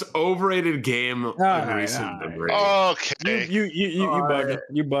most overrated game of recent memory. Okay. You bugging.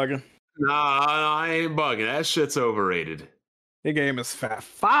 You bugging. Nah, I ain't bugging. That shit's overrated. The game is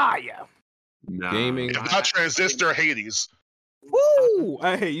fire. Nah. Gaming. If not Transistor, Hades. Woo!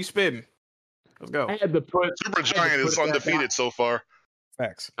 Hey, you spitting. Let's go. I had to put Supergiant is undefeated so far.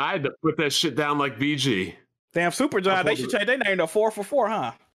 Facts. I had to put that shit down like BG. Damn, Supergiant. They should change their name to 444,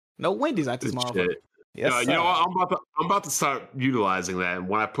 huh? No Wendy's at this motherfucker. Yes, you know what? I'm about to start utilizing that. And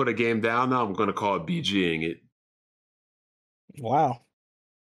when I put a game down now, I'm going to call it BGing it. Wow.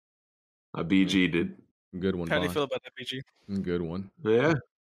 I BG'd it. Good one. How do you feel about that, BG? Good one. Yeah.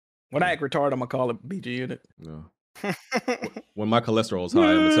 When I act retarded, I'm going to call it BG in it. No. When my cholesterol is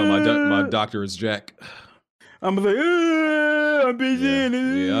high, I'm going to tell my doctor is Jack. I'm going to say, I'm BG in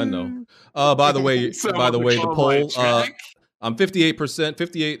it. Yeah, I know. By the way, the poll... I'm 58%.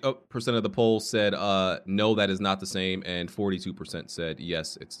 58% of the poll said no, that is not the same, and 42% said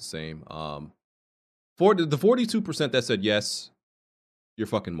yes, it's the same. For the 42% that said yes, you're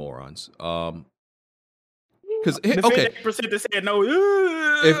fucking morons. Because the 58% that said no.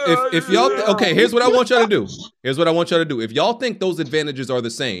 If y'all here's what I want y'all to do. If y'all think those advantages are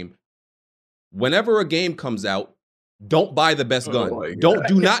the same, whenever a game comes out, don't buy the best gun.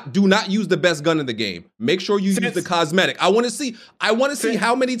 Do not use the best gun in the game. Make sure you use the cosmetic. I want to see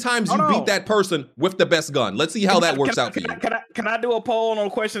how many times you beat that person with the best gun. Let's see how that works out for you. Can I do a poll on a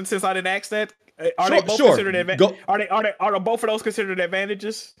question since I didn't ask that? Are they both considered are both of those considered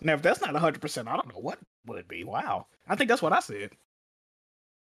advantages? Now, if that's not 100%, I don't know what would be. Wow. I think that's what I said.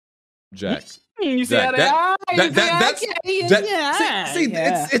 Jack. You see how that's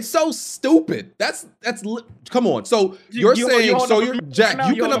it's so stupid. That's come on. So you're saying Jack,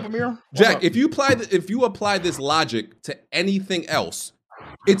 if you apply this logic to anything else,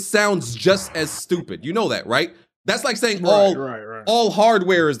 it sounds just as stupid. You know that, right? That's like saying all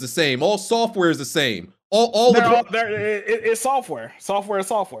hardware is the same, all software is the same. It's software. Software is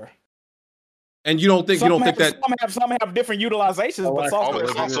software. And you don't think that some have different utilizations, but software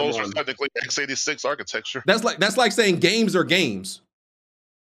all consoles are technically x86 architecture. That's like saying games are games.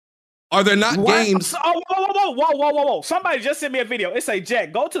 Are there not games? Whoa. Somebody just sent me a video. It say,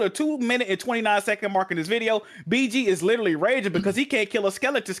 Jack, go to the 2-minute and 29-second mark in this video. BG is literally raging because he can't kill a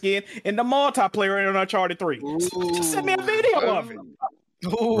skeleton skin in the multiplayer in Uncharted 3. Just send me a video of it.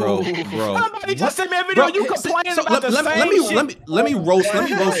 Bro. Somebody just sent me a video. You complaining about the same shit. Let me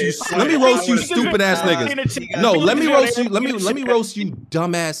roast you, stupid ass niggas. No, let me roast you,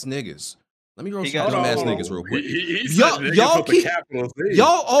 dumbass niggas. Let me roast you dumbass niggas real quick.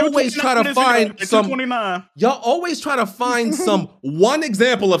 Y'all always try to find some. Y'all always try to find some one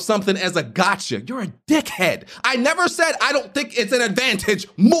example of something as a gotcha. You're a dickhead. I never said I don't think it's an advantage,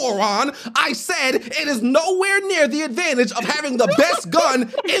 moron. I said it is nowhere near the advantage of having the best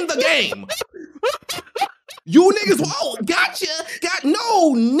gun in the game. You niggas, gotcha.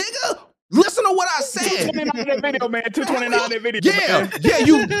 No, nigga. Listen to what I said. 229 that video, man. 229 that video.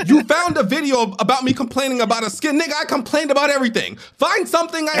 Yeah. You found a video about me complaining about a skin, nigga. I complained about everything. Find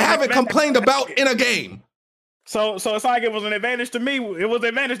something I haven't complained about in a game. So it's like it was an advantage to me. It was an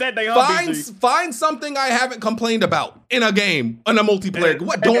advantage that day. Find something I haven't complained about in a game, in a morons.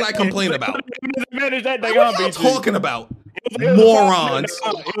 What don't I complain about? It was an advantage that day. What are you talking about? Morons.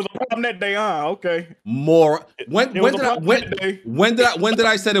 It was a problem that day, okay. When did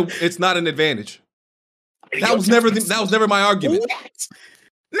I say it's not an advantage? That was never my argument. What?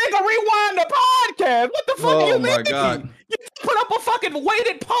 Nigga, rewind the podcast. What the fuck are you mean? Oh my god. You put up a fucking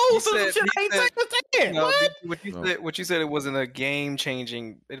weighted post and shit. I ain't taking a second. What you said, it wasn't a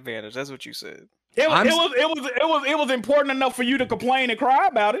game-changing advantage. That's what you said. It was important enough for you to complain and cry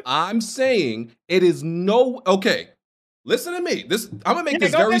about it. I'm saying it is okay. Listen to me. I'm gonna make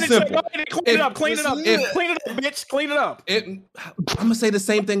this very simple. Clean it up, bitch. Clean it up. I'm gonna say the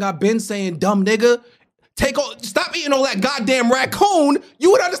same thing I've been saying, dumb nigga. Stop eating all that goddamn raccoon.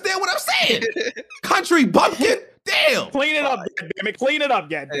 You would understand what I'm saying. Country bumpkin. Damn. Clean it up, damn it. Clean it up,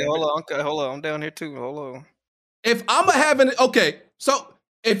 goddamn. Hey, hold on. I'm down here too. Hold on. If I'm having so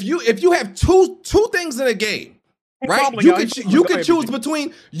if you have two things in a game, right? You can choose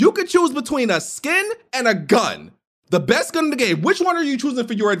between a skin and a gun. The best gun in the game. Which one are you choosing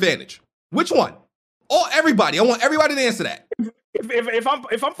for your advantage? Which one? Everybody. I want everybody to answer that.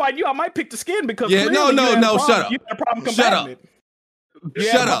 If I'm fighting you, I might pick the skin because no. Shut up. You had a problem combating Shut up. it.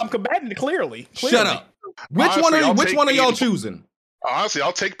 Shut up. I'm combating it clearly. Shut up. Which one are y'all choosing? Honestly,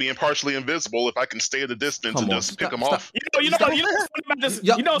 I'll take being partially invisible if I can stay at a distance and just pick them off.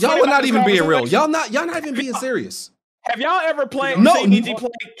 Y'all are not even being real. Y'all not even being serious. Have y'all ever played play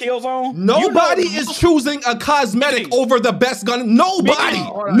Killzone? Nobody is choosing a cosmetic over the best gun. Nobody.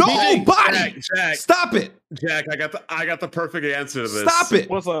 Jack, stop it. Jack, I got the perfect answer to this. Stop it.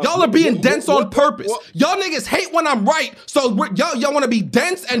 Y'all are being dense on purpose. Y'all niggas hate when I'm right, so y'all want to be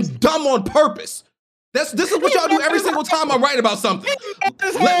dense and dumb on purpose. This is what y'all do every single time I'm right about something.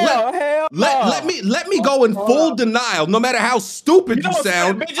 Let me go in full denial. No matter how stupid you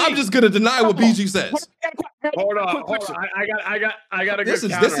sound, I'm just gonna deny what BG says. Hold on. I got a good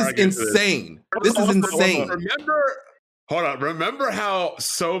counter. This is insane. This is insane. Remember how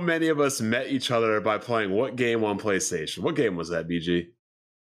so many of us met each other by playing what game on PlayStation? What game was that, BG?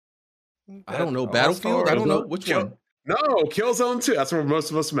 I don't know. Battlefield? I don't know. Which one? No, Killzone 2. That's where most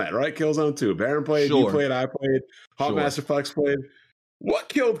of us met, right? Killzone 2. Baron played, you played, I played, Hawkmaster Flex played. What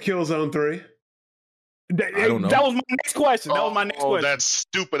killed Killzone 3? I don't know. That was my next question. That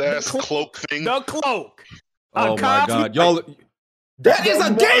stupid ass cloak thing. The cloak. Oh my god, y'all! That is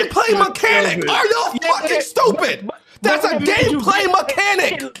a gameplay mechanic. Are y'all fucking stupid? That's a gameplay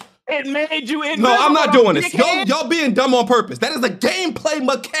mechanic. It made you invisible. No, I'm not doing this. Y'all being dumb on purpose. That is a gameplay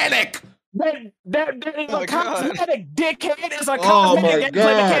mechanic. That is a cosmetic dickhead. It's a cosmetic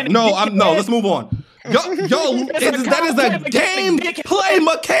mechanic. No, let's move on. That is a gameplay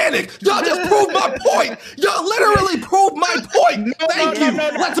mechanic. Y'all just proved my point. Y'all literally proved my point. Thank you.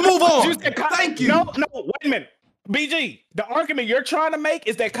 Let's move on. Thank you. No, wait a minute. BG, the argument you're trying to make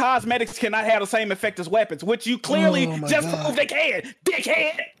is that cosmetics cannot have the same effect as weapons, which you clearly just proved they can.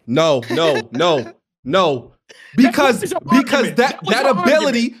 Dickhead. No. Because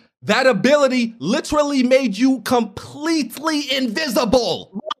that ability literally made you completely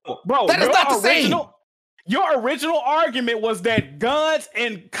invisible. bro. That is not the same. Your original argument was that guns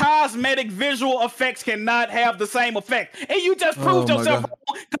and cosmetic visual effects cannot have the same effect. And you just proved yourself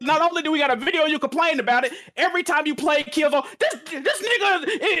wrong. Because not only do we got a video you complain about it, every time you play Killzone, this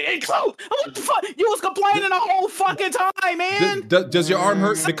nigga include. What the fuck? You was complaining the whole fucking time, man. Does your arm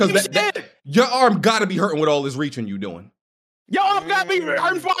hurt? Because your arm gotta be hurting with all this reaching you doing. Your arm gotta be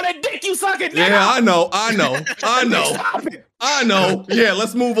hurting for all that dick you sucking. Yeah, I know. Yeah,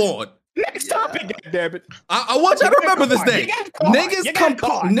 let's move on. Next topic, goddammit. I want y'all to remember this thing.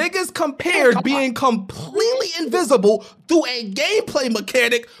 Niggas compared being completely invisible through a gameplay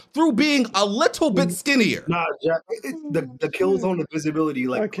mechanic through being a little bit skinnier. Nah, Jack, the Killzone invisibility,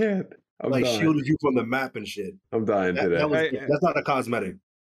 like, I can't. Shielded you from the map and shit. I'm dying today. That's not a cosmetic.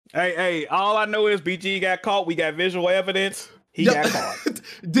 Hey, all I know is BG got caught. We got visual evidence. He got caught.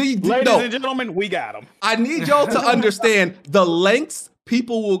 Ladies and gentlemen, we got him. I need y'all to understand the lengths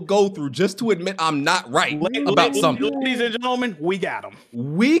people will go through just to admit I'm not right about something. Ladies and gentlemen, we got him.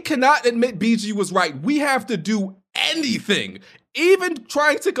 We cannot admit BG was right. We have to do anything, even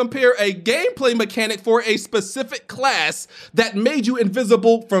trying to compare a gameplay mechanic for a specific class that made you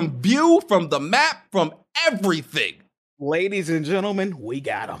invisible from view, from the map, from everything. Ladies and gentlemen, we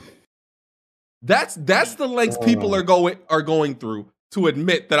got him. That's the lengths people are going through to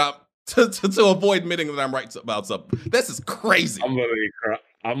admit that I'm to avoid admitting that I'm right about something. This is crazy. I'm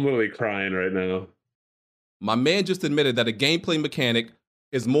literally crying right now. My man just admitted that a gameplay mechanic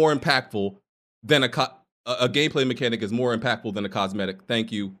is more impactful than a gameplay mechanic is more impactful than a cosmetic.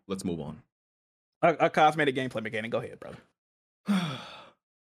 Thank you. Let's move on. A cosmetic gameplay mechanic. Go ahead, brother.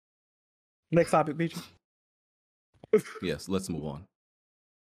 Next topic, BG. Yes, let's move on.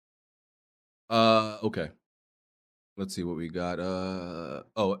 Okay. Let's see what we got.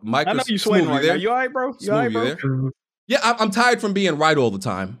 Mike. I know you sweating right now. You all right, bro? You all right, bro? There? Yeah, I'm tired from being right all the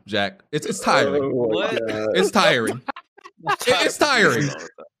time, Jack. It's tiring. It's tiring. It's tiring.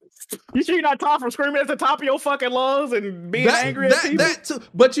 You sure you're not tired from screaming at the top of your fucking lungs and being angry at people? That too.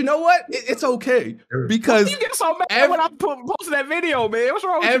 But you know what? It's okay because you get so mad when I posted that video, man. What's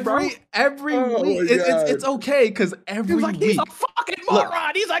wrong with you, bro? Every week, it's okay because every week he's a fucking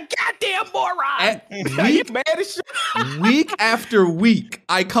moron. He's a goddamn moron. You mad as shit? Week after week,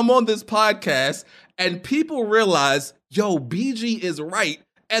 I come on this podcast and people realize, yo, BG is right,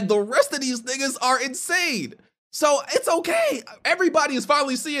 and the rest of these niggas are insane. So it's okay. Everybody is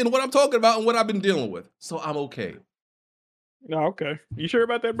finally seeing what I'm talking about and what I've been dealing with. So I'm okay. No, okay. You sure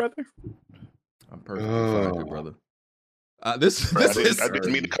about that, brother? I'm perfectly fine, good brother. This I is. didn't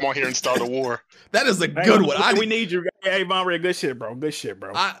mean to come on here and start a war. That is a good one. We need you. Hey, Monterey, good shit, bro. Good shit,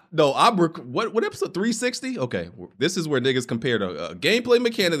 bro. What episode 360? Okay, this is where niggas compared a gameplay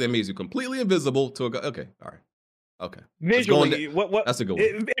mechanic that makes you completely invisible to a. Okay, all right. Okay. Visually, what? That's a good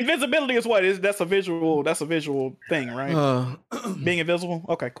one. Invisibility is what? That's a visual thing, right? Being invisible.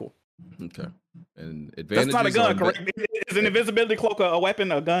 Okay, cool. Okay. And advantages. That's not a gun, correct? Is an invisibility cloak a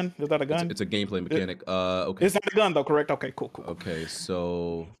weapon? A gun? Is that a gun? It's a gameplay mechanic. Okay. It's not a gun though, correct? Okay, cool. Okay,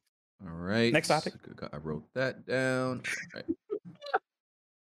 so all right. Next topic. I wrote that down.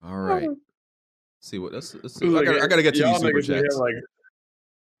 All right. See what? Let's see. I gotta get to these super chats.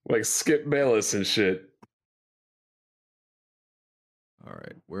 Like Skip Bayless and shit. All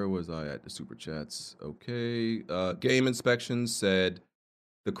right, where was I at the super chats? Okay, Game Inspection said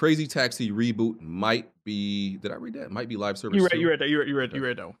the Crazy Taxi reboot might be. Did I read that? Might be live service. You read that. You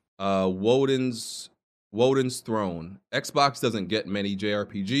read though. Woden's Throne. Xbox doesn't get many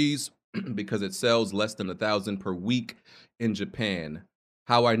JRPGs because it sells less than 1,000 per week in Japan.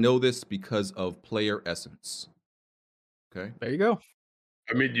 How I know this because of player essence. Okay, there you go.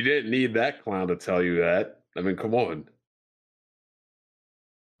 I mean, you didn't need that clown to tell you that. I mean, come on.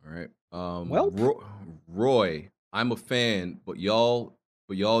 All right. Roy, I'm a fan, but y'all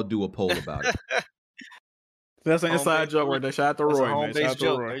do a poll about it. That's an inside joke right there. Shout out to Roy, man. Shout out to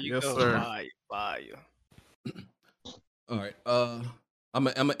Roy. There you yes, go. sir. Bye. All right. I'm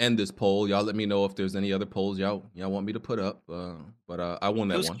gonna end this poll. Y'all let me know if there's any other polls y'all want me to put up. But I won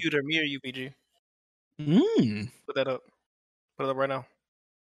that one. Scooter, me or you, PG? Put that up. Put it up right now.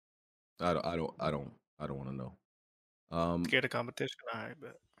 I don't want to know. Scared of competition. All right,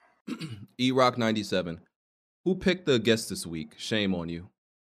 but eRock97. Who picked the guest this week? Shame on you.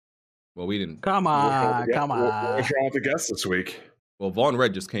 Well, we didn't. Come on. What's wrong with the guest this week? Well, Vaughn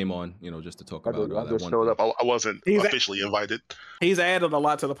Red just came on, just to talk about I just showed up. I wasn't officially invited. He's added a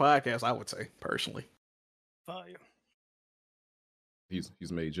lot to the podcast, I would say, personally. Fire. He's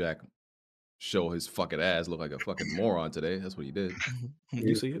made Jack show his fucking ass look like a fucking moron today. That's what he did.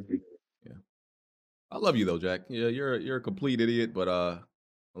 You see it? Yeah. I love you though, Jack. Yeah, you're a complete idiot, but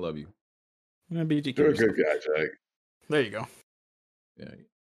I love you. Yeah, BG, You're a good guy, Jack. There you go. Yeah,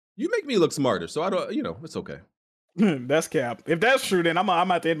 you make me look smarter, so I don't. It's okay. That's cap. If that's true, then I'm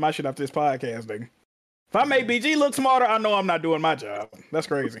about to end my shit after this podcast, nigga. If I make BG look smarter, I know I'm not doing my job. That's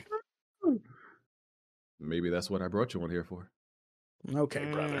crazy. Maybe that's what I brought you on here for. Okay,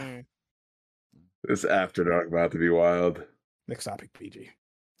 brother. This After Dark about to be wild. Next topic, PG.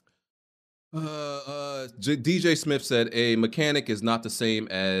 DJ Smith said a mechanic is not the same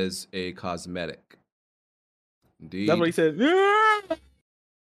as a cosmetic. Indeed. That's what he said.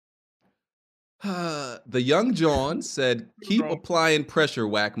 The young John said, keep applying pressure,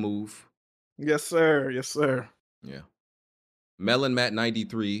 whack move. Yes, sir. Yes, sir. Yeah. Melon Matt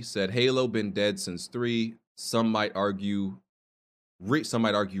 93 said, Halo been dead since 3. Some might argue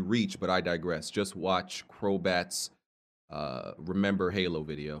Reach, but I digress. Just watch Crobat's Remember Halo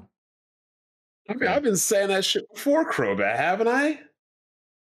video. I mean, I've been saying that shit before Crobat, haven't I?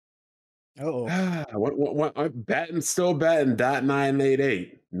 What, still batting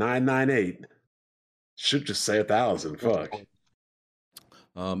 .988. Should just say 1,000. Fuck.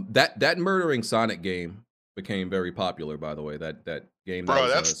 That murdering Sonic game became very popular, by the way. That game. Bro,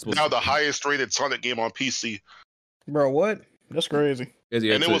 that's now the highest rated Sonic game on PC. Bro, what? That's crazy. And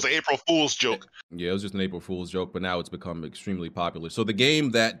it was an April Fool's joke. Yeah, it was just an April Fool's joke, but now it's become extremely popular. So the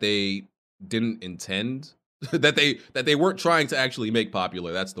game that they didn't intend, that they weren't trying to actually make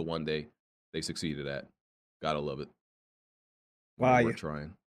popular, that's the one they succeeded at. Gotta love it. Why? We're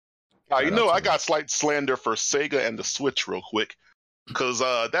trying. I got slight slander for Sega and the Switch real quick. Because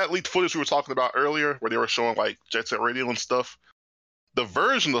that leaked footage we were talking about earlier, where they were showing like Jet Set Radio and stuff, the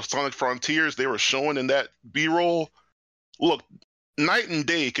version of Sonic Frontiers they were showing in that B-roll, look, night and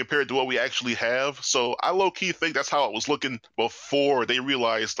day compared to what we actually have. So I low-key think that's how it was looking before they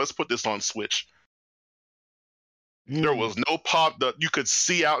realized, let's put this on Switch. There was no pop that you could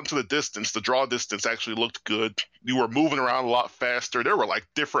see out into the distance. The draw distance actually looked good. You were moving around a lot faster. There were like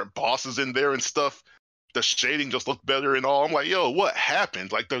different bosses in there and stuff. The shading just looked better and all. I'm like, yo, what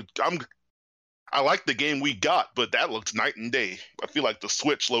happened? Like I like the game we got, but that looked night and day. I feel like the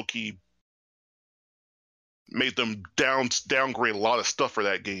Switch low-key made them downgrade a lot of stuff for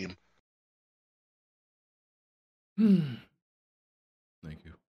that game. Thank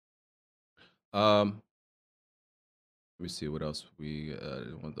you. Let me see what else we.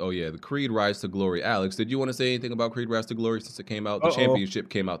 The Creed Rise to Glory. Alex, did you want to say anything about Creed Rise to Glory since it came out? The championship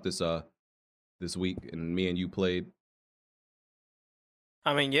came out this week, and me and you played.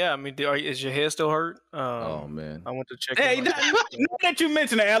 I mean, yeah. I mean, is your head still hurt? Oh man, I want to check. Hey, now that you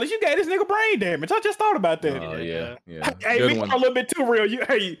mentioned it, Alex, you gave this nigga brain damage. I just thought about that. Oh yeah. Hey, we are a little bit too real. You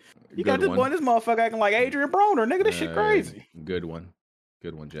got this boy, this motherfucker acting like Adrian Broner, nigga. This shit crazy. Good one,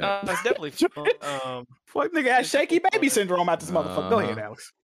 Jack. That's definitely fuck nigga had shaky baby syndrome out this motherfucker. Go ahead,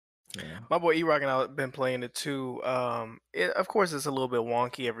 Alex. Yeah. My boy E-Rock and I have been playing it too. Of course, it's a little bit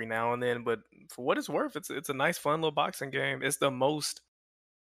wonky every now and then, but for what it's worth, it's a nice, fun little boxing game. It's the most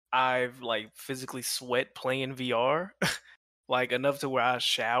I've like physically sweat playing VR, like enough to where I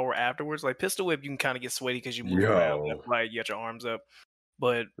shower afterwards. Like Pistol Whip, you can kind of get sweaty because you move around, right? You got your arms up,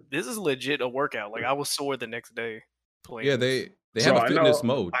 but this is legit a workout. Like I was sore the next day playing. Yeah, they have a fitness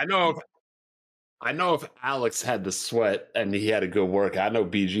mode. I know if Alex had the sweat and he had a good workout, I know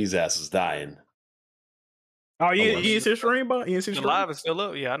BG's ass is dying. Oh, you didn't see the stream, bro? You didn't see the stream? Live is still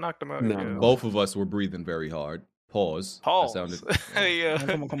up. Yeah, I knocked him out. No. Yeah. Both of us were breathing very hard. Pause. That sounded, yeah.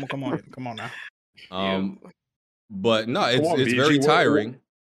 Come on now. But no, it's very tiring.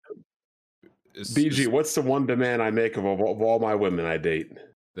 BG, what's the one demand I make of all my women I date?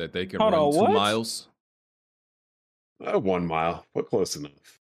 That they can run 2 miles? 1 mile, but close enough.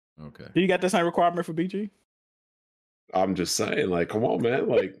 Okay. Do you got the same requirement for BG? I'm just saying, like, come on, man.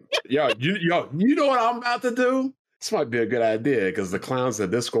 Like, you know what I'm about to do? This might be a good idea because the clowns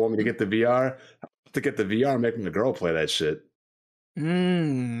at this school want me to get the VR. To get the VR, making the girl play that shit.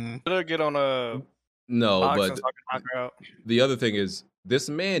 Better get on a but the other thing is this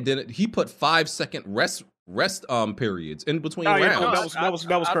man he put 5-second rest periods in between rounds. That was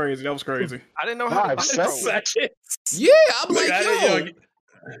crazy. That was crazy. I didn't know how 5 seconds. Yeah, I'm like, yo,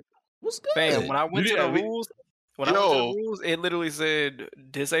 what's good? Fam, when I went to the rules, it literally said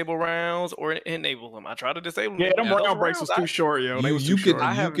disable rounds or enable them. I tried to disable them. Yeah, them round breaks was too short, yo. You can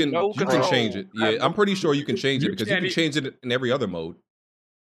change it. Yeah, I'm pretty sure you can change it because you can change it in every other mode.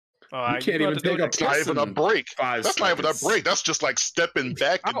 You can't even take That's not even a break. That's not even a break. That's just like stepping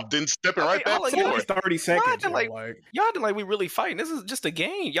back and then stepping right back forward. 30 seconds. Y'all acting like we really fighting. This is just a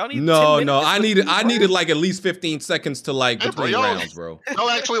game. Y'all need no. I needed like at least 15 seconds to like between rounds, bro. Y'all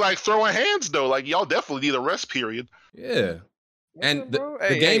actually like throwing hands though. Like y'all definitely need a rest period. Yeah. And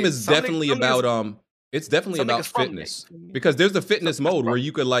the game is definitely about it's definitely about fitness, because there's the fitness mode where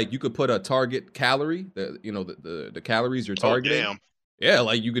you could put a target calorie, the calories you're targeting. Oh, damn. Yeah,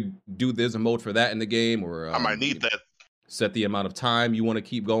 like you could do, there's a mode for that in the game, or I might need that. Set the amount of time you want to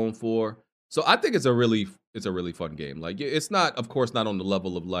keep going for. So I think it's a really fun game. Like, it's not, of course, not on the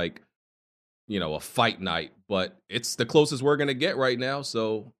level of like, a fight night, but it's the closest we're gonna get right now.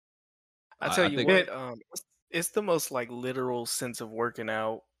 So I tell you what, it's the most like literal sense of working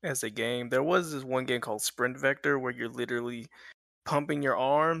out as a game. There was this one game called Sprint Vector where you're literally pumping your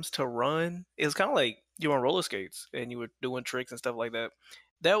arms to run. It was kind of like you were on roller skates and you were doing tricks and stuff like that.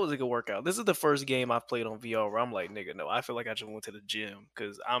 That was a good workout. This is the first game I've played on VR where I'm like, nigga, no, I feel like I just went to the gym,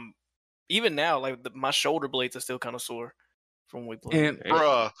 because I'm even now like my shoulder blades are still kind of sore from when we played.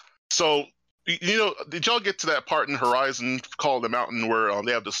 Bruh, so did y'all get to that part in Horizon called the Mountain where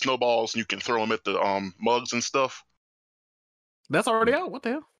they have the snowballs and you can throw them at the mugs and stuff? That's already out. What the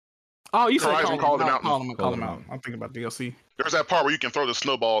hell? Oh, you said Horizon call the Mountain. Call them out. I'm thinking about DLC. There's that part where you can throw the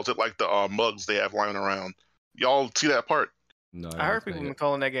snowballs at like the mugs they have lying around. Y'all see that part? No, I heard people been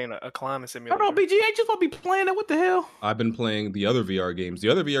calling that game a climbing simulator. Hold on, BG, ain't you supposed to be playing it? What the hell? I've been playing the other VR games. The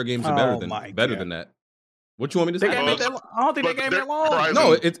other VR games are better than that. What you want me to say? I don't think they game that long. Horizon,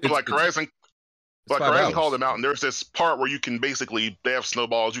 no, it's like Horizon. Like Horizon Call of the Mountain, there's this part where you can basically, they have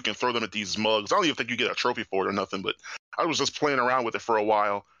snowballs, you can throw them at these mugs. I don't even think you get a trophy for it or nothing, but I was just playing around with it for a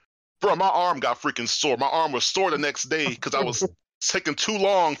while. Bro, my arm got freaking sore. My arm was sore the next day because I was taking too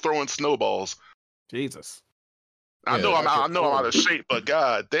long throwing snowballs. Jesus. I know I'm out of shape, but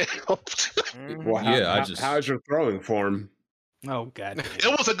god damn. Well, how's your throwing form? Oh god.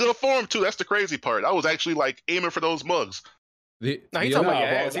 It was a good form too. That's the crazy part. I was actually like aiming for those mugs.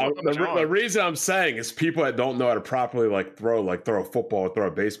 The reason I'm saying is people that don't know how to properly throw a football or throw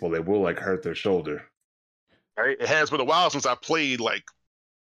a baseball, they will hurt their shoulder. Right? It has been a while since I played like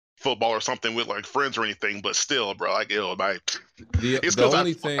football or something with like friends or anything, but still, bro, it's because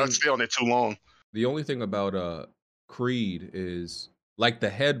I stay on it too long. The only thing about Creed is like the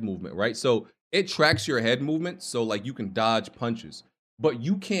head movement, right? So it tracks your head movement, so like you can dodge punches, but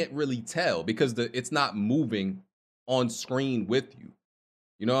you can't really tell because it's not moving on screen with you.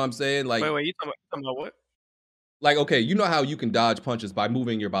 You know what I'm saying? Like, wait, you talking about what? Like, okay, you know how you can dodge punches by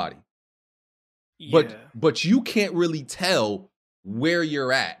moving your body, but you can't really tell where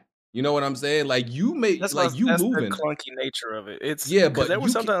you're at. You know what I'm saying? Like you moving. That's the clunky nature of it. Because there were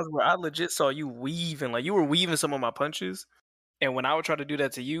sometimes where I legit saw you weaving, like you were weaving some of my punches, and when I would try to do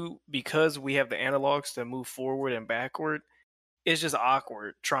that to you, because we have the analogs to move forward and backward, it's just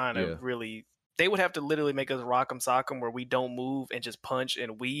awkward trying to really. They would have to literally make us rock 'em sock 'em where we don't move and just punch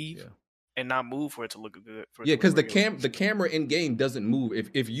and weave and not move for it to look good. Because the camera in game doesn't move.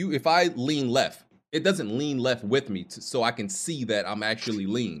 If I lean left, it doesn't lean left with me, so I can see that I'm actually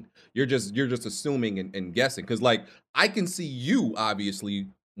lean. You're just assuming and guessing, because like I can see you obviously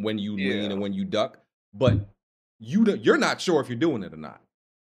when you lean and when you duck, but you're not sure if you're doing it or not.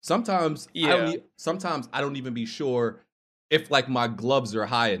 Sometimes I don't even be sure if like my gloves are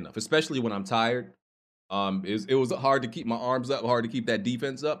high enough, especially when I'm tired. It was hard to keep my arms up, hard to keep that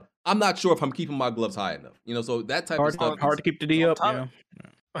defense up. I'm not sure if I'm keeping my gloves high enough. So that type of stuff. Hard to keep the D up.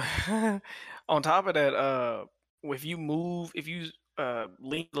 On top of that, if you lean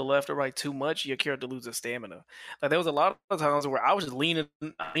to the left or right too much, your character loses stamina. Like there was a lot of times where I was just leaning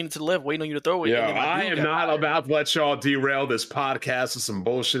to the left, waiting on you to throw it. Yeah, I am not about to let y'all derail this podcast with some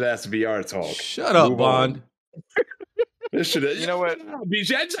bullshit ass VR talk. Shut up, Bond. This should have. You know what?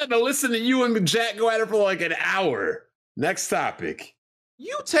 BJ, I just had to listen to you and Jack go at it for like an hour. Next topic.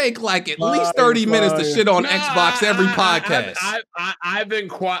 You take like at least 30 minutes to shit on Xbox every podcast. I've been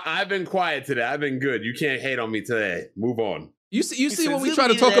quiet today. I've been good. You can't hate on me today. Move on. You see when we try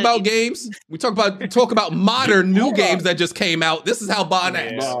to talk about games, we talk about modern new games that just came out. This is how Bond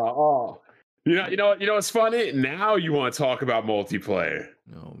acts. You know what's funny? Now you want to talk about multiplayer.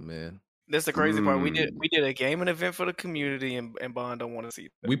 Oh man. That's the crazy part. We did a gaming event for the community, and Bond don't want to see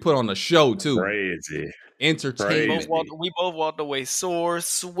that. We put on a show too. Crazy entertainment. We both walked away sore,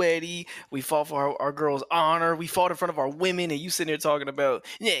 sweaty. We fought for our girls' honor. We fought in front of our women, and you sitting there talking about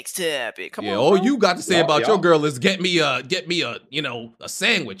next topic. Come on. All you got to say about your girl is get me a a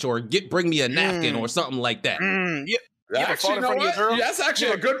sandwich or bring me a napkin or something like that. Actually, you know what? That's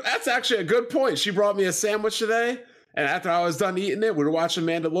actually a good point. She brought me a sandwich today. And after I was done eating it, we were watching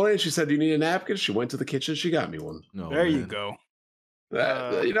Mandalorian. She said, "Do you need a napkin?" She went to the kitchen. She got me one. No, there you go.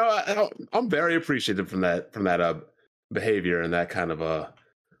 I'm very appreciative from that behavior and that kind of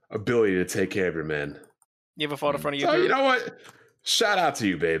ability to take care of your man. You ever fought in front of your girl? You know what? Shout out to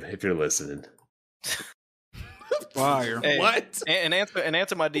you, babe, if you're listening. Fire. Hey, What? And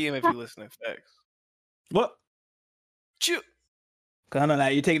answer my DM if you listening. Facts. What? Shoot. No,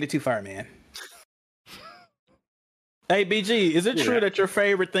 you're taking it too far, man. Hey, BG, is it true that your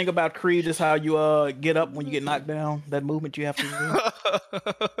favorite thing about Creed is how you get up when you get knocked down? That movement you have to do?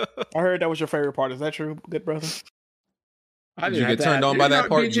 I heard that was your favorite part. Is that true, good brother? Did you get turned on by that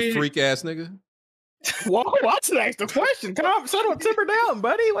part, BG? You freak ass nigga? Whoa, that's the question. Come on, simmer down,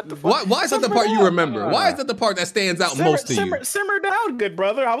 buddy. What the fuck? Why is that the part you remember? Why is that the part that stands out most to you? Simmer down, good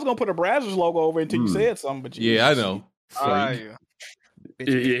brother. I was gonna put a Brazzers logo over until you said something, but yeah, I know.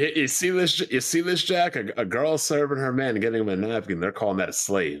 You see this, Jack? A girl serving her man and getting him a napkin. They're calling that a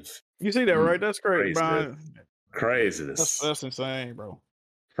slave. You see that, right? That's great, Brian. Craziness. That's insane, bro.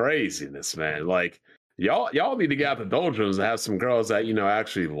 Craziness, man. Like y'all need to get out the doldrums and have some girls that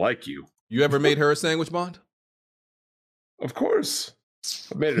actually like you. You ever made her a sandwich, Bond? Of course.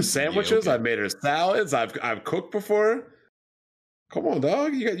 I've made her sandwiches. Yeah, okay. I've made her salads. I've cooked before. Come on,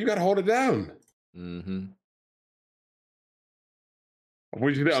 dog. You got to hold it down. Mm-hmm.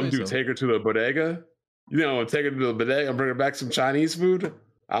 What do you think I'm do? Take her to the bodega? Take her to the bodega and bring her back some Chinese food?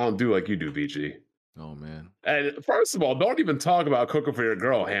 I don't do like you do, BG. Oh, man. And first of all, don't even talk about cooking for your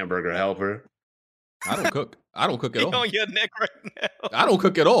girl, hamburger helper. I don't cook. I don't cook at all. On your neck right now. I don't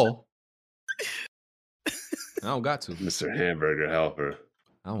cook at all. I don't got to. Mr. Hamburger Helper.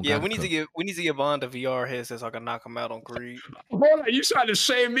 We need to give Bond a VR headset so I can knock him out on Creed. Hold on, you trying to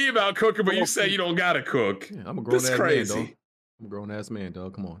shame me about cooking, but you say you don't gotta cook. Yeah, I'm a grown ass man, dog. I'm a grown ass man,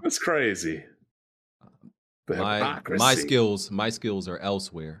 dog. Come on. That's crazy. My skills are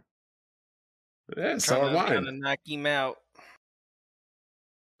elsewhere. Yeah, so are mine. Trying to knock him out.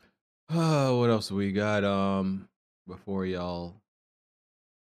 What else do we got? Before y'all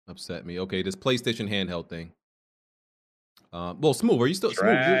upset me. Okay, this PlayStation handheld thing. Well, Smooth, are you still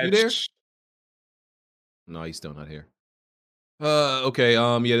Smooth? You there? No, he's still not here. Okay.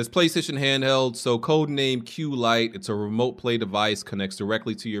 This PlayStation handheld. So codename Q Lite. It's a remote play device. Connects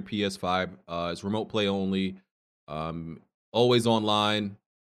directly to your PS5. It's remote play only. Always online.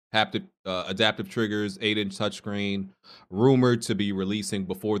 Haptic, adaptive triggers. 8-inch touchscreen. Rumored to be releasing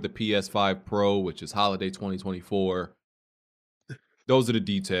before the PS5 Pro, which is holiday 2024. Those are the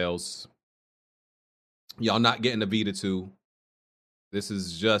details. Y'all not getting a Vita 2. This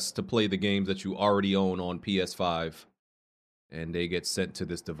is just to play the games that you already own on PS5, and they get sent to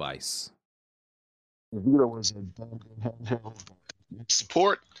this device.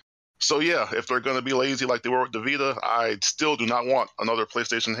 Support. So yeah, if they're going to be lazy like they were with the Vita, I still do not want another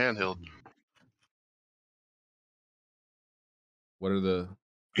PlayStation handheld. What are the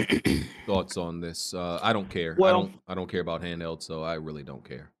thoughts on this? I don't care. Well, I don't care about handheld, so I really don't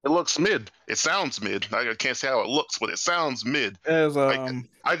care. It looks mid. It sounds mid. I can't say how it looks, but it sounds mid. As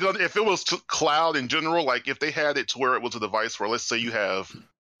if it was cloud in general, like if they had it to where it was a device where, let's say you have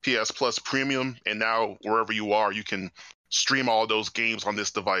PS Plus Premium, and now wherever you are, you can stream all those games on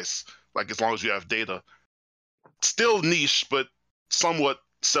this device, like as long as you have data. Still niche, but somewhat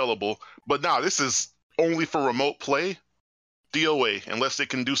sellable. But now this is only for remote play. DOA, unless they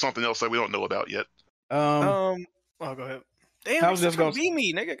can do something else that we don't know about yet. Oh, go ahead. Damn, I was just gonna be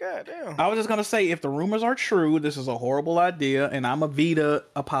me, nigga. God damn. I was just gonna say, if the rumors are true, this is a horrible idea, and I'm a Vita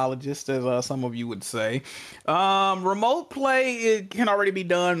apologist, as some of you would say. Remote play, it can already be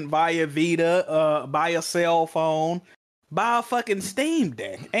done via Vita, by a cell phone, by a fucking Steam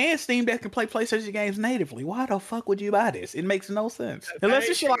Deck, and Steam Deck can play PlayStation games natively. Why the fuck would you buy this? It makes no sense. Unless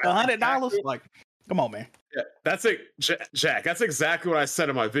it's shit like $100. Like, come on, man. Yeah, that's it, Jack. That's exactly what I said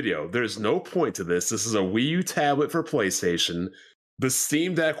in my video. There's no point to this. This is a Wii U tablet for PlayStation. The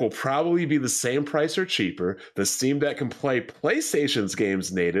Steam Deck will probably be the same price or cheaper. The Steam Deck can play PlayStation's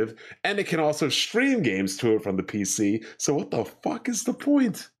games native, and it can also stream games to it from the PC. So what the fuck is the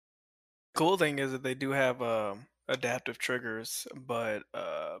point? Cool thing is that they do have adaptive triggers, but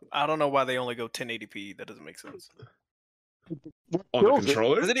I don't know why they only go 1080p. That doesn't make sense. On the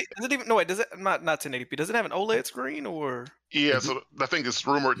controller? Does it even? No, wait. Does it not 1080p? Does it have an OLED screen or? Yeah, so I think it's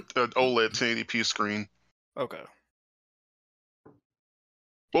rumored OLED 1080p screen. Okay.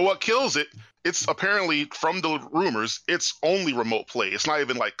 Well, what kills it? It's apparently from the rumors. It's only remote play. It's not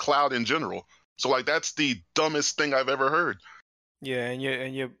even like cloud in general. So like that's the dumbest thing I've ever heard. Yeah, and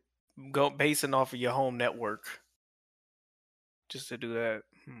you go basing off of your home network just to do that.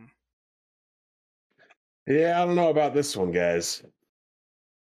 Yeah, I don't know about this one, guys.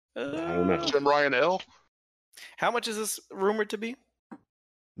 I don't know. Jim Ryan L. How much is this rumored to be?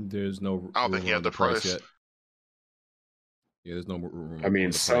 There's no. I don't think he had the price yet. Yeah, there's no rumor. I mean,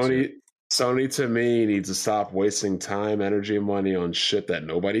 Sony to me needs to stop wasting time, energy, and money on shit that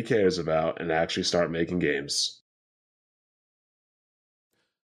nobody cares about, and actually start making games.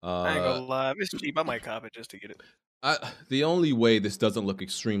 I ain't gonna lie, if it's cheap, I might cop it just to get it. The only way this doesn't look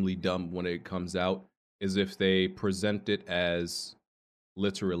extremely dumb when it comes out is if they present it as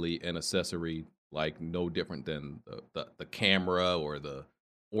literally an accessory, like no different than the camera or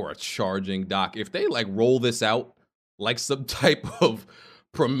a charging dock. If they like roll this out like some type of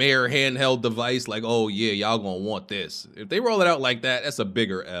premier handheld device, like, oh yeah, y'all gonna want this. If they roll it out like that, that's a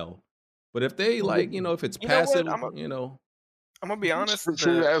bigger L. But if they like, if it's passive, I'm gonna be honest.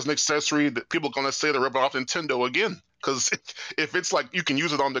 Treat it as an accessory that people are gonna say they're ripping off Nintendo again. Because if it's like you can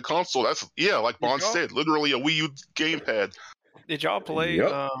use it on the console, that's like Bond said, literally a Wii U gamepad. Did y'all play?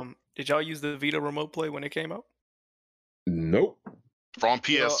 Yep. Did y'all use the Vita remote play when it came out? Nope. From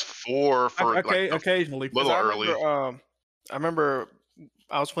PS4 for occasionally, a little early. I remember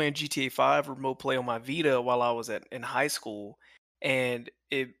I was playing GTA 5 remote play on my Vita while I was in high school, and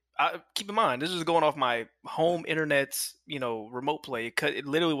keep in mind, this is going off my home internet's, remote play. It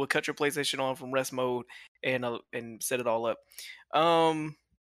literally would cut your PlayStation on from rest mode and set it all up. I'm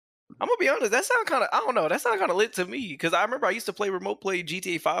gonna be honest, that sound kind of, I don't know, that sound kind of lit to me, because I remember I used to play remote play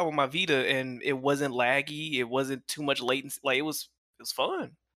GTA 5 on my Vita, and it wasn't laggy, it wasn't too much latency, like it was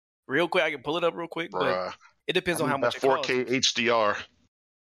fun. Real quick, I can pull it up real quick, but it depends on how much it costs. 4K HDR.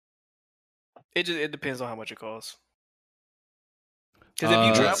 It depends on how much it costs. Because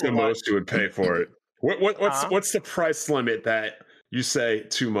if you what's the most you would pay for it? What's the price limit that you say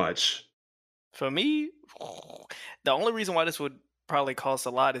too much? For me, the only reason why this would probably cost a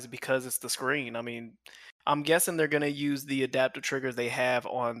lot is because it's the screen. I mean, I'm guessing they're gonna use the adaptive triggers they have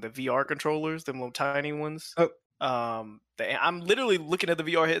on the VR controllers, them little tiny ones. I'm literally looking at the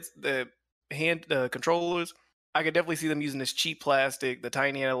VR heads, the hand controllers. I could definitely see them using this cheap plastic, the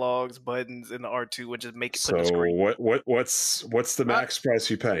tiny analogs, buttons, and the R2, which just make it put the screen. What's the max price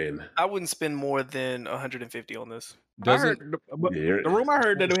you paying? I wouldn't spend more than $150 on this. The room I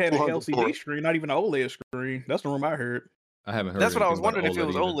heard that it had an LCD screen, not even an OLED screen. That's the room I heard. I haven't heard. That's what I was wondering if it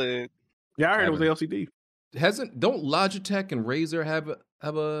was OLED. Yeah, I heard it was LCD. Don't Logitech and Razer have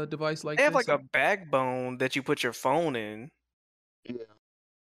a device like this? They have like a backbone that you put your phone in. Yeah.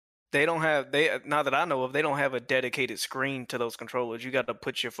 They don't have not that I know of, they don't have a dedicated screen to those controllers. You got to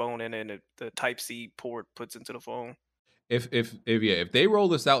put your phone in, and the Type-C port puts into the phone. If they roll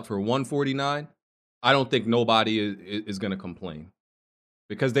this out for $149, I don't think nobody is going to complain,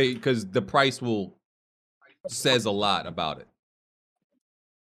 because the price says a lot about it.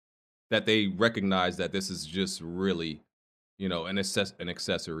 That they recognize that this is just really, an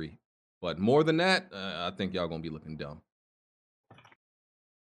accessory. But more than that, I think y'all gonna be looking dumb.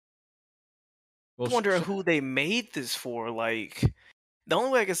 I'm wondering who they made this for. Like, the only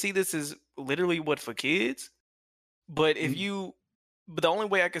way I can see this is literally for kids. But but the only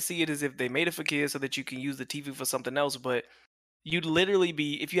way I can see it is if they made it for kids so that you can use the TV for something else. But you'd literally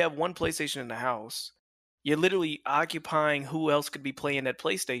if you have one PlayStation in the house, you're literally occupying who else could be playing that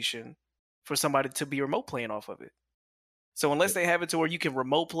PlayStation for somebody to be remote playing off of it. So unless they have it to where you can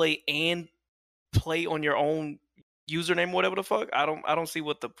remote play and play on your own username, whatever the fuck, I don't see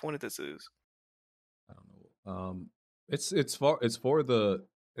what the point of this is. I don't know. It's for the,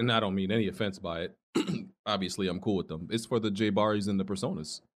 and I don't mean any offense by it. Obviously, I'm cool with them. It's for the J-Baris and the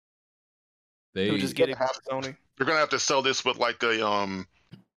Personas. They just get it from Sony. You're gonna have to sell this with like a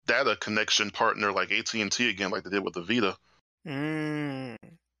data connection partner like AT&T again, like they did with the Vita.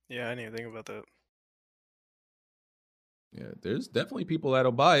 Yeah, I didn't even think about that. Yeah, there's definitely people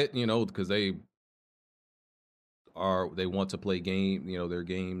that'll buy it, because they want to play their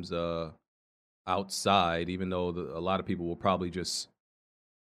games outside, even though a lot of people will probably just,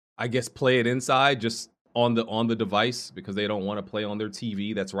 I guess, play it inside, just on the device, because they don't want to play on their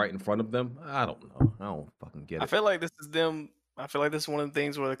TV that's right in front of them. I don't know. I don't fucking get it. I feel like this is them. I feel like this is one of the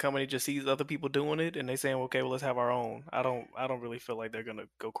things where the company just sees other people doing it and they saying, okay, well, let's have our own. I don't really feel like they're gonna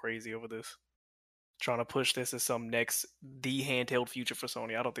go crazy over this, trying to push this as some the handheld future for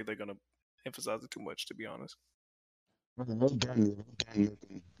Sony. I don't think they're gonna emphasize it too much, to be honest.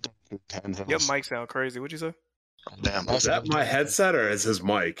 Your mic sound crazy. What'd you say? Damn, is that my headset or is his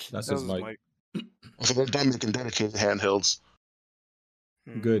mic? That's his mic. So they're done making dedicated handhelds.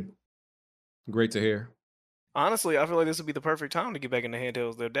 Good. Great to hear. Honestly, I feel like this would be the perfect time to get back into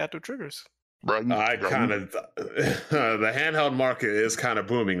handhelds. The adaptive triggers. The handheld market is kind of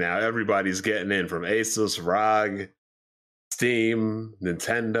booming now. Everybody's getting in, from Asus, ROG, Steam,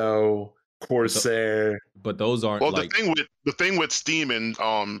 Nintendo, Corsair. But those aren't the thing with Steam and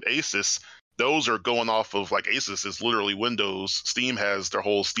Asus, those are going off of, like, Asus is literally Windows. Steam has their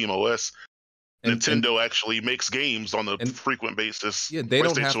whole Steam OS. Nintendo actually makes games on a frequent basis. Yeah, they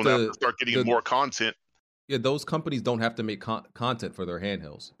don't have to start getting more content. those companies don't have to make content for their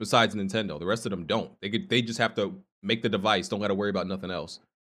handhelds. Besides Nintendo, the rest of them don't. They just have to make the device. Don't got to worry about nothing else.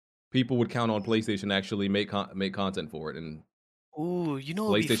 People would count on PlayStation to actually make content for it, and ooh, you know,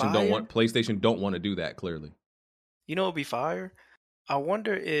 PlayStation don't want to do that. Clearly, you know, it'd be fire. I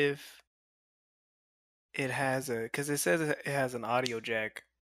wonder if it has because it says it has an audio jack.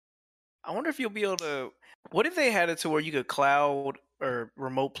 I wonder if you'll be able to. What if they had it to where you could cloud or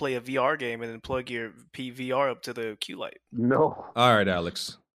remote play a VR game and then plug your PVR up to the Q-Lite? No. All right,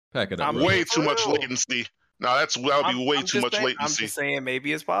 Alex, pack it up. Way too much latency. No, that would be way too much latency. I'm just saying,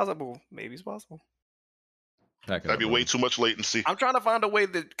 maybe it's possible. Maybe it's possible. That'd be way too much latency. I'm trying to find a way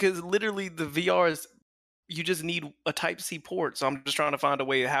that, because literally the VR is, you just need a Type-C port. So I'm just trying to find a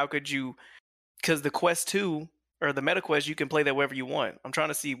way. How could you? Because the Quest 2 or the Meta Quest, you can play that wherever you want. I'm trying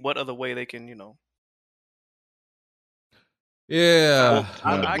to see what other way they can, Yeah,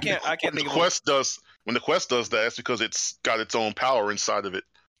 I can't think of Quest does. When the Quest does that, it's because it's got its own power inside of it.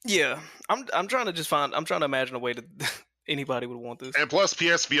 Yeah, I'm trying to imagine a way that anybody would want this. And plus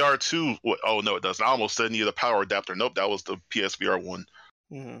PSVR 2, oh no, it doesn't. I almost said need a power adapter. Nope, that was the PSVR 1.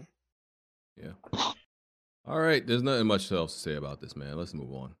 Mm-hmm. Yeah. All right, there's nothing much else to say about this, man. Let's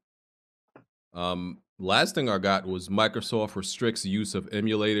move on. Last thing I got was Microsoft restricts use of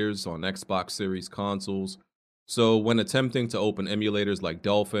emulators on Xbox Series consoles. So when attempting to open emulators like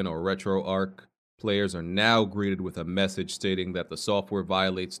Dolphin or RetroArch, players are now greeted with a message stating that the software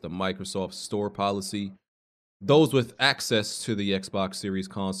violates the Microsoft Store policy. Those with access to the Xbox Series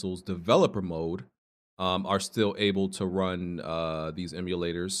console's developer mode are still able to run these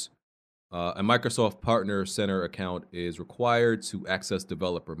emulators. A Microsoft Partner Center account is required to access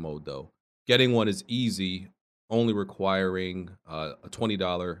developer mode, though. Getting one is easy, only requiring a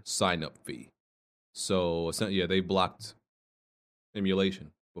 $20 sign-up fee. So, yeah, they blocked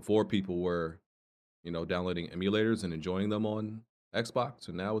emulation. Before, people were, downloading emulators and enjoying them on Xbox,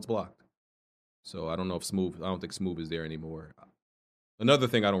 and now it's blocked. So I don't know if I don't think Smooth is there anymore. Another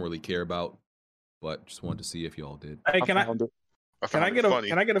thing I don't really care about, but just wanted to see if y'all did. Hey, can I get a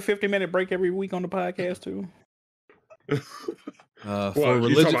 50-minute break every week on the podcast too?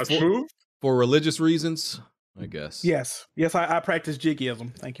 For religious reasons, I guess. Yes, I practice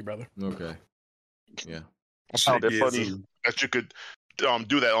jiggyism. Thank you, brother. Okay. Yeah. I found it funny that you could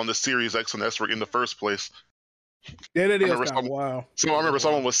do that on the Series X and S in the first place. Yeah, it is. Wow. So I remember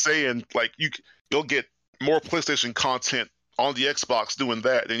someone was saying like you'll get more PlayStation content on the Xbox doing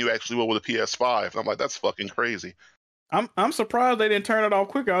that than you actually will with a PS5. I'm like, that's fucking crazy. I'm surprised they didn't turn it off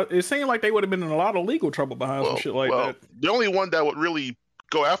quicker. It seemed like they would have been in a lot of legal trouble behind some shit like that. The only one that would really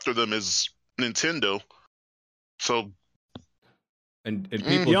go after them is Nintendo. So. And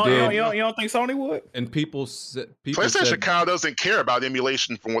people you don't think Sony would? And people PlayStation kind of doesn't care about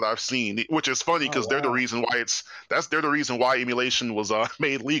emulation from what I've seen, which is funny because they're the reason why they're the reason why emulation was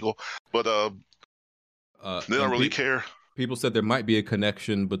made legal, but they don't really care. People said there might be a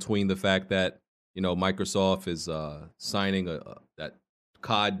connection between the fact that Microsoft is signing that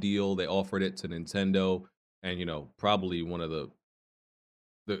COD deal. They offered it to Nintendo, and probably one of the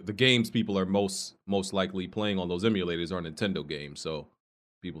games people are most likely playing on those emulators are Nintendo games. So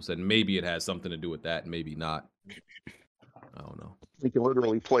people said maybe it has something to do with that, maybe not. I don't know. You can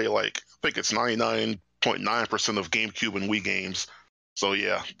literally play I think it's 99.9% of GameCube and Wii games. So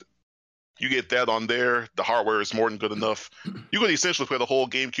yeah, you get that on there. The hardware is more than good enough. You could essentially play the whole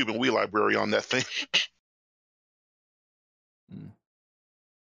GameCube and Wii library on that thing.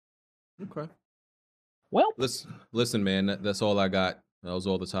 Okay. Well, listen, man. That's all I got. That was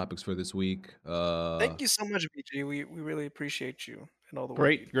all the topics for this week. Thank you so much, BG. We really appreciate you and all the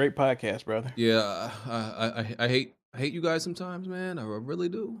great podcast, brother. Yeah, I hate you guys sometimes, man. I really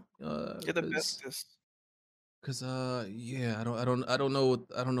do. You're the bestest. Cause I don't know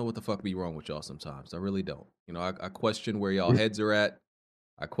what the fuck be wrong with y'all sometimes. I really don't. I question where y'all heads are at.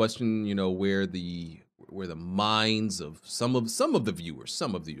 I question where the minds of some of the viewers.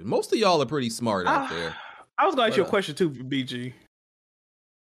 Most of y'all are pretty smart out there. I was gonna ask you a question too, BG.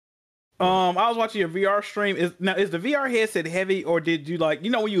 I was watching your VR stream. Is the VR headset heavy, or did you when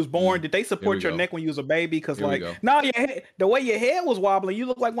you was born, did they support your neck when you was a baby? Because the way your head was wobbling, you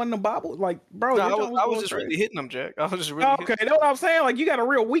look like one of them bobbles. Bro, I was just really hitting them, Jack. I was just really okay. That's what I'm saying. You got a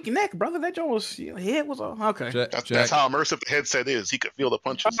real weak neck, brother. That your head was okay. That's how immersive the headset is. He could feel the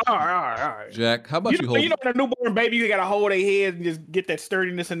punches. All right. Jack, how about you hold? When a newborn baby, you gotta hold their head and just get that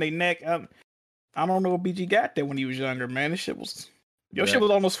sturdiness in their neck. I don't know if BG got that when he was younger, man. This shit was. Shit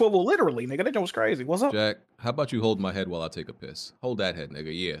was almost swivel, literally, nigga. That was crazy. What's up, Jack? How about you hold my head while I take a piss? Hold that head,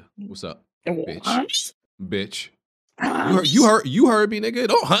 nigga. Yeah. What's up, bitch? Bitch. You heard me, nigga.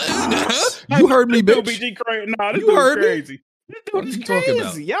 You heard me, bitch. BG crazy. Nah, this You heard me? crazy. What are you This talking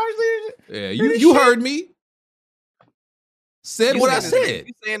about? crazy. Y'all see? Yeah, you heard me. Said what I said.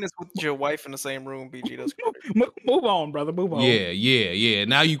 You saying this with your wife in the same room, BG? That's crazy. Move on, brother. Move on. Yeah.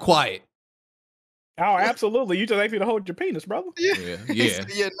 Now you quiet. Oh, absolutely. You just asked me to hold your penis, brother. Yeah.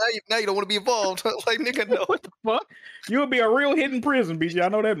 Now you don't want to be involved. Like, nigga, no. What the fuck? You would be a real hidden prison, BG. I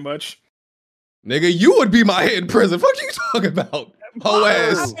know that much. Nigga, you would be my head in prison. What you talking about? Whole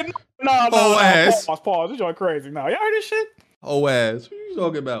ass. No. ass. Pause. This joint crazy. No, y'all heard this shit? Whole ass. What you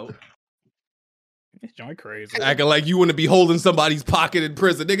talking about? This joint crazy. Acting like you want to be holding somebody's pocket in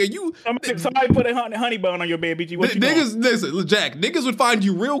prison, nigga. Somebody put a honey bun on your bed, BG. What you doing? Listen, Jack. Niggas would find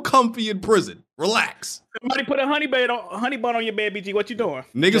you real comfy in prison. Relax. Somebody put a honey bun on your bed, BG. What you doing?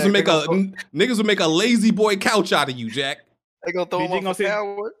 Niggas would make a lazy boy couch out of you, Jack. They gonna throw him off a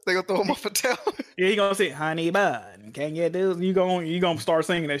tower. They gonna throw him off a tower. Yeah, he gonna say honey bun. Can you do? You gonna start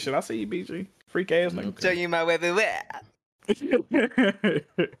singing that shit? I see you, BG. Freak ass nigga. Tell you my weather.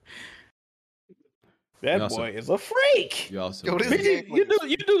 That boy is a freak. Y'all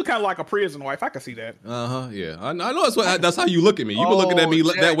you do kind of like a prison wife. I can see that. Yeah. I know that's how you look at me. You've been looking at me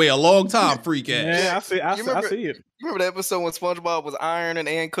that way a long time, freak ass. Yeah, I see it. You remember the episode when SpongeBob was ironing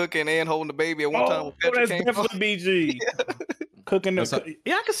and cooking and holding the baby at one time? Oh, that's definitely BG. Cooking I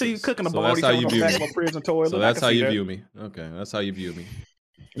can see you cooking a bologna on the back of a prison toilet. So that's how you view me. Okay, that's how you view me.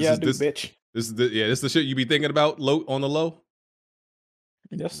 Bitch. This is the shit you be thinking about on the low.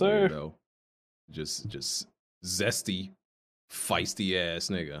 Yes, sir. Just zesty, feisty ass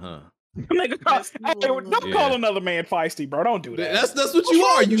nigga, huh? Nigga, don't call another man feisty, bro. Don't do that. That's what you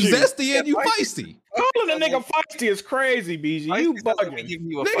are. You zesty and you feisty. Calling a nigga feisty is crazy, BG. You bugging.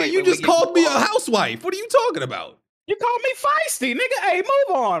 Nigga, you just called me a housewife. What are you talking about? You called me feisty, nigga. Hey,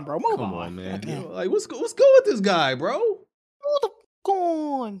 move on, bro. Come on, man. Like, what's good with this guy, bro? Hold the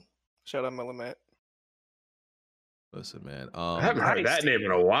on. Shout out Melamat. Listen, man. I haven't heard that name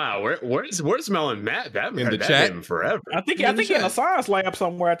in a while. Where's Melon Matt? I haven't in heard the that chat name in forever. I think in a science lab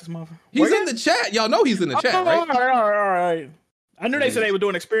somewhere at this motherfucker. He's in the chat. Y'all know he's in the chat, right? All right. I knew they said they were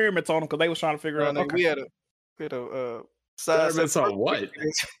doing experiments on him because they was trying to figure out. We had a experiments on what?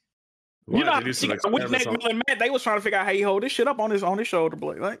 You know, they was trying to figure out how he hold this shit up on his shoulder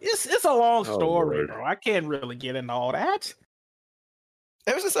blade. Like it's a long story, bro. I can't really get into all that.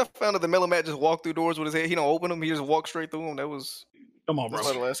 Ever since I found out the Melamat just walked through doors with his head, he don't open them. He just walked straight through them. That was come on, bro.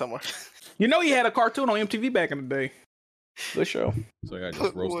 The last time you know, he had a cartoon on MTV back in the day. Good show. So I got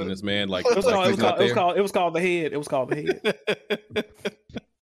just roasting this man like it was called The Head. It was called The Head.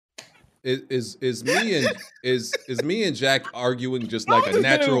 Is me and Jack arguing just like a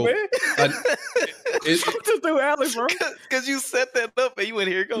natural? Just do Alex, bro. Because you set that up and you went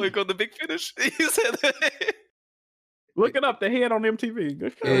here go the big finish. You said that. Look it up, The Head on MTV.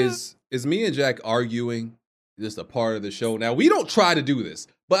 Good show. Is me and Jack arguing just a part of the show? Now we don't try to do this,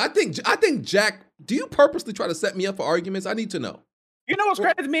 but I think Jack, do you purposely try to set me up for arguments? I need to know. You know what's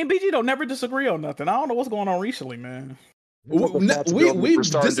crazy? Me and BG don't never disagree on nothing. I don't know what's going on recently, man. We've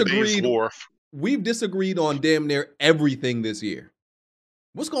disagreed. We've disagreed on damn near everything this year.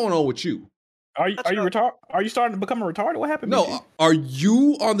 What's going on with you? Are you retarded? Are you starting to become a retarded? What happened? No, are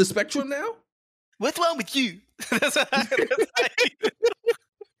you on the spectrum now? What's wrong with you?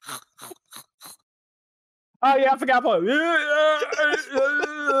 Oh yeah, I forgot.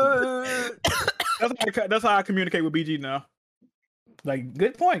 That's how I communicate with BG now. Like,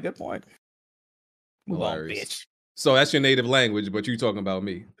 good point. Move on, bitch. So that's your native language, but you talking about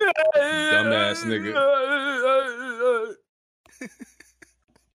me, dumbass nigga.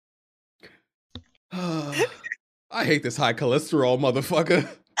 I hate this high cholesterol motherfucker.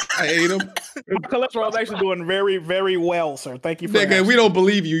 I hate him. My cholesterol is actually doing very, very well, sir. Thank you for nigga, we don't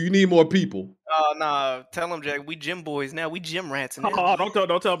believe you. You need more people. Oh, nah. Tell him, Jack. We gym boys now. We gym rats now. Oh, don't tell him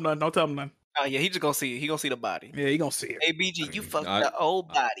nothing. Don't tell him nothing. Oh, yeah. He just gonna see it. He gonna see the body. Yeah, he gonna see it. Hey, BG, you fucked the old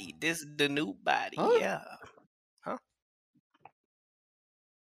body. This is the new body. Huh? Yeah. Huh?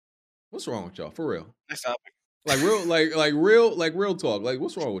 What's wrong with y'all? For real. Next topic. Like real talk. Like,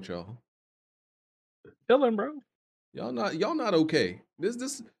 what's wrong with y'all? Chilling, bro. Y'all not okay. Did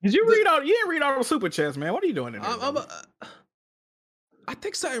you read all? You didn't read all the super chats, man. What are you doing in there? I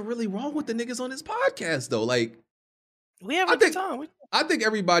think something really wrong with the niggas on this podcast, though. Like, we have a good time. I think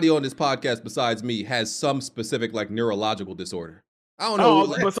everybody on this podcast, besides me, has some specific like neurological disorder. I don't know.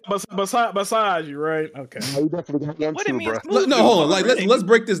 Besides you, right? Okay. You definitely got them too, bro. No, hold on. Like, let's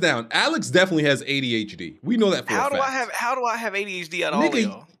break this down. Alex definitely has ADHD. We know that for a fact. How do I have ADHD at all,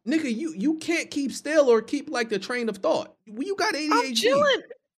 y'all? Nigga, you can't keep still or keep like the train of thought. You got ADHD. I'm chilling.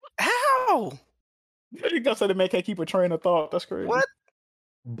 How? You gotta say the man can't keep a train of thought. That's crazy. What?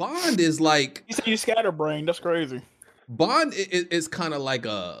 Bond is like you say you scatterbrain. That's crazy. Bond is kind of like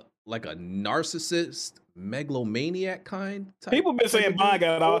a narcissist, megalomaniac kind. Type, People been saying Bond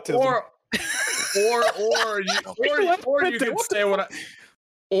got autism. Or you can say what I.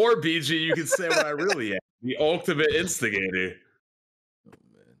 Or BG, you can say what I really am. The ultimate instigator.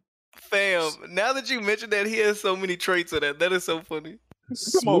 Fam, now that you mentioned that, he has so many traits of that. That is so funny.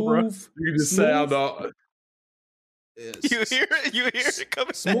 Come on, bro. You just say I'm the. You hear it? You hear it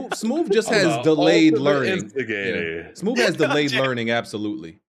coming. Smooth just has delayed learning. Yeah. Smooth has delayed learning,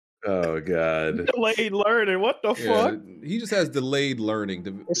 absolutely. Oh God. Delayed learning. What the fuck? He just has delayed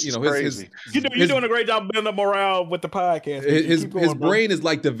learning. You're doing a great job building up morale with the podcast. His brain is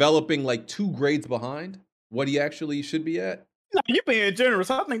like developing like 2 grades behind what he actually should be at. No, you're being generous.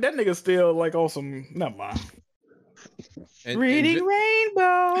 I think that nigga's still like on some. Never mind. Reading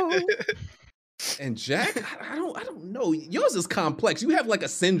Rainbow. And Jack, I don't know. Yours is complex. You have like a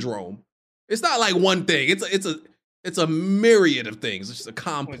syndrome. It's not like one thing. It's a myriad of things. It's just a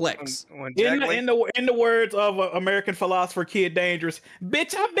complex. In the words of American philosopher Kid Dangerous,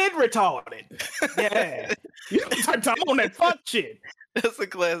 bitch, I've been retarded. Yeah, you know what type on that fuck shit. That's a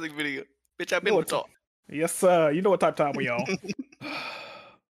classic video. Bitch, I've been retarded. Yes, sir. You know what type of time we on.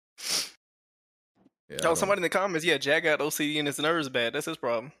 Somebody in the comments, Jack got OCD and his nerves bad. That's his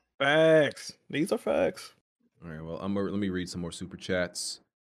problem. Facts. These are facts. All right. Well, let me read some more super chats.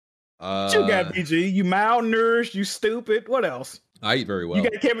 What you got, BG? You malnourished. You stupid. What else? I eat very well. You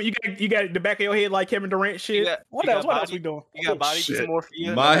got Kevin. You got the back of your head like Kevin Durant shit. What else we doing? You got body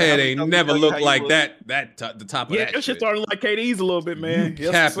dysmorphia. My head ain't never looked like that. The top of that. Yeah, your shit started like KD's a little bit, man.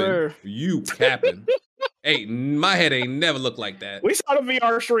 Yes, sir. You capping? Hey, my head ain't never looked like that. We saw the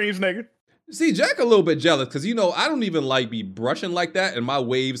VR streams, nigga. See, Jack a little bit jealous because I don't even like be brushing like that, and my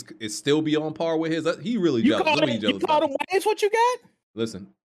waves is still be on par with his. He really jealous. You call them waves? What you got? Listen,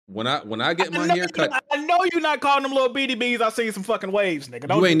 when I get my hair cut, I know you're not calling them little beady bees. I seen some fucking waves,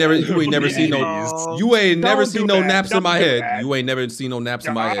 nigga. You ain't never seen no. You ain't never seen no naps in my head. You ain't never seen no naps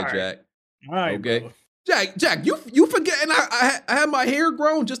in my head, Jack. All right, okay. Brother. Jack, you forgetting I had my hair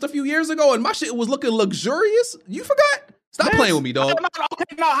grown just a few years ago, and my shit was looking luxurious. You forgot? Stop playing with me, dog.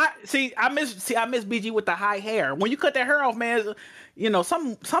 I miss BG with the high hair. When you cut that hair off, man,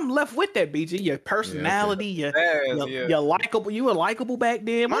 something left with that BG. Your personality, you're likable. You were likable back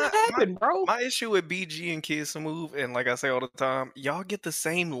then. What happened, bro? My issue with BG and Kid Smooth, and like I say all the time, y'all get the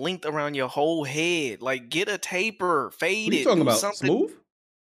same length around your whole head. Like, get a taper, fade it. What you talking about? Something. Smooth?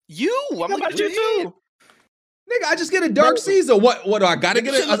 I'm looking about you too. Nigga, I just get a dark Caesar. What do I gotta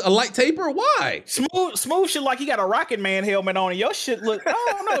get a light taper? Why? Smooth shit like he got a Rocket Man helmet on, and your shit look. I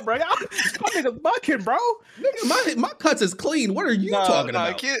don't know, bro. My nigga bucking, bro. Nigga, my cuts is clean. What are you talking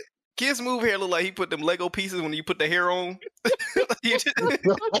about? Kid Smooth hair look like he put them Lego pieces when you put the hair on.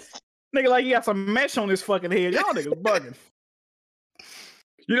 Nigga, like he got some mesh on his fucking head. Y'all niggas bugging.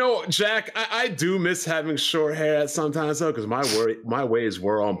 You know, Jack, I do miss having short hair sometimes though, because my waves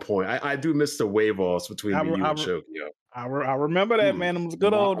were on point. I do miss the wave offs between you and Chokio. I remember that, man. It was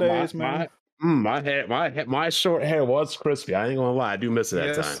good old days, man. My short hair was crispy. I ain't gonna lie, I do miss it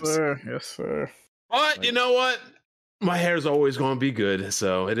at times. Yes, sir. But you know what? My hair's always gonna be good,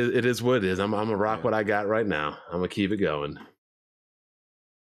 so it is what it is. I'm gonna rock what I got right now. I'm gonna keep it going.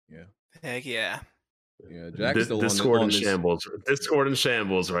 Yeah. Heck yeah. Yeah, Jack's still Discord in shambles. Discord in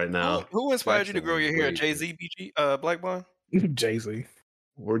shambles right now. Who inspired you to grow your hair? Jay-Z, BG, Black Bond? Jay-Z.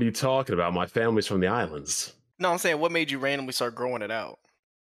 What are you talking about? My family's from the islands. No, I'm saying, what made you randomly start growing it out?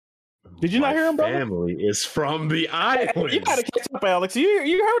 Did you not hear him, bro? My family is from the islands. You gotta catch up, Alex. You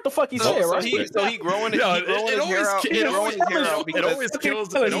heard what the fuck he said, right? So he growing his hair out. It always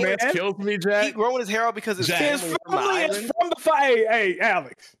kills me, Jack. He growing his hair out because his family is from the Hey,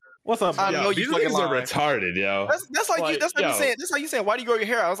 Alex. What's up? I know you fucking are retarded, yo. That's like you. That's what you saying. That's how you saying. Why do you grow your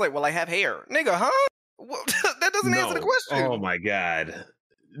hair? I was like, well, I have hair, nigga. Huh? Well, that doesn't answer the question. Oh my god.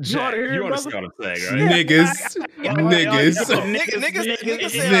 Jack, you understand what I'm saying, right? Niggas.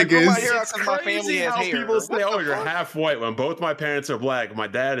 Niggas. My family has hair. People say, "Oh, you're half white," when both my parents are black. My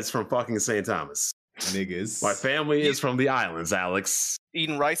dad is from fucking St. Thomas. Niggas. My family is from the islands, Alex.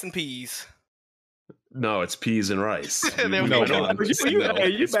 Eating rice and peas. No, it's peas and rice. You bet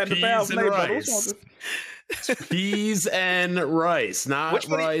the peas and rice. It's peas and rice, not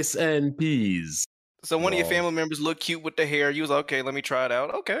rice and peas. So one of your family members looked cute with the hair. You was like, okay, let me try it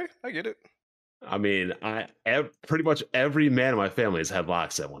out. Okay, I get it. I mean, pretty much every man in my family has had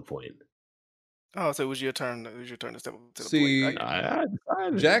locks at one point. Oh, so it was your turn. It was your turn to step up to the plate.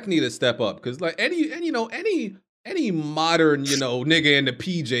 Jack need to step up because, like, any any modern, nigga in the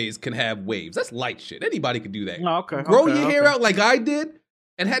PJs can have waves. That's light shit. Anybody can do that. Oh, okay. Grow your hair out like I did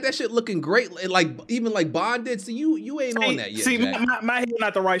and had that shit looking great, even like Bond did. So you ain't on that yet. See, my hair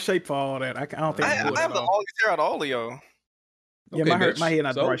not the right shape for all that. I don't think I have the longest hair out of all of y'all. Yeah, Okay, my hair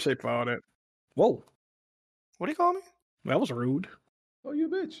not the right shape for all that. Whoa. What do you call me? That was rude. Oh, you a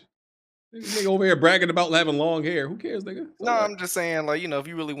bitch. Nigga over here bragging about having long hair. Who cares, nigga? No, I'm just saying, like, if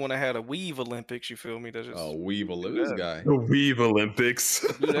you really want to have a weave Olympics, you feel me? That's just weave Olympics, guy. The Weave Olympics.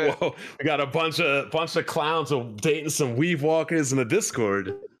 Whoa, we got a bunch of clowns dating some weave walkers in the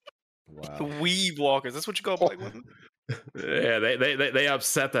Discord. Wow. The weave walkers. That's what you call black women? Yeah, they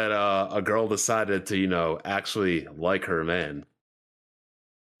upset that a girl decided to, actually like her man.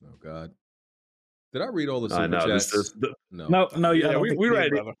 Oh God. Did I read all the super chats? No, yeah, we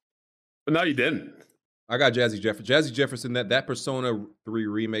read it. But no, you didn't. I got Jazzy Jefferson. Jazzy Jefferson, that Persona 3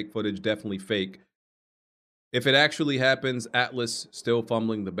 remake footage definitely fake. If it actually happens, Atlas still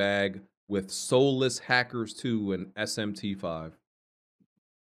fumbling the bag with Soulless Hackers 2 and SMT5.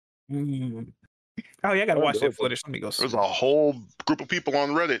 Oh yeah, I gotta watch that footage. Let me go see. There's a whole group of people on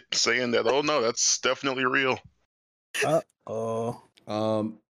Reddit saying that, oh no, that's definitely real.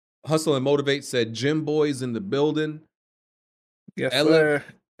 Hustle and Motivate said Gym Boys in the building. Yes, sir.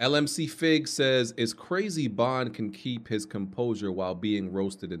 LMC Fig says, "It's crazy Bond can keep his composure while being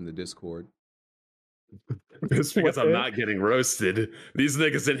roasted in the Discord." It's because I'm not getting roasted. These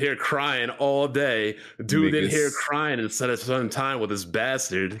niggas in here crying all day. Dude in here crying instead of spending time with this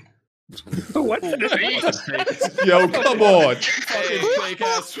bastard. What? Yo, come on.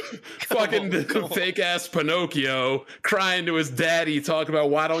 Fucking fake ass Pinocchio crying to his daddy, talking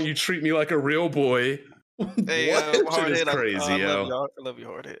about why don't you treat me like a real boy. Hey, Shit is crazy, yo. I love you,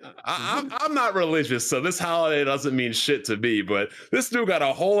 Hardhead. I'm not religious, so this holiday doesn't mean shit to me, but this dude got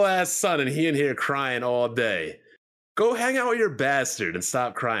a whole ass son and he in here crying all day. Go hang out with your bastard and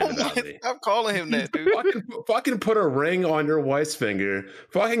stop crying about me. I'm calling him that, dude. Fucking put a ring on your wife's finger.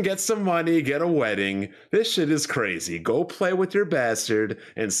 Fucking get some money, get a wedding. This shit is crazy. Go play with your bastard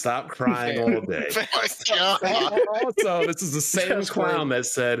and stop crying all day. Also, this is the same clown that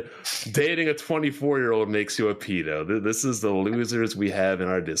said dating a 24-year-old makes you a pedo. This is the losers we have in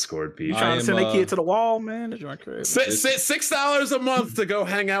our Discord, people. Trying to send a kid to the wall, man. $6 a month to go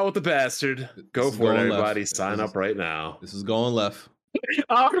hang out with the bastard. Go for it, everybody. Sign up right now. This is going left.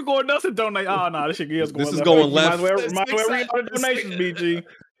 I'm going nuts and donate. Oh no, this shit is going left. This is going left. Might as well read all the donations, BG.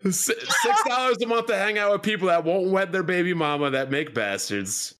 $6 a month to hang out with people that won't wed their baby mama that make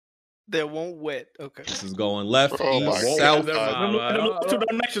bastards. That won't wet. Okay. This is going left, Oh my east, God. south. Two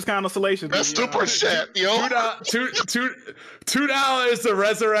donations kind of salacious. That's super chat, yo. $2 to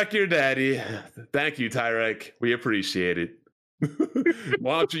resurrect your daddy. Thank you, Tyrek. We appreciate it.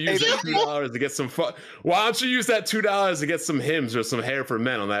 Why don't you use that $2 to get some fun? Why don't you use that $2 to get some hymns or some hair for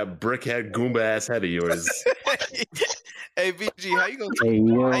men on that brickhead goomba ass head of yours? Hey, BG, how you gonna? Crying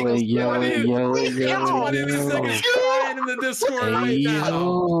in the Discord right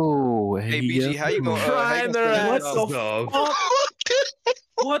now. Hey, BG, how you gonna? Crying their asses off.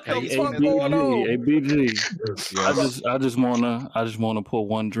 What the fuck going on? Hey, BG. I just wanna put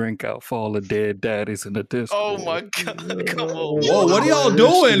one drink out for all the dead daddies in the Discord. Oh my God! Come on. Whoa, what are y'all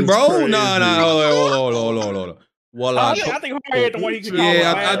doing, bro? Nah. Hold on. Well, I think Hardhead the one he can call.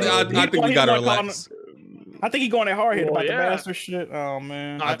 I think we gotta relax. I think he going at Hardhead about the bastard shit. Oh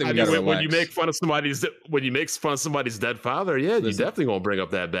man. I think we gotta relax. When you make fun of somebody's dead father, yeah, you definitely gonna bring up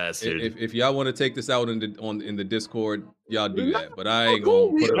that bastard. If y'all want to take this out in the Discord, y'all do that. But I ain't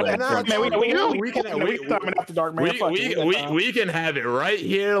gonna put it on front. We can have it right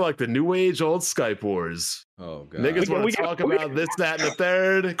here, like the new age old Skype wars. Oh God. Niggas want to talk about this, that, and the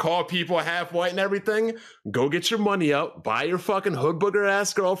third, call people half white and everything. Go get your money up, buy your fucking hood booger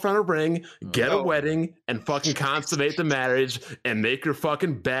ass girlfriend a ring, get a wedding, and fucking consummate the marriage and make your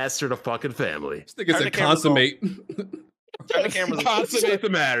fucking bastard a fucking family. This nigga said consummate. Consummate the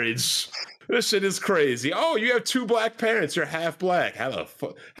marriage. This shit is crazy. Oh, you have 2 black parents. You're half black. How the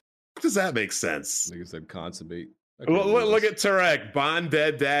fuck does that make sense? Nigga said consummate. Look at Tarek, Bond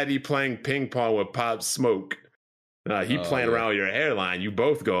dead daddy playing ping pong with Pop Smoke. He playing around with your hairline. You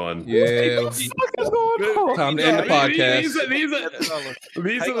both going. Yeah. Time to end the podcast. These are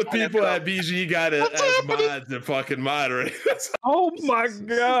the people that BG got as mods and fucking moderators. Oh my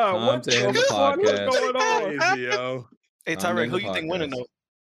God. Time to end the podcast. What's going on? Crazy, yo. Hey, Tyrek, who you think winning though?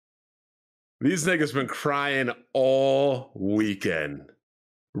 These niggas been crying all weekend.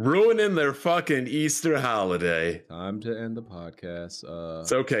 Ruining their fucking Easter holiday. Time to end the podcast.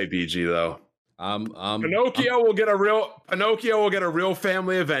 It's okay, BG though. I'm Pinocchio will get a real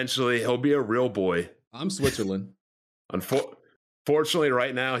family eventually. He'll be a real boy. I'm Switzerland. Fortunately,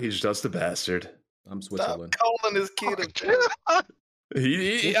 right now he's just a bastard. I'm Switzerland. Stop calling this kid a child.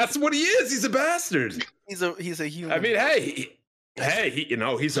 That's what he is. He's a bastard. He's a human. I mean,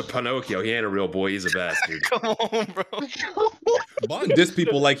 he's a Pinocchio. He ain't a real boy. He's a bastard. Come on, bro. Bond diss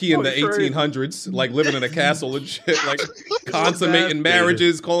people like he in the 1800s, like living in a castle and shit, like consummating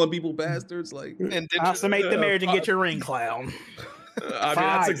marriages, calling people bastards, like consummate the marriage and get your ring, clown. I mean,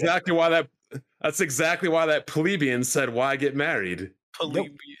 that's exactly why that plebeian said, "Why get married?"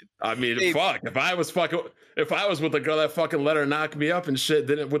 Plebeian. I mean, fuck. If I was with the girl that fucking let her knock me up and shit,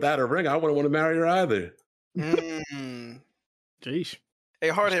 then without a ring, I wouldn't want to marry her either. Jeez. Hey,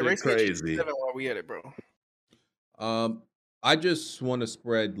 Hardhead, race crazy. While we at it, bro. I just want to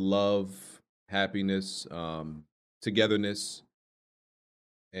spread love, happiness, togetherness,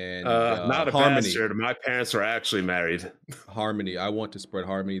 and not a harmony. bastard. My parents are actually married. Harmony. I want to spread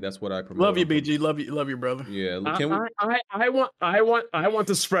harmony. That's what I promote. Love you, BG. Love you, brother. Yeah. I want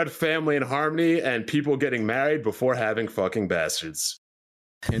to spread family and harmony and people getting married before having fucking bastards.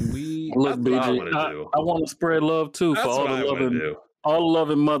 Can we look, BG? I want to spread love too for all the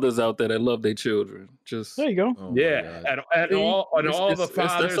loving mothers out there that love their children. Just there you go. Oh and all the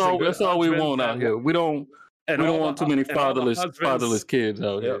fathers. That's all we want out here. We don't want too many fatherless kids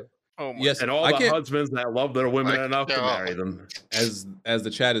out here. Oh yes, and all the husbands that love their women enough to marry them. As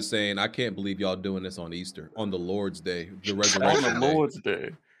the chat is saying, I can't believe y'all doing this on Easter, on the Lord's Day, the resurrection. On the Lord's Day.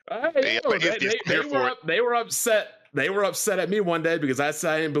 They were upset. They were upset at me one day because I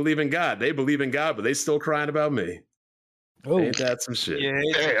said I didn't believe in God. They believe in God, but they still crying about me. Oh, ain't that some shit? Yeah.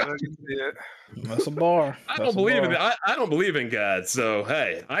 That's a bar. I don't believe in God. So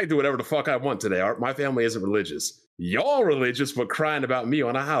hey, I can do whatever the fuck I want today. My family isn't religious. Y'all religious, but crying about me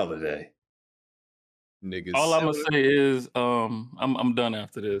on a holiday. Niggas. All I'm gonna say is, I'm done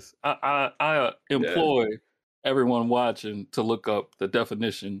after this. I employ everyone watching to look up the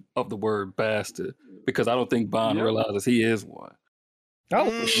definition of the word bastard because I don't think Bond realizes he is one.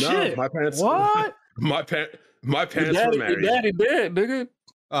 Oh shit! My parents. What? My parents were married. Your daddy dead, nigga.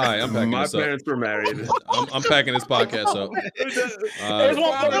 All right, I'm packing this up. My parents were married. I'm packing this podcast up.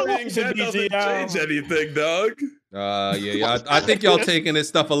 Doesn't change anything, dog. Yeah. I think y'all taking this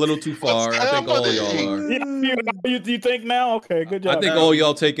stuff a little too far. I think all y'all are. You think now? Okay, good job. I think all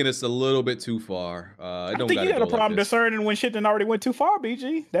y'all taking this a little bit too far. I think you had a problem discerning when shit done already went too far,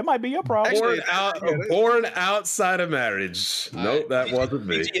 BG. That might be your problem. Born outside of marriage. Nope, that wasn't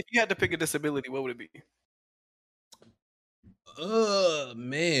me. If you had to pick a disability, what would it be?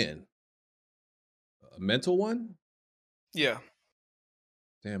 Man. A mental one? Yeah.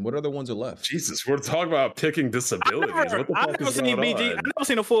 Damn, what other ones are left? Jesus, we're talking about picking disabilities. I've never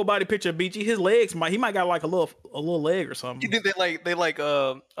seen a full body picture of BG. His legs he might got like a little leg or something. You think they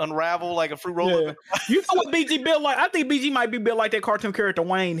unravel like a fruit roll? Yeah. You know what BG built like? I think BG might be built like that cartoon character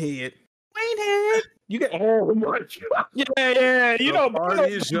Wayne Head. Wayne Head. You get yeah. You know,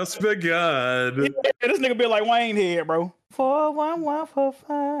 party's just begun. Yeah, this nigga built like Wayne Head, bro.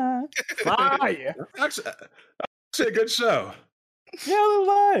 41145. Fire. Actually, a good show.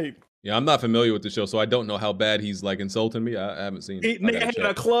 Yeah, I'm not familiar with the show, so I don't know how bad he's like insulting me. I haven't seen it. He had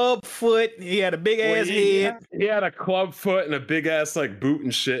a club foot. He had a big ass head. He had a club foot and a big ass like boot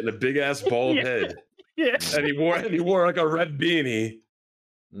and shit and a big ass bald head. Yeah, and he wore like a red beanie.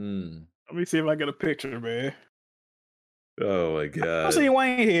 Let me see if I get a picture, man. Oh my god! I see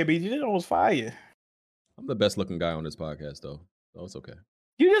Wayne here, BG. This was fire. I'm the best looking guy on this podcast, though, so it's okay.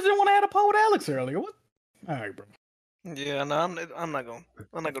 You just didn't want to have a poll with Alex earlier. What? All right, bro. Yeah, no, I'm not gonna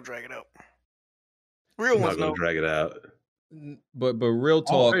drag it out. Real ones, no. Drag it out. But real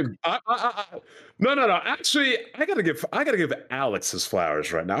talk. No. Actually, I gotta give Alex his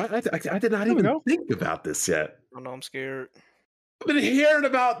flowers right now. I did not even think about this yet. I know I'm scared. I've been hearing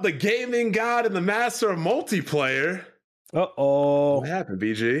about the gaming god and the master of multiplayer. What happened,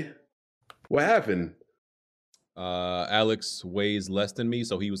 BG? What happened? Alex weighs less than me,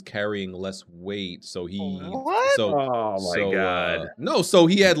 so he was carrying less weight. So he what? Oh my god! No, so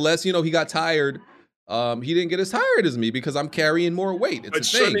he had less. You know, he got tired. He didn't get as tired as me because I'm carrying more weight.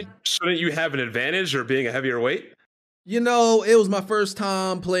 It's a thing. Shouldn't you have an advantage or being a heavier weight? You know, it was my first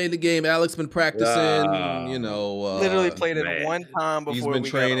time playing the game. Alex been practicing. Literally played it one time before. He's been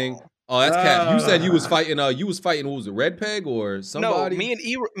training. Oh, that's Cap. You said you was fighting. You was fighting. What was it, Red Peg or somebody?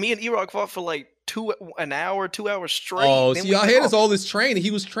 No, me and E-Rock fought for like 2 hours straight. Oh, see, y'all hear this all this training.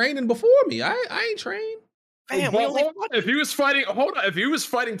 He was training before me. I ain't trained. Damn, if he was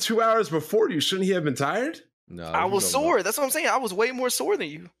fighting 2 hours before you, shouldn't he have been tired? No, I was sore. That's what I'm saying. I was way more sore than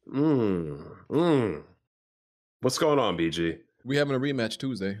you. What's going on, BG? We having a rematch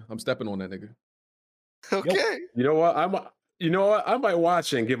Tuesday. I'm stepping on that nigga. Okay. You know what? I might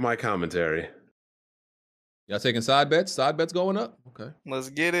watch it and give my commentary. Y'all taking side bets? Side bets going up? Okay. Let's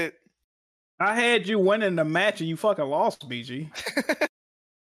get it. I had you winning the match and you fucking lost, BG.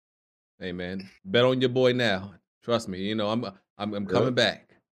 Hey man, bet on your boy now. Trust me. You know I'm coming back.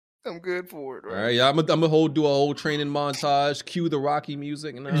 I'm good for it. Right? All right, yeah. I'm gonna do a whole training montage. Cue the Rocky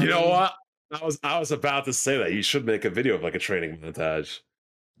music. And you know what? I was about to say that you should make a video of like a training montage.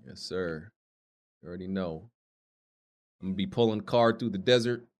 Yes, sir. You already know. I'm gonna be pulling car through the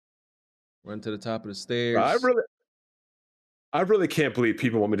desert, run to the top of the stairs. I really can't believe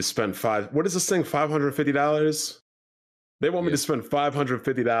people want me to spend what is this thing? $550? They want me to spend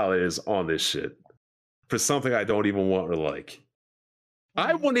 $550 on this shit for something I don't even want or like.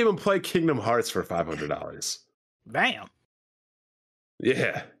 I wouldn't even play Kingdom Hearts for $500. Damn.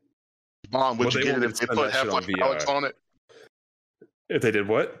 Yeah. Mom, would you get it if they put Half-Life Alyx on it? If they did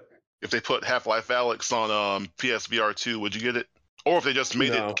what? If they put Half-Life Alyx on PSVR 2, would you get it? Or if they just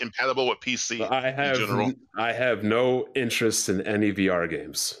made it compatible with PC in general? I have no interest in any VR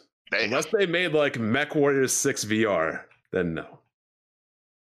games. Damn. Unless they made like Mech Warriors 6 VR, then no.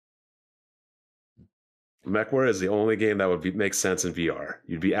 Mech Warrior is the only game that would make sense in VR.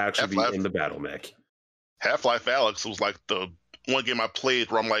 You'd be actually in the battle mech. Half-Life Alyx was like the one game I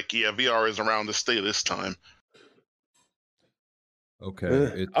played where I'm like, yeah, VR is around to stay this time.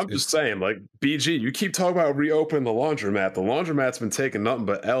 Okay. I'm just saying, like, BG, you keep talking about reopening the laundromat. The laundromat's been taking nothing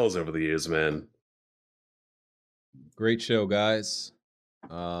but L's over the years, man. Great show, guys.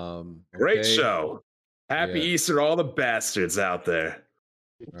 Great show. Happy Easter to all the bastards out there.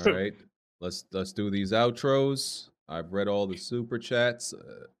 All right. Let's do these outros. I've read all the super chats.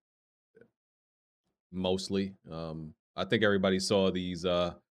 Mostly. I think everybody saw these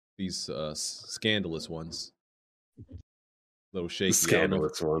scandalous ones. Little shaky.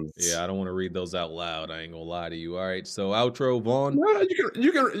 Scandalous ones. Yeah, I don't want to read those out loud. I ain't gonna lie to you. All right, so outro, Vaughn. No,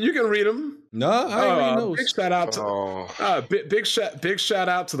 you can read them. No, I ain't reading those. Big shout out to big shout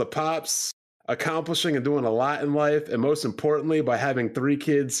out to the pops, accomplishing and doing a lot in life, and most importantly, by having 3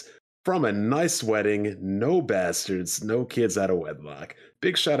 kids from a nice wedding. No bastards, no kids out of wedlock.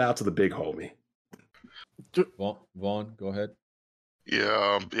 Big shout out to the big homie. Vaughn, go ahead.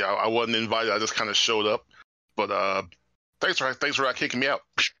 Yeah, I wasn't invited. I just kind of showed up, but thanks for kicking me out.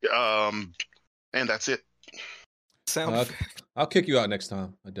 And that's it. I'll kick you out next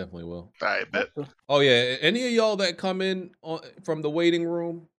time. I definitely will. I bet. Oh yeah, any of y'all that come in from the waiting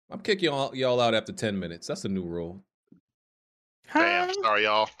room, I'm kicking y'all out after 10 minutes. That's the new rule. Damn, sorry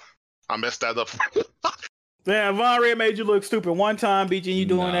y'all. I messed that up. Yeah, Von Red made you look stupid one time, BG. You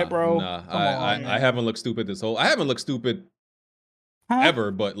doing that, bro? Nah, I haven't looked stupid I haven't looked stupid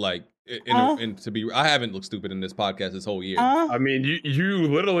ever, but like, I haven't looked stupid in this podcast this whole year. I mean, you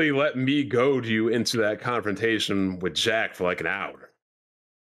literally let me goad you into that confrontation with Jack for like an hour.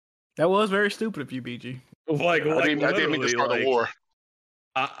 That was very stupid of you, BG. I didn't mean to start a war.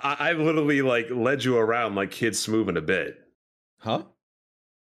 I literally like led you around like kids moving a bit. Huh?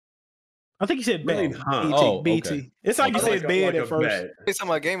 I think he said bed. BT. Okay. It's like you said bed at first. It's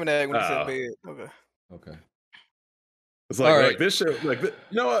talking about gaming ag when he said bed. Okay. It's like this shit. Like, you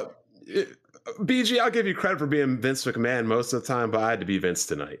know what? BG, I'll give you credit for being Vince McMahon most of the time, but I had to be Vince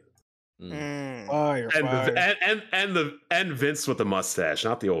tonight. Fire. And Vince with the mustache,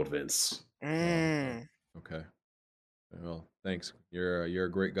 not the old Vince. Okay. Well, thanks. You're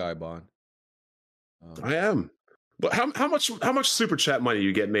a great guy, Bon. I am. But how much super chat money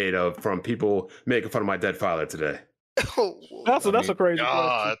you get made from people making fun of my dead father today? That's a crazy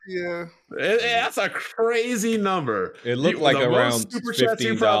question. Yeah. That's a crazy number. It looked like around super chats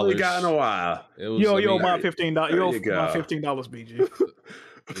you probably got in a while. Yo, my $15. Yo, my $15, BG.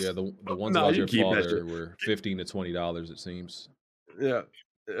 Yeah, the ones about your father were $15 to $20. It seems. Yeah.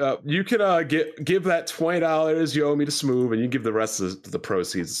 You can give that $20 you owe me to Smooth, and you give the rest of the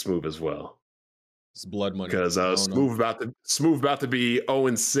proceeds to Smooth as well. It's blood money because Smooth about to be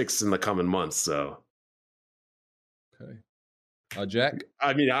 0-6 in the coming months. So, okay, Jack.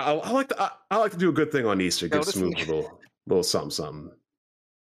 I mean, I like to do a good thing on Easter. Give Smooth a little something.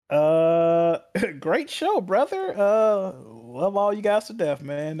 Great show, brother. Love all you guys to death,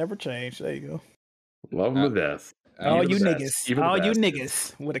 man. Never change. There you go. Love them to death. All you niggas. All you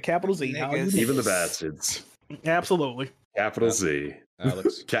niggas with a capital Z. Even the bastards. Absolutely. Capital Z.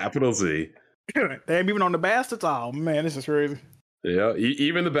 Alex. Capital Z. Damn, even on the bastards. Oh man, this is crazy. Yeah,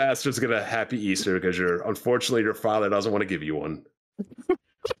 even the bastards get a happy Easter because unfortunately your father doesn't want to give you one.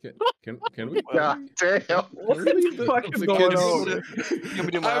 Can we? God damn! What the fuck is going on?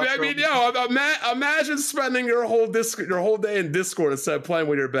 I mean, yo, imagine spending your whole day in Discord instead of playing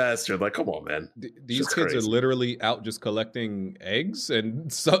with your bastard. Like, come on, man. These kids are literally out just collecting eggs,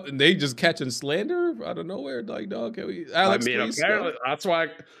 and they just catching slander out of nowhere. Like, dog, can we? Alex, I mean, please, apparently that's why.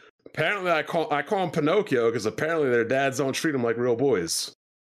 Apparently, I call him Pinocchio because apparently their dads don't treat them like real boys.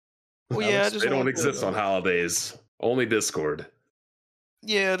 Well, yeah, they don't exist on holidays. Only Discord.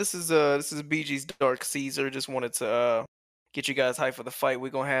 Yeah, this is BG's Dark Caesar. Just wanted to get you guys hyped for the fight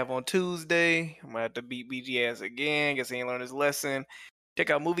we're gonna have on Tuesday. I'm gonna have to beat BG ass again. Guess he ain't learned his lesson. Check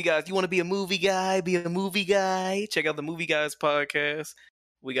out Movie Guys. You want to be a movie guy? Be a movie guy. Check out the Movie Guys podcast.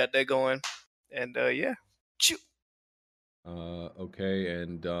 We got that going. And yeah. Chew. Okay,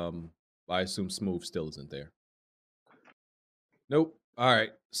 and I assume Smooth still isn't there. Nope. All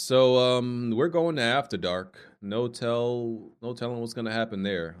right, so we're going to After Dark. No telling what's gonna happen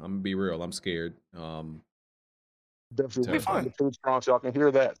there. I'm gonna be real. I'm scared. Definitely be fun. Too strong, so y'all can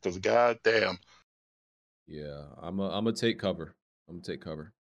hear that. Because goddamn. Yeah, I'm gonna take cover. I'm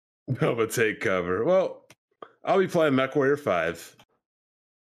gonna take cover. Well, I'll be playing MechWarrior 5.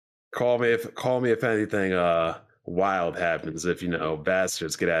 Call me if anything wild happens. If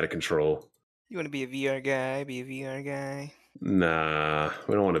bastards get out of control. You want to be a VR guy? Be a VR guy. Nah,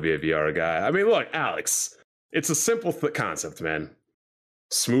 we don't want to be a VR guy. I mean, look, Alex, it's a simple concept, man.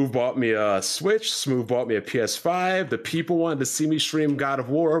 Smooth bought me a Switch. Smooth bought me a PS5. The people wanted to see me stream God of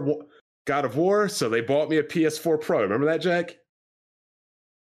War, so they bought me a PS4 Pro. Remember that, Jack?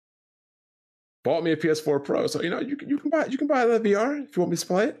 Bought me a PS4 Pro, so you can buy the VR if you want me to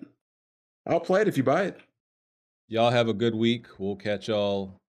play it. I'll play it if you buy it. Y'all have a good week. We'll catch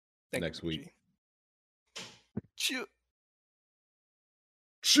y'all next week. Shoot.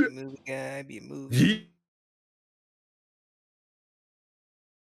 Shit. Be a movie guy, be a movie.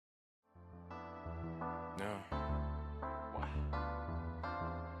 No. What?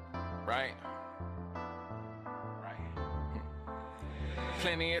 Right.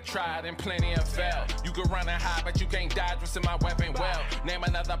 Plenty of tried and plenty of failed. You can run and hide, but you can't dodge what's in my weapon well. Name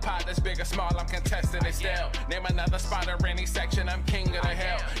another pot that's big or small, I'm contesting it still. Name another spot or any section, I'm king of the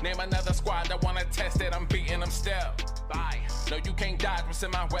hill. Name another squad that wanna test it, I'm beating them still. Bye. No, you can't dodge what's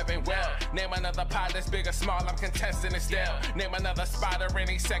in my weapon well. Name another pot that's big or small, I'm contesting it still. Name another spot or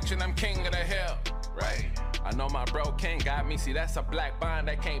any section, I'm king of the hill. Right. I know my bro King got me, see that's a black bond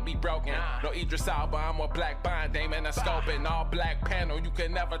that can't be broken. No Idris Alba, I'm a black bond, Dame in a scope and all black panel, you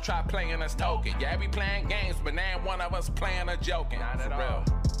can never try playing us token. Yeah, we playing games, but now one of us playing or joking. Not at all.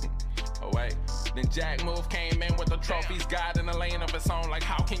 Oh wait, then Jack Move came in with the trophies, God in a lane of its own. Like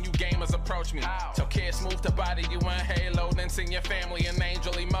how can you gamers approach me? So kids move to body you in Halo, then sing your family an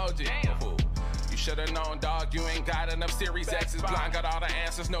angel emoji. You should've known, dog, you ain't got enough Series X's. Blind got all the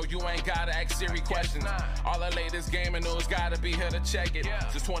answers, no, you ain't gotta ask Siri questions. All the latest gaming news gotta be here to check it.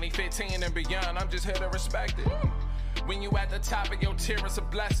 Since 2015 and beyond, I'm just here to respect it. When you at the top of your tier, it's a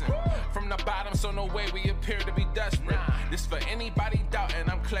blessing. From the bottom, so no way we appear to be desperate. This for anybody doubting,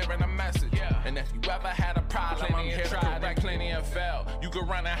 I'm clearing a message. And if you ever had a problem, I'm here to correct. Plenty have failed. You can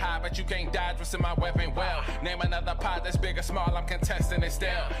run and hide, but you can't dodge what's in my weapon well. Name another pot that's big or small, I'm contesting it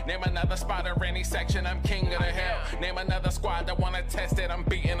still. Name another spot or any section, I'm king of the hill. Name another squad that wanna test it, I'm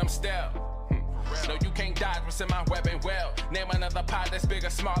beating them still. No, you can't dodge what's in my weapon well. Name another pot that's big or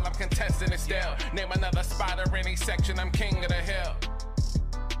small, I'm contesting it still. Name another spot or any section, I'm king of the hill.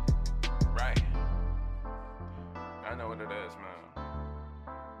 Right. I know what it is, man.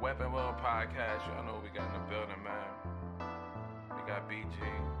 Weapon World Podcast, y'all know what we got in the building, man. We got BG.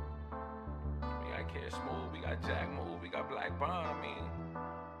 We got Kid Smooth, we got Jack Move, we got Black Bond, I mean.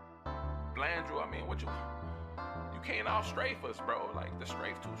 Blandrew, I mean, what you can't off strafe us, bro. Like, the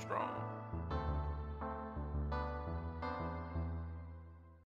strafe too strong.